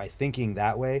further by thinking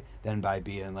that way than by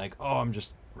being like, "Oh, I'm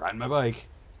just riding my bike."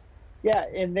 Yeah,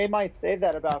 and they might say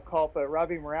that about Colt, but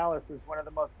Robbie Morales is one of the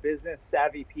most business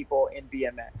savvy people in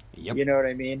BMX. Yep. You know what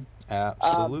I mean? Um,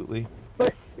 Absolutely.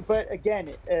 but again,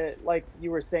 like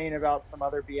you were saying about some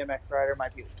other BMX rider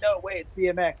might be, no way, it's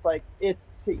BMX. Like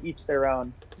it's to each their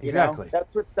own. Exactly.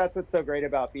 That's what's so great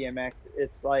about BMX.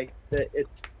 It's like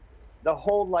it's the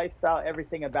whole lifestyle.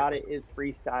 Everything about it is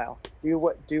freestyle. Do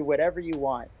whatever you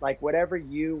want. Like whatever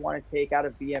you want to take out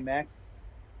of BMX,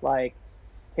 like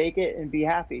take it and be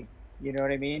happy. You know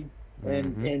what I mean? And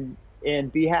Mm-hmm.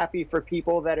 and be happy for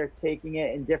people that are taking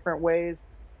it in different ways.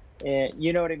 And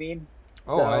you know what I mean?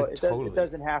 Oh, So I it totally.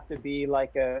 doesn't have to be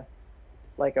like a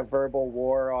verbal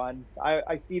war on.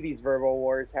 I see these verbal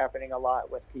wars happening a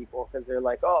lot with people because they're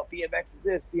like, oh, BMX is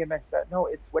this, BMX that. No,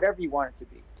 it's whatever you want it to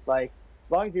be. Like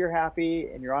as long as you're happy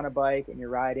and you're on a bike and you're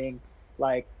riding,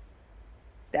 like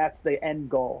that's the end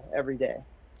goal every day.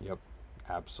 Yep,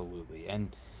 absolutely.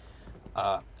 And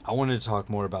I wanted to talk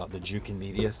more about the Jukin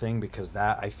Media thing, because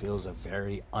that I feel is a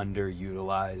very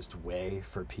underutilized way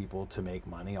for people to make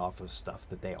money off of stuff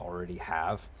that they already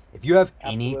have. If you have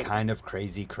any Absolutely. kind of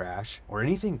crazy crash or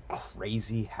anything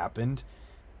crazy happened,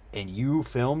 and you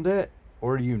filmed it,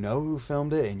 or you know who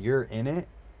filmed it and you're in it,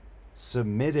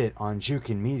 submit it on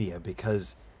Jukin Media,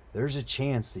 because there's a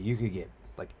chance that you could get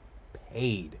like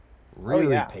paid, Oh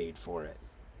really yeah. paid for it.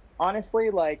 Honestly,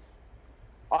 like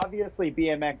obviously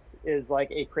BMX is like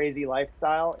a crazy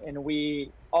lifestyle, and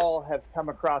we all have come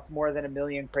across more than a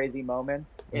million crazy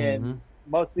moments, Mm-hmm. and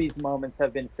most of these moments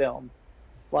have been filmed.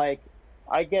 Like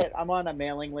I'm on a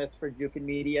mailing list for Jukin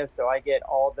Media, so I get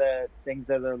all the things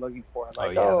that they're looking for. Oh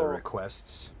Like, yeah, the oh,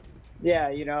 requests. yeah,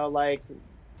 like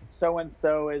so and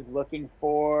so is looking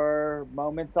for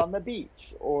moments on the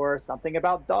beach or something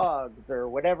about dogs or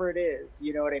whatever it is.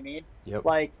 You know what I mean? Yep.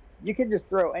 Like you can just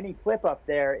throw any clip up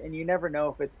there and you never know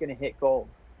if it's going to hit gold.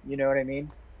 You know what I mean?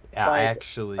 Yeah, I Like,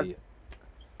 actually.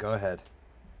 Go ahead.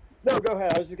 no, go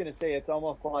ahead. I was just going to say it's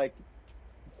almost like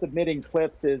submitting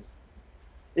clips is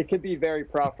it could be very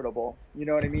profitable. You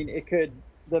know what I mean? It could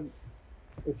the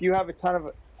if you have a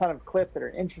ton of clips that are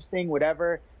interesting,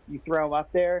 whatever, you throw them up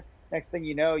there. Next thing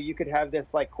you know, you could have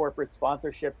this like corporate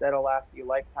sponsorship that'll last you a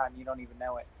lifetime. You don't even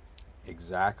know it.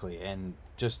 Exactly. And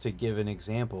just to give an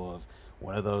example of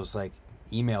one of those like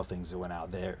email things that went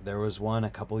out there was one a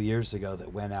couple years ago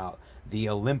that went out. The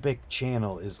Olympic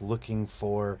Channel is looking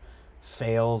for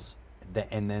fails that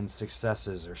and then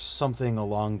successes or something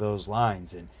along those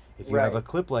lines. And if you have Right. a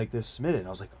clip like this, submit it. And I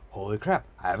was like, holy crap,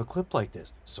 I have a clip like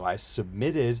this. So I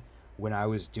submitted when I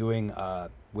was doing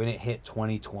when it hit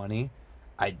 2020.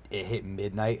 It hit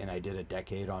midnight and I did a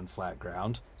decade on flat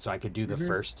ground, so I could do the Hmm.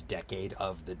 first decade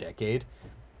of the decade.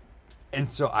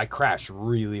 And so I crashed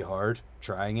really hard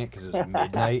trying it because it was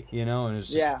midnight, and it was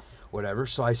just Yeah. whatever.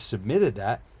 So I submitted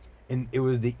that, and it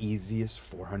was the easiest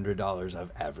 $400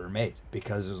 I've ever made,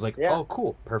 because it was like, Yeah. oh,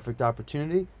 cool, perfect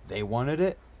opportunity. They wanted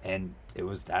it, and it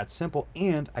was that simple.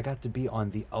 And I got to be on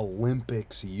the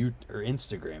Olympics or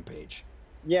Instagram page.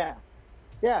 Yeah.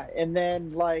 Yeah. And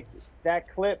then like that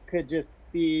clip could just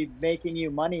be making you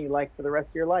money like for the rest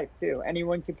of your life too.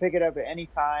 Anyone can pick it up at any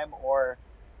time or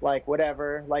like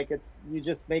whatever. Like it's you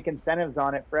just make incentives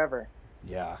on it forever.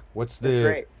 Yeah. What's It's the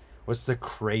great. what's the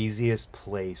craziest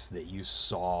place that you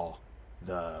saw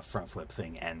the front flip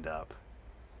thing end up?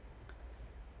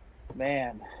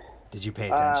 Man. Did you pay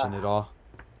attention Uh, at all?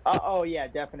 oh yeah,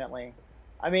 definitely.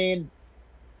 I mean,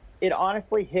 it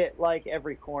honestly hit like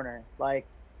every corner. Like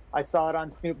I saw it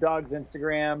on Snoop Dogg's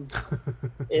Instagram.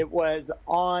 It was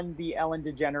on the Ellen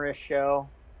DeGeneres show.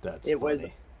 That's It was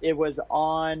funny. it was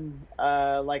on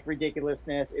like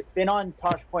ridiculousness. It's been on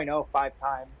Tosh Point oh 5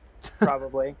 times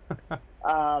probably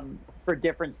for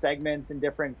different segments and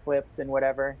different clips and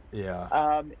whatever.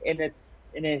 Yeah.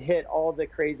 And it hit all the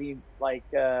crazy like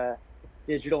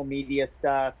digital media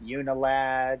stuff,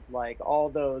 Unilad, like all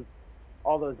those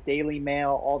Daily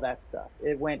Mail, all that stuff.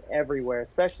 It went everywhere,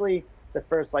 especially the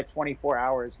first like 24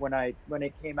 hours when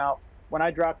it came out when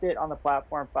I dropped it on the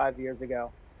platform 5 years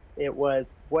ago. It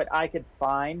was what I could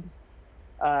find.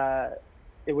 Uh,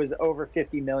 it was over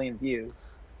 50 million views,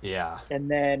 Yeah. and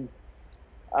then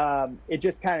it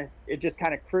just kind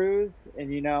of cruised,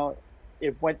 and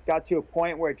it got to a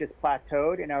point where it just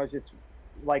plateaued, and I was just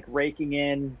like raking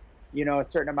in a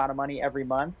certain amount of money every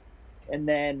month. And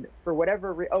then for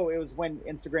whatever it was when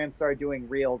Instagram started doing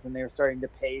reels, and they were starting to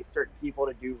pay certain people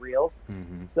to do reels.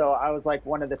 Mm-hmm. So I was like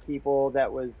one of the people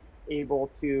that was able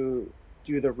to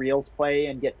do the reels play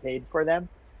and get paid for them.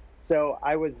 So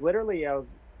I was,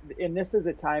 and this is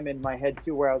a time in my head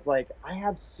too where I was like, I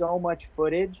have so much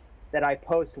footage that I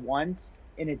post once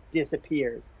and it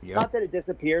disappears. Yep. Not that it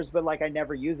disappears, but like I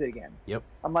never use it again. Yep.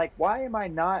 I'm like, why am I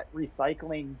not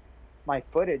recycling my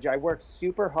footage? I work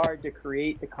super hard to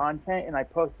create the content and I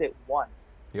post it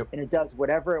once. Yep. And it does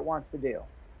whatever it wants to do.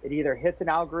 It either hits an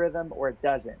algorithm or it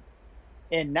doesn't.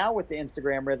 And now with the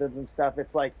Instagram rhythms and stuff,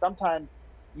 it's like sometimes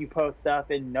you post stuff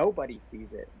and nobody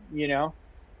sees it.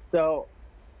 So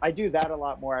I do that a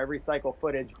lot more. I recycle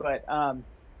footage, but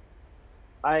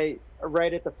I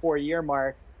right at the 4 year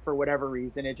mark, for whatever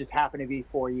reason, it just happened to be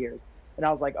 4 years. And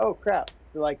I was like, oh crap,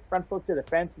 like front flip to the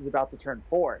fence is about to turn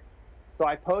 4. So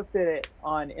I posted it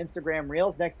on Instagram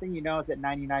Reels. Next thing you know, it's at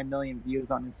 99 million views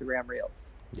on Instagram Reels.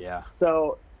 Yeah.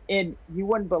 So, and you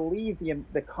wouldn't believe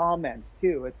the comments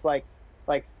too. It's like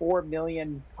 4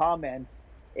 million comments,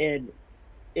 and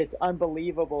it's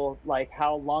unbelievable like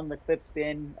how long the clip's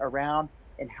been around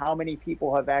and how many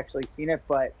people have actually seen it,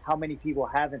 but how many people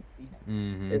haven't seen it.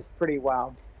 Mm-hmm. It's pretty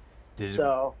wild. Did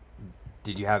So,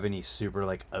 Did you have any super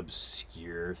like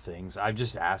obscure things? I'm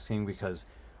just asking because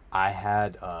I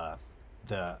had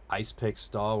the ice pick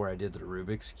stall where I did the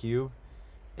Rubik's cube.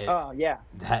 It oh yeah,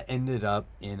 That ended up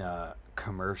in a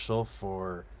commercial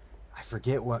for, I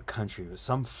forget what country, it was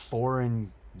some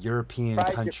foreign European Fried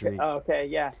Japan. country. Oh, okay,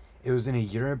 yeah. It was in a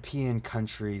European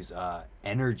country's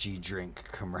energy drink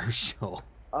commercial.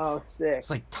 Oh, sick. It's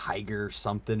like Tiger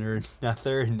something or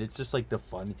another, and it's just like the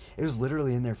fun. It was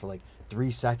literally in there for like 3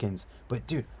 seconds, but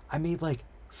dude, I made like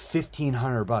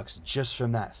 $1,500 just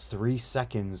from that 3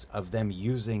 seconds of them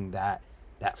using that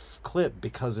clip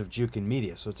because of Jukin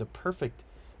Media. So it's a perfect.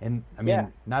 And I Yeah,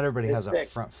 mean, not everybody it's has a sick.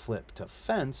 front flip to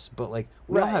fence, but like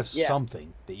we all Right. have Yeah.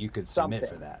 something that you could submit for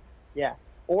Something. that. Yeah.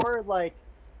 Or like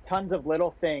tons of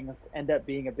little things end up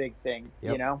being a big thing,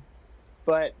 you Yep. know?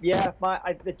 But yeah,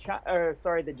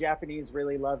 the Japanese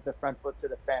really love the front flip to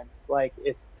the fence. Like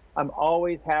I'm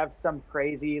always have some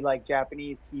crazy like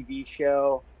Japanese TV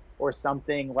show or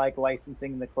something like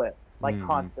licensing the clip, like Mm-hmm.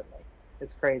 constantly.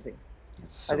 It's crazy.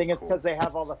 It's I so think it's cool. because they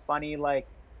have all the funny like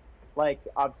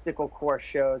obstacle course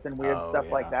shows and weird Oh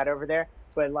stuff like yeah. that over there.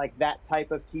 But like that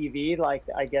type of TV, like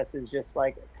I guess is just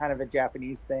like kind of a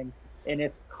Japanese thing, and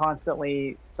it's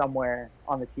constantly somewhere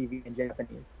on the TV in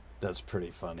Japanese That's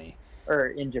pretty funny. or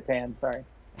in Japan. Sorry,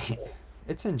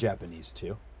 It's in Japanese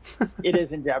too. it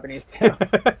is in Japanese too.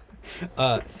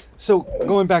 uh, so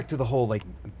going back to the whole like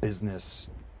business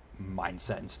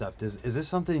mindset and stuff, is this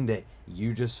something that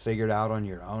you just figured out on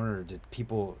your own, or did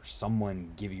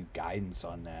someone give you guidance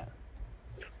on that?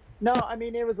 No, I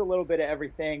mean it was a little bit of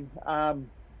everything.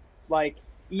 Like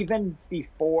even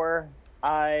before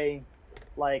I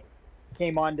like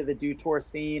came onto the Do Tour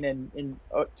scene in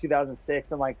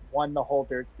 2006 and like won the whole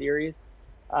Dirt Series.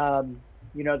 Um,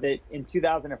 you know that in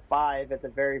 2005 at the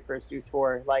very first Do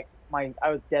Tour, like I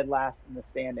was dead last in the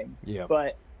standings, Yep.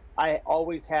 but I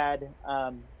already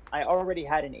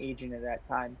had an agent at that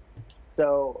time.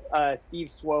 So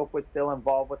Steve Swope was still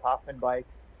involved with Hoffman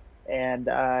Bikes, and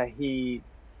he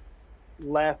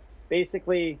left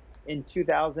basically in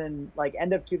 2000, like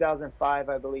end of 2005,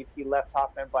 I believe he left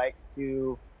Hoffman Bikes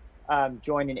to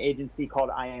join an agency called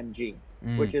IMG,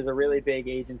 Mm, which is a really big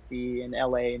agency in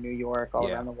LA, New York, all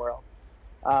yeah. around the world.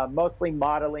 Mostly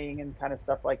modeling and kind of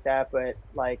stuff like that. But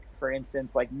like for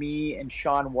instance, like me and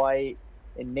Sean White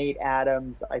and Nate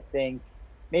Adams, I think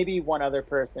maybe one other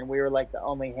person. We were like the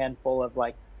only handful of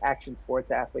like action sports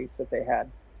athletes that they had.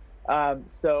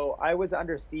 So I was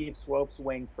under Steve Swope's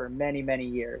wing for many, many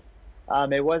years.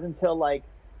 It wasn't until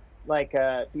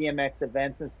BMX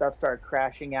events and stuff started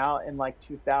crashing out in like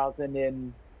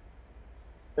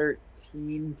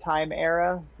 2013 time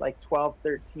era, like 12,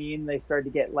 13, they started to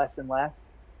get less and less.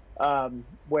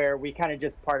 Where we kind of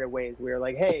just parted ways. We were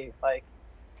like, hey, like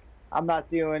I'm not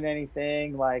doing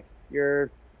anything. Like you're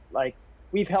like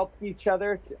we've helped each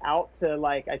other out to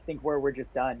like I think where we're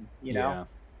just done. You know, Yeah.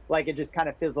 like it just kind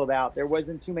of fizzled out. There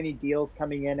wasn't too many deals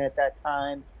coming in at that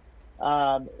time,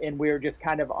 and we were just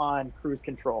kind of on cruise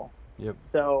control. Yep.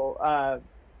 So,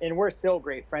 and we're still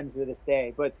great friends to this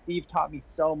day. But Steve taught me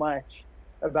so much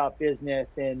about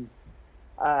business, and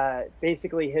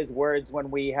basically his words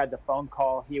when we had the phone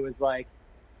call, he was like,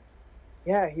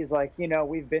 "Yeah, he's like,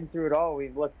 we've been through it all.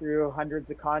 We've looked through hundreds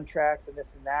of contracts and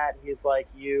this and that." He's like,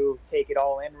 "You take it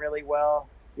all in really well."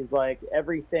 He's like,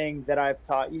 "Everything that I've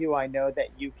taught you, I know that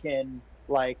you can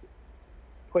like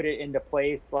put it into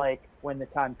place like when the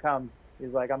time comes."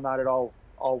 He's like, "I'm not at all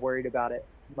worried about it."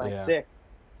 I'm like, Yeah. sick.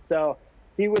 So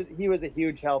he was a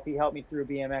huge help. He helped me through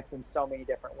BMX in so many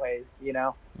different ways.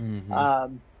 Mm-hmm.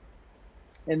 Um,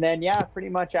 and then yeah, pretty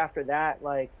much after that,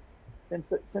 like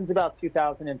since about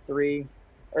 2003,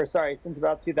 or sorry, since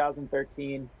about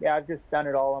 2013, yeah, I've just done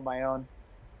it all on my own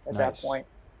at that Nice. point.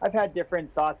 I've had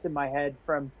different thoughts in my head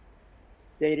from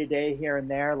day to day here and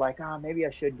there, like, oh, maybe I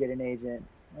should get an agent.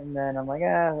 And then I'm like,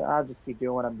 I'll just keep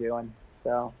doing what I'm doing.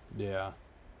 So, Yeah.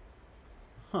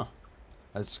 Huh.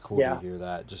 That's cool to yeah, hear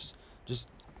that. Just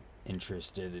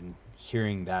interested in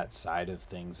hearing that side of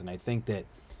things, and I think that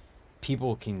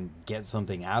people can get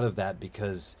something out of that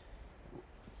because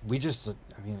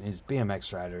I mean, it's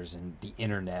BMX riders and the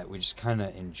internet. We just kind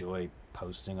of enjoy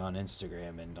posting on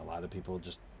Instagram, and a lot of people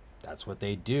just, that's what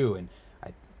they do. And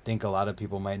I think a lot of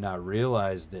people might not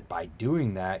realize that by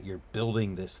doing that, you're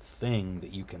building this thing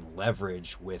that you can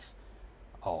leverage with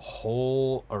a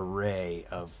whole array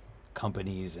of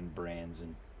companies and brands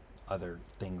and other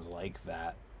things like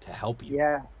that to help you.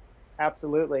 yeah,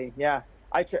 absolutely. Yeah.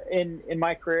 In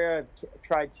my career, I've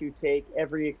tried to take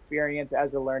every experience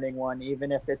as a learning one, even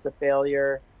if it's a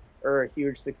failure or a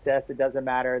huge success, it doesn't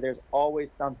matter. There's always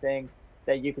something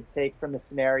that you could take from the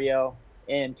scenario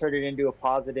and turn it into a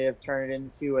positive, turn it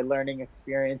into a learning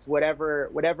experience, whatever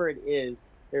it is.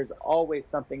 There's always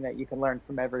something that you can learn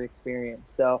from every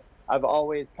experience. So I've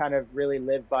always kind of really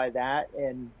lived by that,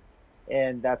 and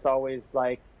that's always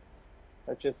like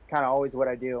that's just kind of always what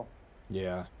I do.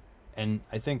 Yeah. And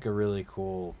I think a really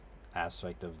cool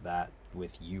aspect of that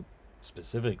with you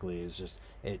specifically is just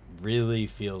it really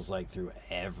feels like through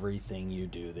everything you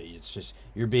do that it's just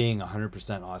you're being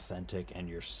 100% authentic and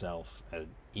yourself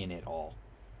in it all.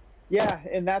 Yeah,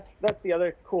 and that's the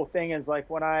other cool thing is like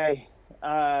when I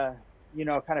kind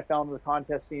of fell into the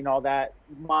contest scene, all that,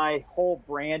 my whole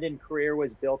brand and career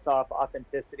was built off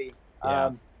authenticity.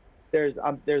 Yeah.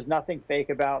 There's nothing fake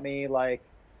about me. Like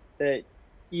that,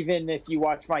 even if you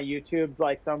watch my YouTubes,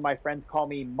 like some of my friends call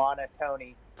me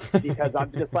monotony because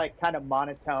I'm just like kind of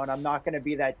monotone. I'm not going to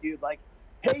be that dude like,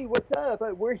 hey, what's up?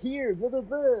 We're here, blah blah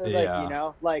blah. Like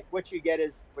Yeah. like what you get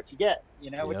is what you get.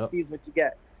 What you Yep. see is what you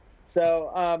get.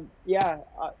 So yeah,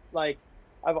 like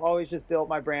I've always just built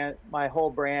my brand, my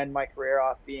whole brand, my career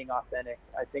off being authentic.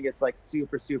 I think it's like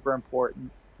super, super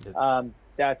important. It-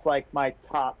 That's like my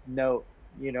top note.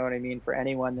 You know what I mean? For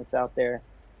anyone that's out there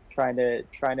trying to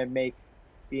make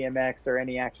BMX or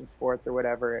any action sports or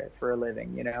whatever for a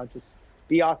living, just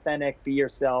be authentic, be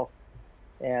yourself,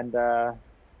 and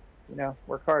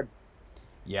work hard.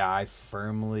 yeah, I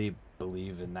firmly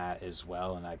believe in that as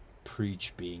well, and I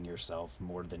preach being yourself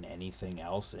more than anything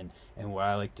else. And what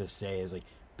I like to say is like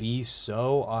be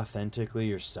so authentically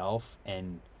yourself,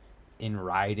 and in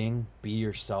riding be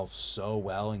yourself so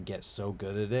well and get so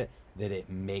good at it that it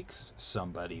makes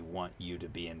somebody want you to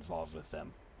be involved with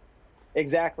them.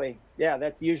 Exactly. Yeah,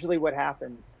 that's usually what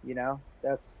happens,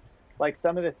 That's like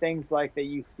some of the things like that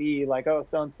you see, like, oh,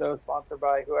 so and so sponsored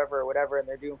by whoever or whatever, and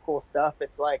they're doing cool stuff.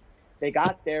 It's like they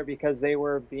got there because they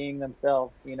were being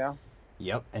themselves.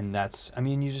 Yep, and that's I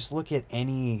mean you just look at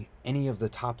any of the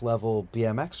top level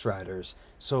BMX riders.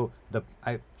 So the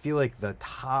I feel like the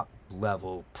top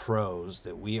level pros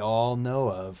that we all know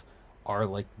of are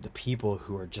like the people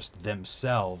who are just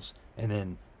themselves, and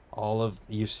then all of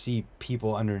you see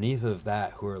people underneath of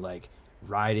that who are like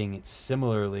riding it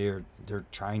similarly, or they're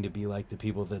trying to be like the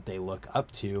people that they look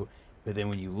up to. But then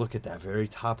when you look at that very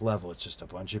top level, it's just a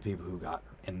bunch of people who got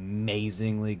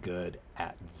amazingly good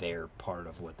at their part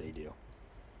of what they do.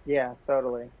 Yeah,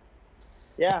 totally.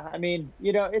 Yeah, I mean,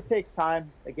 it takes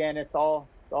time. Again, it's all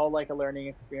like a learning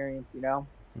experience.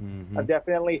 Mm-hmm. I've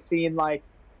definitely seen like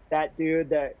that dude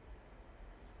that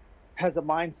has a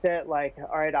mindset like,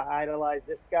 all right, I idolize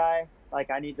this guy. Like,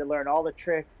 I need to learn all the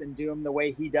tricks and do them the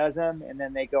way he does them. And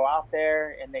then they go out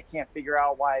there and they can't figure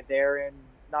out why they're in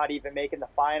not even making the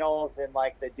finals. And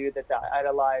like the dude that they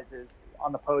idolize is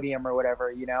on the podium or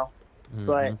whatever. Mm-hmm.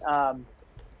 But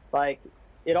like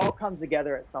it all comes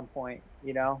together at some point.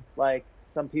 Like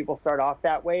some people start off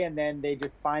that way and then they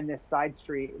just find this side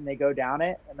street and they go down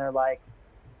it and they're like,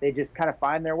 they just kind of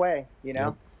find their way, you Yep.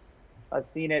 know? I've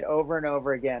seen it over and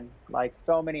over again. Like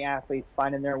so many athletes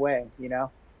finding their way.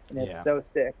 And it's Yeah. so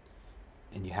sick.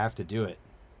 And you have to do it.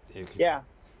 Yeah.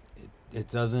 It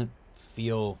doesn't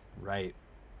feel right.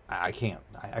 I can't.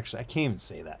 I can't even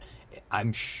say that.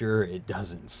 I'm sure it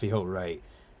doesn't feel right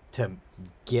to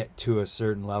get to a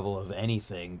certain level of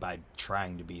anything by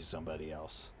trying to be somebody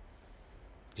else.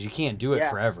 'Cause you can't do it Yeah.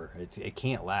 forever. It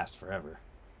can't last forever.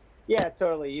 Yeah,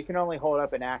 totally. You can only hold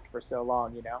up an act for so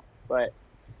long. But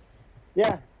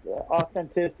yeah,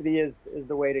 authenticity is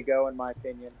the way to go in my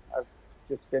opinion. I've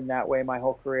just been that way my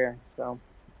whole career. So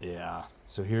Yeah.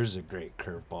 So here's a great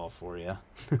curveball for you.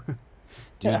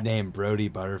 Dude yeah. named Brody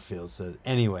Butterfield says,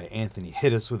 "Anyway, Anthony,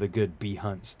 hit us with a good bee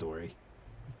hunt story."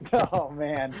 Oh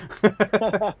man.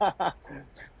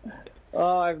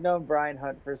 Oh, I've known Brian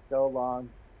Hunt for so long.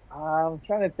 I'm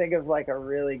trying to think of like a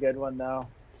really good one though.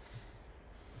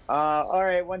 All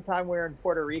right, one time we were in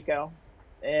Puerto Rico,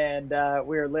 and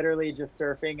we were literally just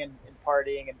surfing and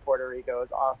partying in Puerto Rico. It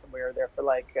was awesome. We were there for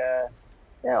like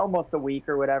yeah, almost a week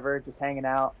or whatever, just hanging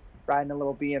out, riding a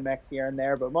little BMX here and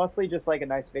there, but mostly just like a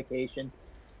nice vacation.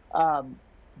 Um,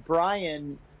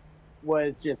 Brian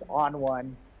was just on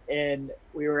one, and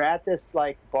we were at this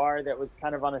like bar that was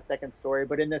kind of on a second story,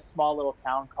 but in this small little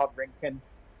town called Rincon,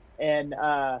 and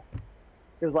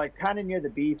it was like kind of near the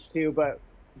beach too, but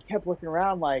he kept looking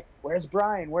around like, "Where's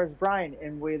Brian? Where's Brian?"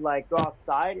 And we'd like go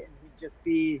outside, and he'd just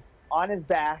be on his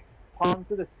back, palms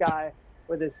to the sky,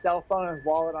 with his cell phone and his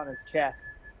wallet on his chest.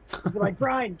 He'd be like,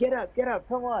 "Brian, get up,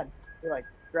 come on!" We like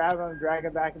grab him, drag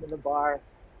him back into the bar,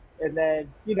 and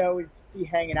then we'd be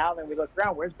hanging out, and then we look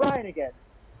around, "Where's Brian again?"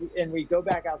 And we go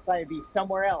back outside and be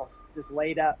somewhere else, just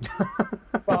laid up,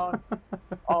 phone,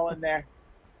 all in there.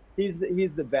 He's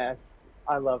the best.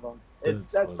 I love him. That's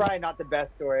That's funny. probably not the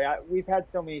best story. We've had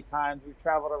so many times. We've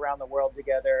traveled around the world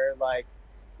together. Like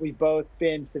we've both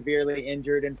been severely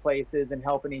injured in places and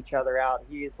helping each other out.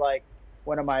 He's like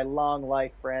one of my long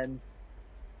life friends,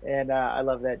 and I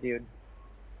love that dude.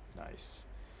 Nice.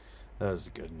 That was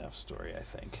a good enough story, I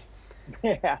think.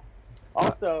 Yeah.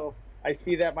 Also, I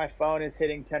see that my phone is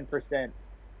hitting 10%.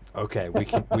 Okay,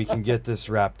 we can get this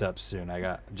wrapped up soon. I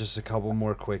got just a couple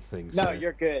more quick things No, here.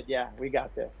 you're good. Yeah, we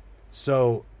got this.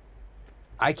 So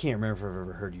I can't remember if I've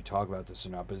ever heard you talk about this or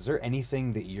not, but is there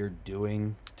anything that you're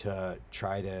doing to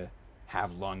try to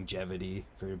have longevity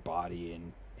for your body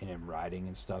and in riding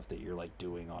and stuff that you're like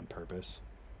doing on purpose?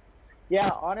 Yeah,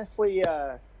 honestly,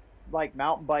 like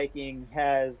mountain biking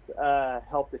has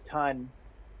helped a ton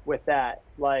with that.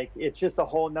 Like it's just a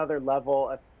whole nother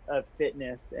level of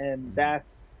fitness, and Hmm.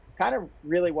 that's kind of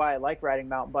really why I like riding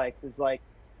mountain bikes. Is like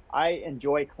I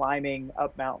enjoy climbing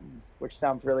up mountains, which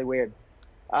sounds really weird,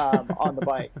 on the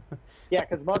bike. Yeah,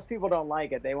 because most people don't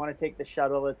like it. They want to take the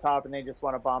shuttle to the top and they just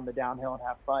want to bomb the downhill and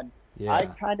have fun. I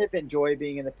Yeah. kind of enjoy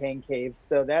being in the pain cave,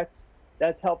 so that's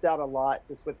helped out a lot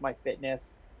just with my fitness.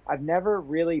 I've never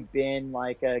really been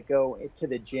like a go to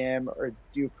the gym or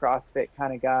do CrossFit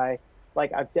kind of guy.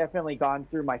 Like I've definitely gone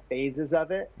through my phases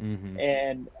of it, Hmm.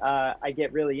 and I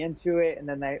get really into it, and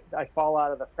then I fall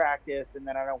out of the practice, and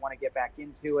then I don't want to get back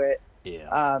into it.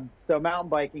 Yeah. So mountain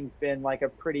biking's been like a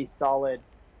pretty solid,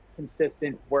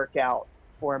 consistent workout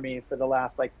for me for the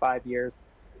last like 5 years.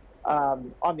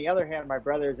 On the other hand, my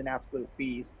brother is an absolute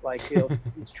beast. Like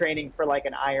he's training for like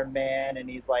an Ironman, and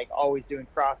he's like always doing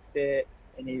CrossFit,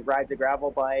 and he rides a gravel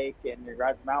bike and he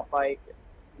rides a mountain bike. And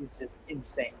he's just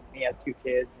insane. He has 2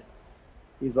 kids, and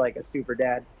he's like a super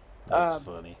dad. That's Um,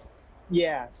 funny.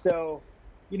 yeah, so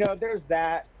there's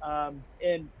that,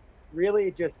 and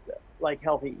really just like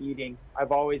healthy eating.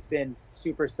 I've always been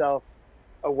super self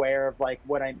aware of like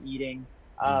what I'm eating.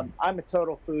 Mm. I'm a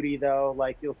total foodie though.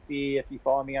 Like you'll see if you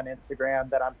follow me on Instagram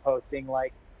that I'm posting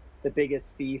like the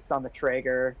biggest feasts on the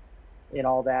Traeger and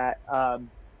all that.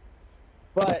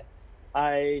 But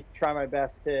I try my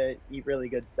best to eat really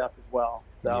good stuff as well.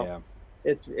 So Yeah.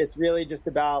 it's really just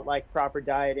about like proper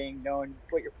dieting, knowing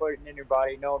what you're putting in your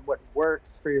body, knowing what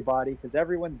works for your body, because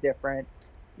everyone's different.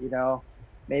 You know,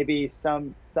 maybe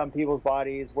some people's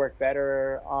bodies work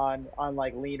better on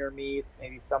like leaner meats,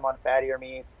 maybe some on fattier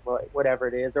meats, like whatever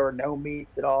it is, or no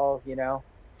meats at all. Just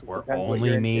Or depends what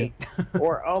you're only into. meat.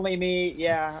 Or only meat.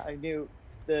 Yeah, I knew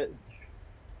the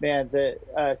man, the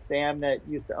Sam that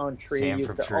used to own Tree Sam used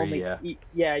from to Tree, only yeah. eat.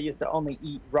 Yeah, used to only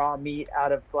eat raw meat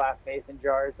out of glass mason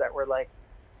jars that were like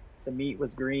the meat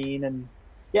was green. And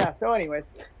yeah. So, anyways,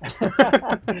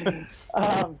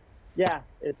 yeah,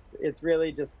 it's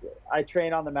really just I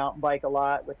train on the mountain bike a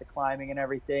lot with the climbing and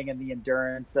everything, and the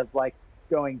endurance of like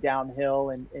going downhill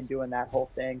and doing that whole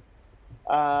thing.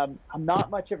 I'm not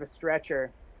much of a stretcher.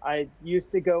 I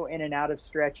used to go in and out of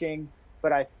stretching,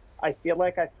 but I feel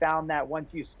like I found that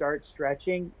once you start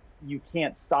stretching, you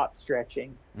can't stop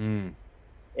stretching. Mm.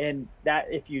 And that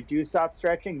if you do stop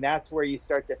stretching, that's where you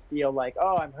start to feel like,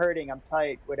 oh, I'm hurting, I'm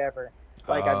tight, whatever.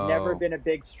 Like I've never Oh. been a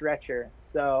big stretcher,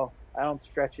 so I don't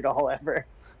stretch at all ever.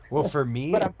 Well, for But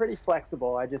me, I'm pretty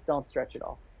flexible. I just don't stretch at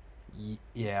all.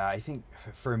 yeah, I think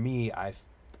for me, I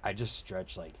just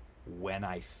stretch like when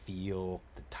I feel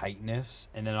the tightness,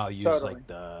 and then I'll use Totally. like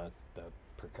the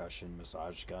percussion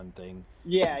massage gun thing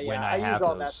Yeah, when yeah. I I use have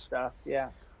all that those. stuff. Yeah.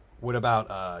 What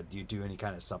about do you do any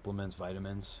kind of supplements,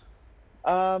 vitamins?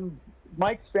 Um,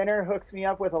 Mike Spinner hooks me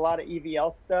up with a lot of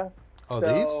EVL stuff. Oh,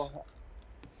 these? So,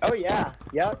 oh yeah,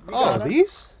 yep, you Oh, got them.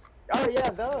 these? Oh yeah,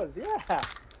 those. Yeah.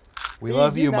 We See,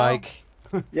 love you, Mike.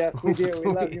 Yes, we do.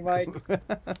 We love you, Mike. We-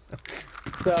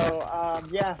 So,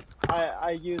 yeah,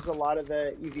 I use a lot of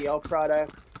the EVL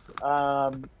products. I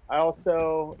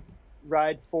also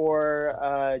ride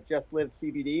for Just Live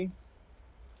CBD,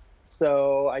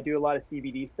 so I do a lot of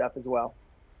CBD stuff as well.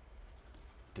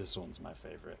 This one's my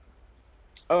favorite.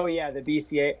 Oh yeah, the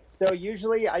BCA. So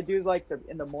usually I do like the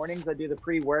in the mornings I do the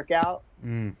pre-workout,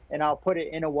 Mm, and I'll put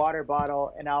it in a water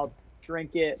bottle and I'll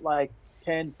drink it like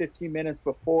 10, 15 minutes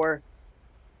before,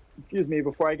 excuse me,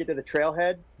 before I get to the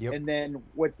trailhead. yep. And then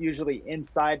what's usually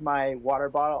inside my water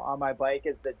bottle on my bike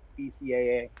is the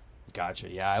BCAA. Gotcha.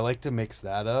 Yeah, I like to mix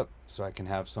that up so I can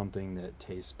have something that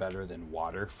tastes better than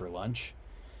water for lunch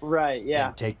Right, yeah.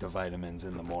 and take the vitamins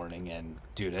in the morning. And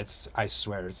dude, I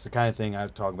swear, it's the kind of thing I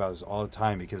talk about this all the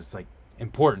time because it's like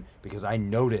important because I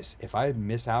notice if I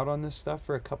miss out on this stuff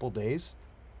for a couple days,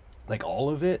 like all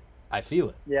of it, I feel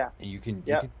it. Yeah. And you can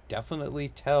Yep. definitely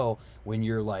tell when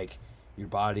you're like your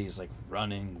body's like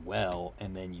running well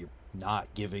and then you're not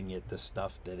giving it the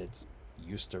stuff that it's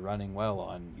used to running well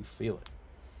on. You feel it.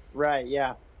 Right,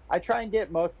 yeah. I try and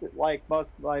get most like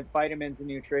vitamins and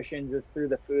nutrition just through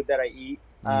the food that I eat.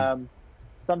 Mm,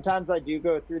 Sometimes I do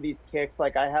go through these kicks.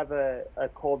 Like I have a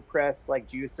cold press like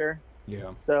juicer.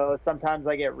 yeah. So sometimes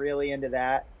I get really into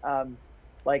that.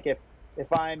 Like if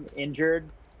I'm injured,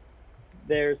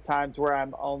 there's times where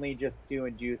I'm only just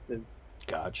doing juices.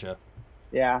 Gotcha.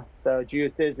 Yeah, so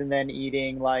juices and then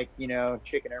eating like,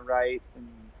 chicken and rice and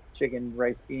chicken,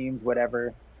 rice, beans,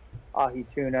 whatever, ahi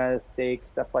tuna, steak,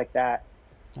 stuff like that.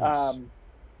 Nice. Um,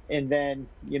 and then,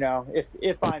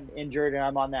 if I'm injured and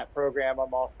I'm on that program,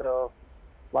 I'm also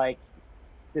like,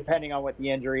 depending on what the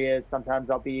injury is, sometimes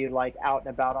I'll be like out and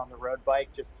about on the road bike,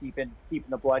 just keeping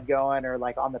the blood going, or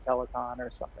like on the Peloton or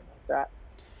something like that.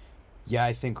 Yeah,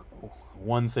 I think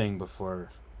one thing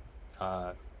before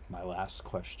uh, my last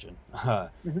question.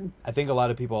 Mhm. I think a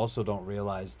lot of people also don't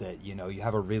realize that, you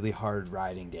have a really hard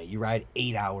riding day. You ride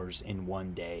 8 hours in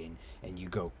one day and you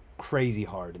go crazy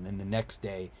hard. And then the next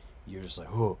day, you're just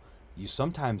like, oh, you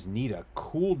sometimes need a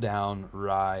cool down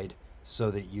ride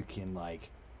so that you can, like,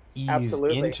 ease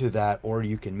Absolutely. into that, or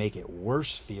you can make it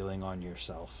worse feeling on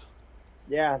yourself.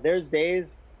 Yeah, there's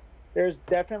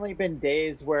definitely been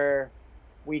days where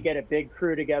we get a big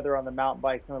crew together on the mountain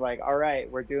bikes and we're like, all right,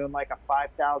 we're doing like a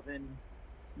 5,000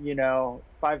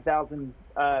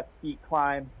 feet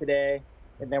climb today,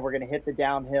 and then we're gonna hit the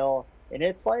downhill, and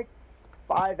it's like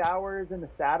 5 hours in the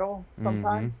saddle Mm-hmm.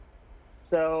 sometimes.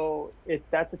 So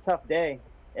that's a tough day,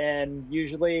 and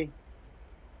usually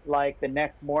like the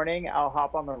next morning I'll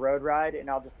hop on the road ride and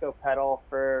I'll just go pedal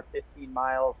for 15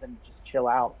 miles and just chill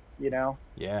out, Yeah,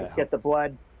 just get the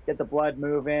blood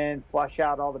moving, flush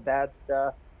out all the bad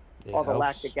stuff, it all the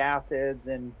helps. lactic acids,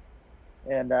 and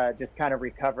just kind of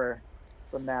recover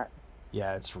from that.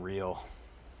 Yeah, it's real.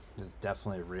 It's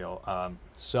definitely real.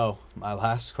 So my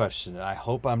last question, and I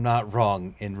hope I'm not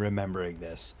wrong in remembering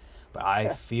this, but I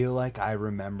feel like I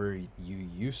remember you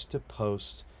used to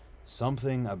post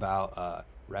something about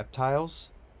reptiles.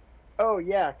 Oh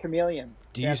yeah, chameleons,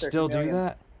 Do you panther still do chameleons.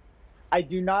 that? I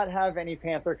do not have any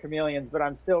panther chameleons, but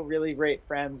I'm still really great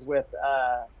friends with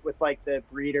like the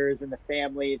breeders and the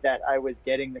family that I was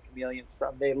getting the chameleons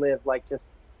from. They live like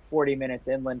just 40 minutes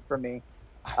inland from me.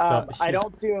 I thought, I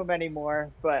don't do them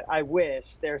anymore, but I wish.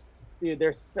 Dude,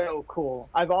 they're so cool.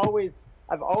 I've always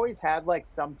had like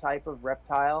some type of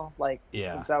reptile, like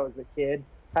yeah. since I was a kid.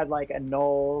 Had like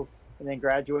anoles, and then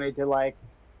graduated to like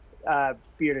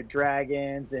bearded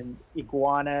dragons and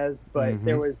iguanas. But Mm-hmm.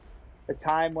 there was a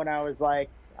time when I was like,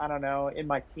 I don't know, in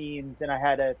my teens, and I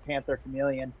had a panther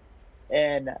chameleon,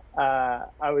 and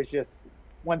I was just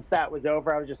once that was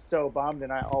over, I was just so bummed,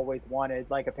 and I always wanted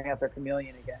like a panther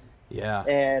chameleon again. Yeah.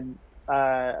 And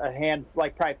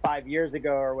like probably 5 years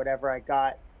ago or whatever, I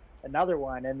got another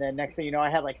one, and then next thing you know, I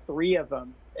had like three of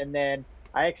them, and then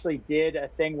I actually did a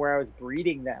thing where I was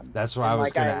breeding them, That's what I and was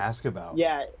like gonna ask about.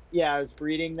 yeah, I was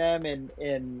breeding them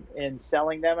and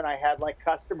selling them, and I had like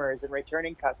customers and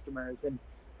returning customers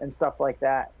and stuff like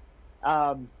that.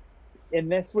 Um, and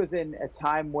this was in a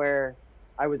time where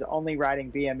I was only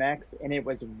riding BMX, and it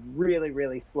was really,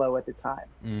 really slow at the time.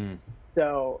 Mm.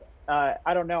 So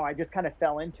I don't know. I just kind of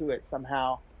fell into it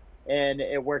somehow, and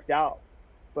it worked out.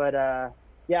 But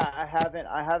yeah, I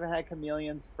haven't had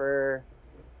chameleons for,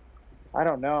 I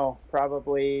don't know,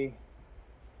 probably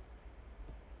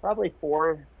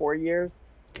 4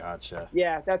 years. Gotcha.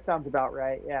 Yeah, that sounds about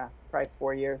right. Yeah, probably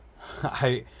 4 years.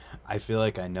 I I feel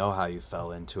like I know how you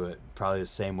fell into it. Probably the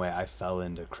same way I fell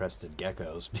into crested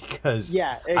geckos because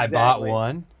Yeah, I bought exactly.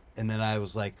 one and then I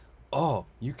was like, "Oh,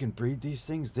 you can breed these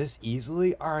things this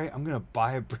easily? All right, I'm gonna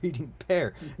buy a breeding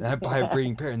pair." And I buy a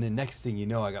breeding pair, and the next thing you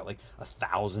know, I got like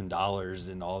 $1,000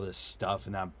 and all this stuff,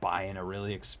 and I'm buying a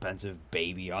really expensive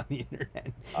baby on the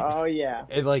internet. Oh yeah.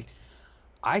 And like,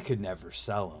 I could never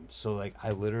sell them, so like,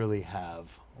 I literally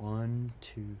have one,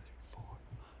 two, three, four,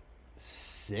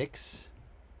 six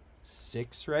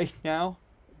right now.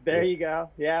 There Yeah, you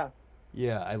go. Yeah.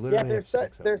 yeah. I Yeah, literally they're have such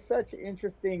six of they're them. such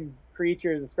interesting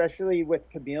creatures, especially with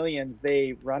chameleons.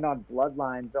 They run on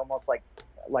bloodlines almost like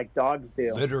dogs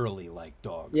do. Literally like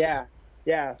dogs. Yeah,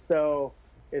 yeah. So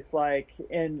it's like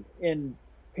in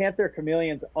panther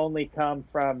chameleons only come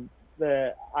from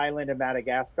the island of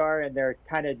Madagascar, and they're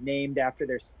kind of named after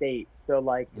their state. So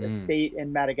like a Mm, state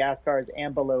in Madagascar is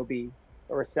Ambelobe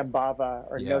or Sembava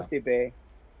or yeah. Nosebe,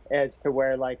 as to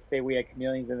where like say we had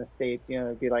chameleons in the states,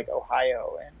 it'd be like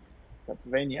Ohio and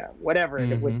Pennsylvania, whatever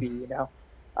it would Mm-hmm. be.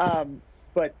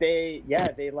 But they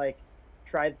like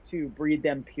tried to breed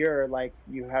them pure. Like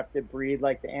you have to breed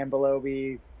like the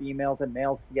Ambelobe females and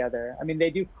males together. I mean, they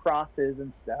do crosses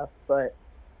and stuff, but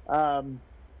um,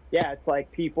 yeah, it's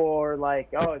like people are like,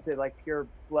 oh, is it like pure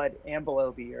blood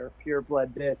Ambelobe or pure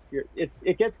blood this?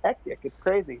 It gets hectic. It's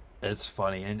crazy. It's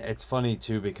funny, and it's funny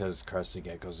too because crested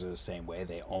geckos are the same way.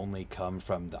 They only come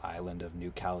from the island of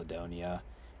New Caledonia,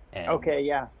 and Okay,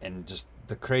 yeah. just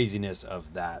the craziness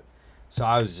of that. So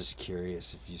I was just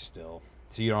curious if you still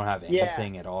So you don't have Yeah,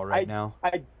 anything at all right now?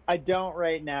 I don't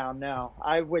right now. No,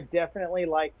 I would definitely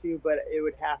like to, but it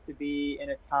would have to be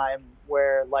in a time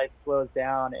where life slows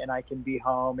down and I can be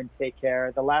home and take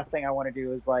care. The last thing I want to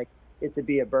do is like it to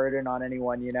be a burden on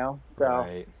anyone, you know? So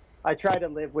Right. I try to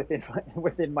live within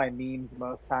within my means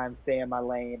most times, stay in my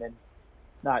lane and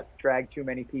not drag too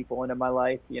many people into my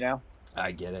life, you know?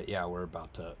 I get it. Yeah, we're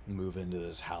about to move into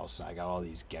this house. And I got all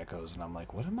these geckos, and I'm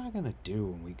like, what am I gonna do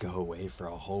when we go away for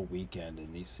a whole weekend?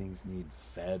 And these things need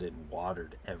fed and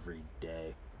watered every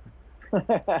day.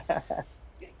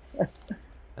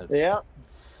 That's Yeah,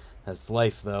 that's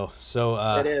life, though. So,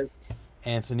 it is.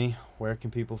 Anthony, where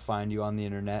can people find you on the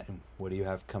internet, and what do you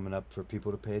have coming up for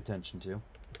people to pay attention to?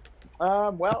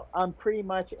 Well, I'm pretty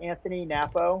much Anthony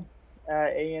Napo,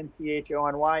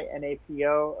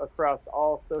 ANTHONYNAPO across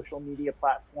all social media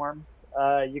platforms.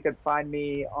 You can find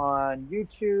me on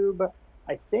YouTube,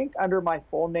 I think under my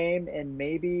full name, and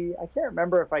maybe, I can't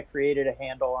remember if I created a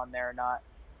handle on there or not,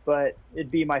 but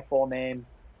it'd be my full name,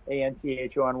 You made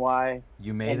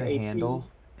a ANTHONYNAP. handle,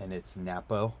 and it's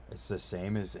Napo. It's the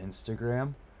same as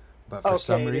Instagram, but for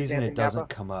some Okay, it is reason it Anthony doesn't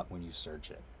Napo. come up when you search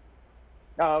it.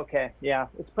 Oh, okay. Yeah,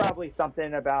 it's probably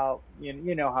something about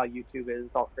you know how YouTube is.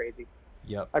 It's all crazy.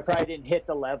 Yep. I probably didn't hit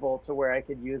the level to where I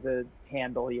could use a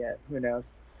handle yet. Who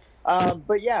knows?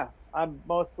 But yeah, I'm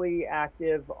mostly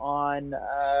active on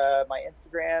my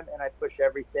Instagram, and I push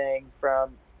everything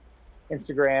from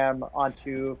Instagram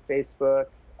onto Facebook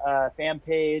fan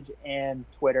page and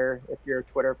Twitter if you're a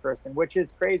Twitter person, which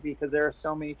is crazy because there are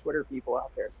so many Twitter people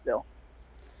out there still.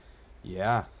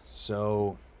 Yeah.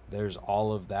 So there's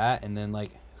all of that, and then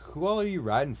like, who all are you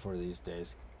riding for these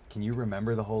days? Can you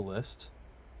remember the whole list?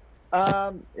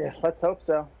 Yeah, let's hope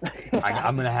so.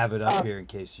 I'm gonna have it up um, here in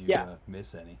case you yeah.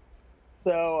 miss any.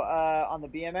 So on the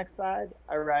BMX side,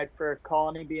 I ride for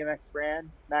Colony BMX brand,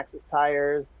 Maxxis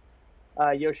tires,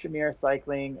 Yoshimura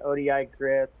Cycling, ODI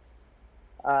grips,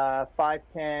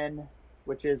 510,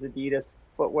 which is Adidas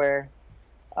footwear,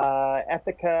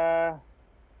 Ethica,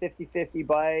 50/50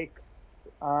 bikes,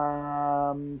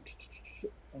 and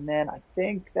then I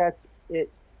think that's it.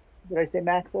 Did I say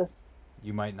Maxxis?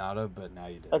 You might not have, but now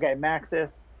you did. Okay,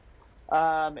 Maxxis.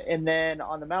 And then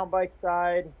on the mountain bike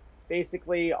side,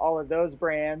 basically all of those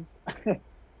brands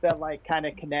that like kind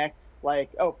of connect, like,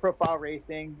 oh, Profile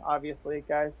Racing, obviously,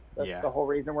 guys. That's Yeah. the whole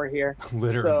reason we're here.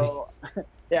 Literally. So,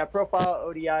 yeah, Profile,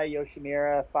 ODI,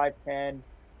 Yoshimura, 510.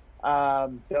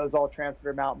 Those all transfer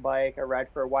to mountain bike. I ride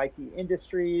for YT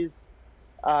Industries.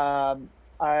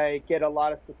 I get a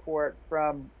lot of support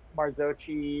from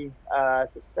Marzocchi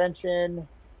suspension,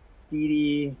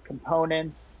 DD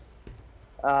components.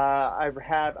 I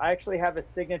actually have a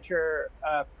signature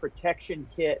protection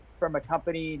kit from a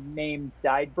company named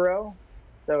Dydebro,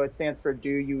 so it stands for Do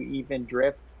You Even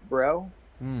Drift Bro.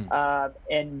 Hmm.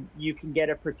 And you can get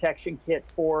a protection kit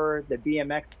for the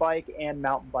BMX bike and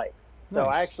mountain bikes. So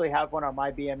I Nice. actually have one on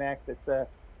my BMX. It's a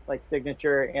like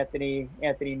signature Anthony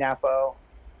Napo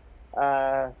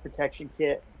protection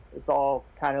kit. It's all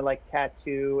kind of like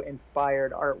tattoo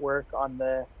inspired artwork on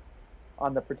the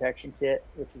protection kit,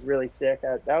 which is really sick.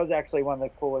 That was actually one of the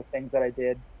cooler things that I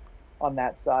did on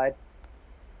that side.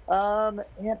 And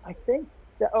I think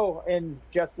that, oh, and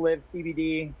Just Live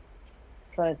CBD.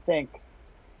 Trying to think.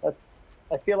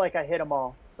 I feel like I hit them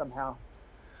all somehow.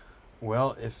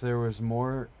 Well, if there was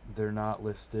more, they're not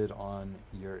listed on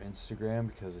your Instagram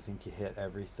because I think you hit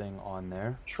everything on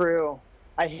there. True.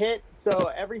 So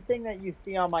everything that you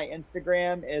see on my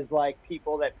Instagram is like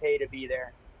people that pay to be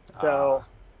there. So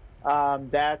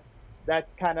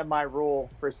that's kind of my rule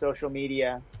for social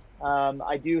media.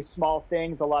 I do small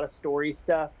things, a lot of story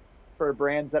stuff for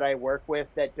brands that I work with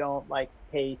that don't like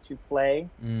pay to play.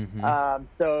 Mm-hmm.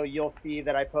 So you'll see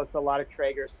that I post a lot of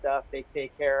Traeger stuff. They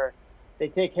take care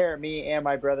of me and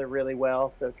my brother really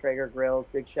well. So Traeger Grills,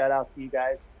 big shout out to you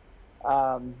guys.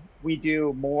 We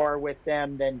do more with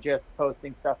them than just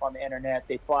posting stuff on the internet.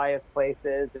 They fly us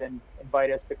places and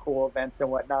invite us to cool events and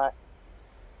whatnot.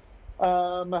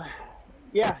 Um,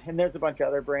 yeah, and there's a bunch of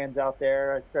other brands out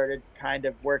there. I started kind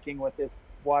of working with this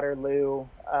Waterloo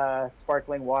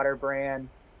sparkling water brand,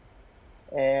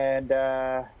 and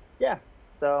yeah,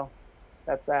 so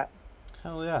that's that.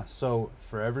 Hell yeah. So,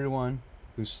 for everyone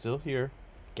who's still here,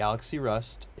 Galaxy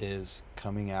Rust is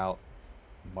coming out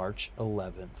March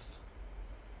 11th.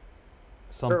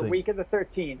 Or Something. week of the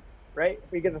 13th, right?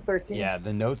 Week of the 13th. Yeah,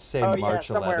 the notes say Oh yeah, March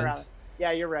somewhere 11th. around it.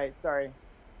 Yeah, you're right. Sorry.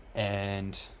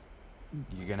 And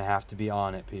you're going to have to be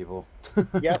on it, people.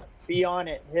 Yep, be on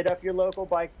it. Hit up your local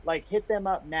bike, like hit them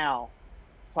up now.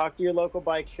 Talk to your local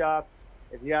bike shops.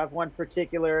 If you have one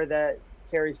particular that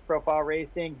carries Profile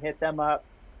Racing, hit them up.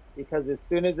 because as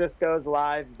soon as this goes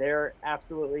live, they're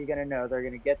absolutely going to know. They're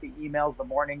going to get the emails the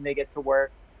morning they get to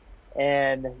work,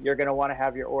 and you're going to want to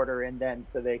have your order in then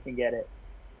so they can get it.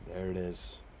 There it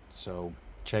is. So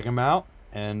check them out,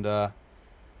 and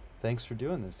thanks for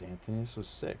doing this, Anthony. This was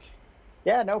sick.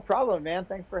 Yeah, no problem, man.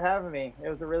 Thanks for having me. It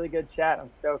was a really good chat. I'm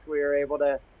stoked we were able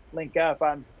to link up.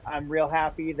 I'm real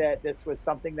happy that this was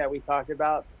something that we talked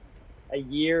about a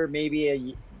year,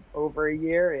 maybe over a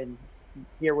year, and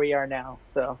here we are now.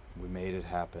 So We made it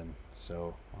happen.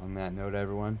 So on that note,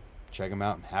 everyone, check them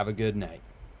out and have a good night.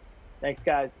 thanks,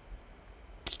 guys.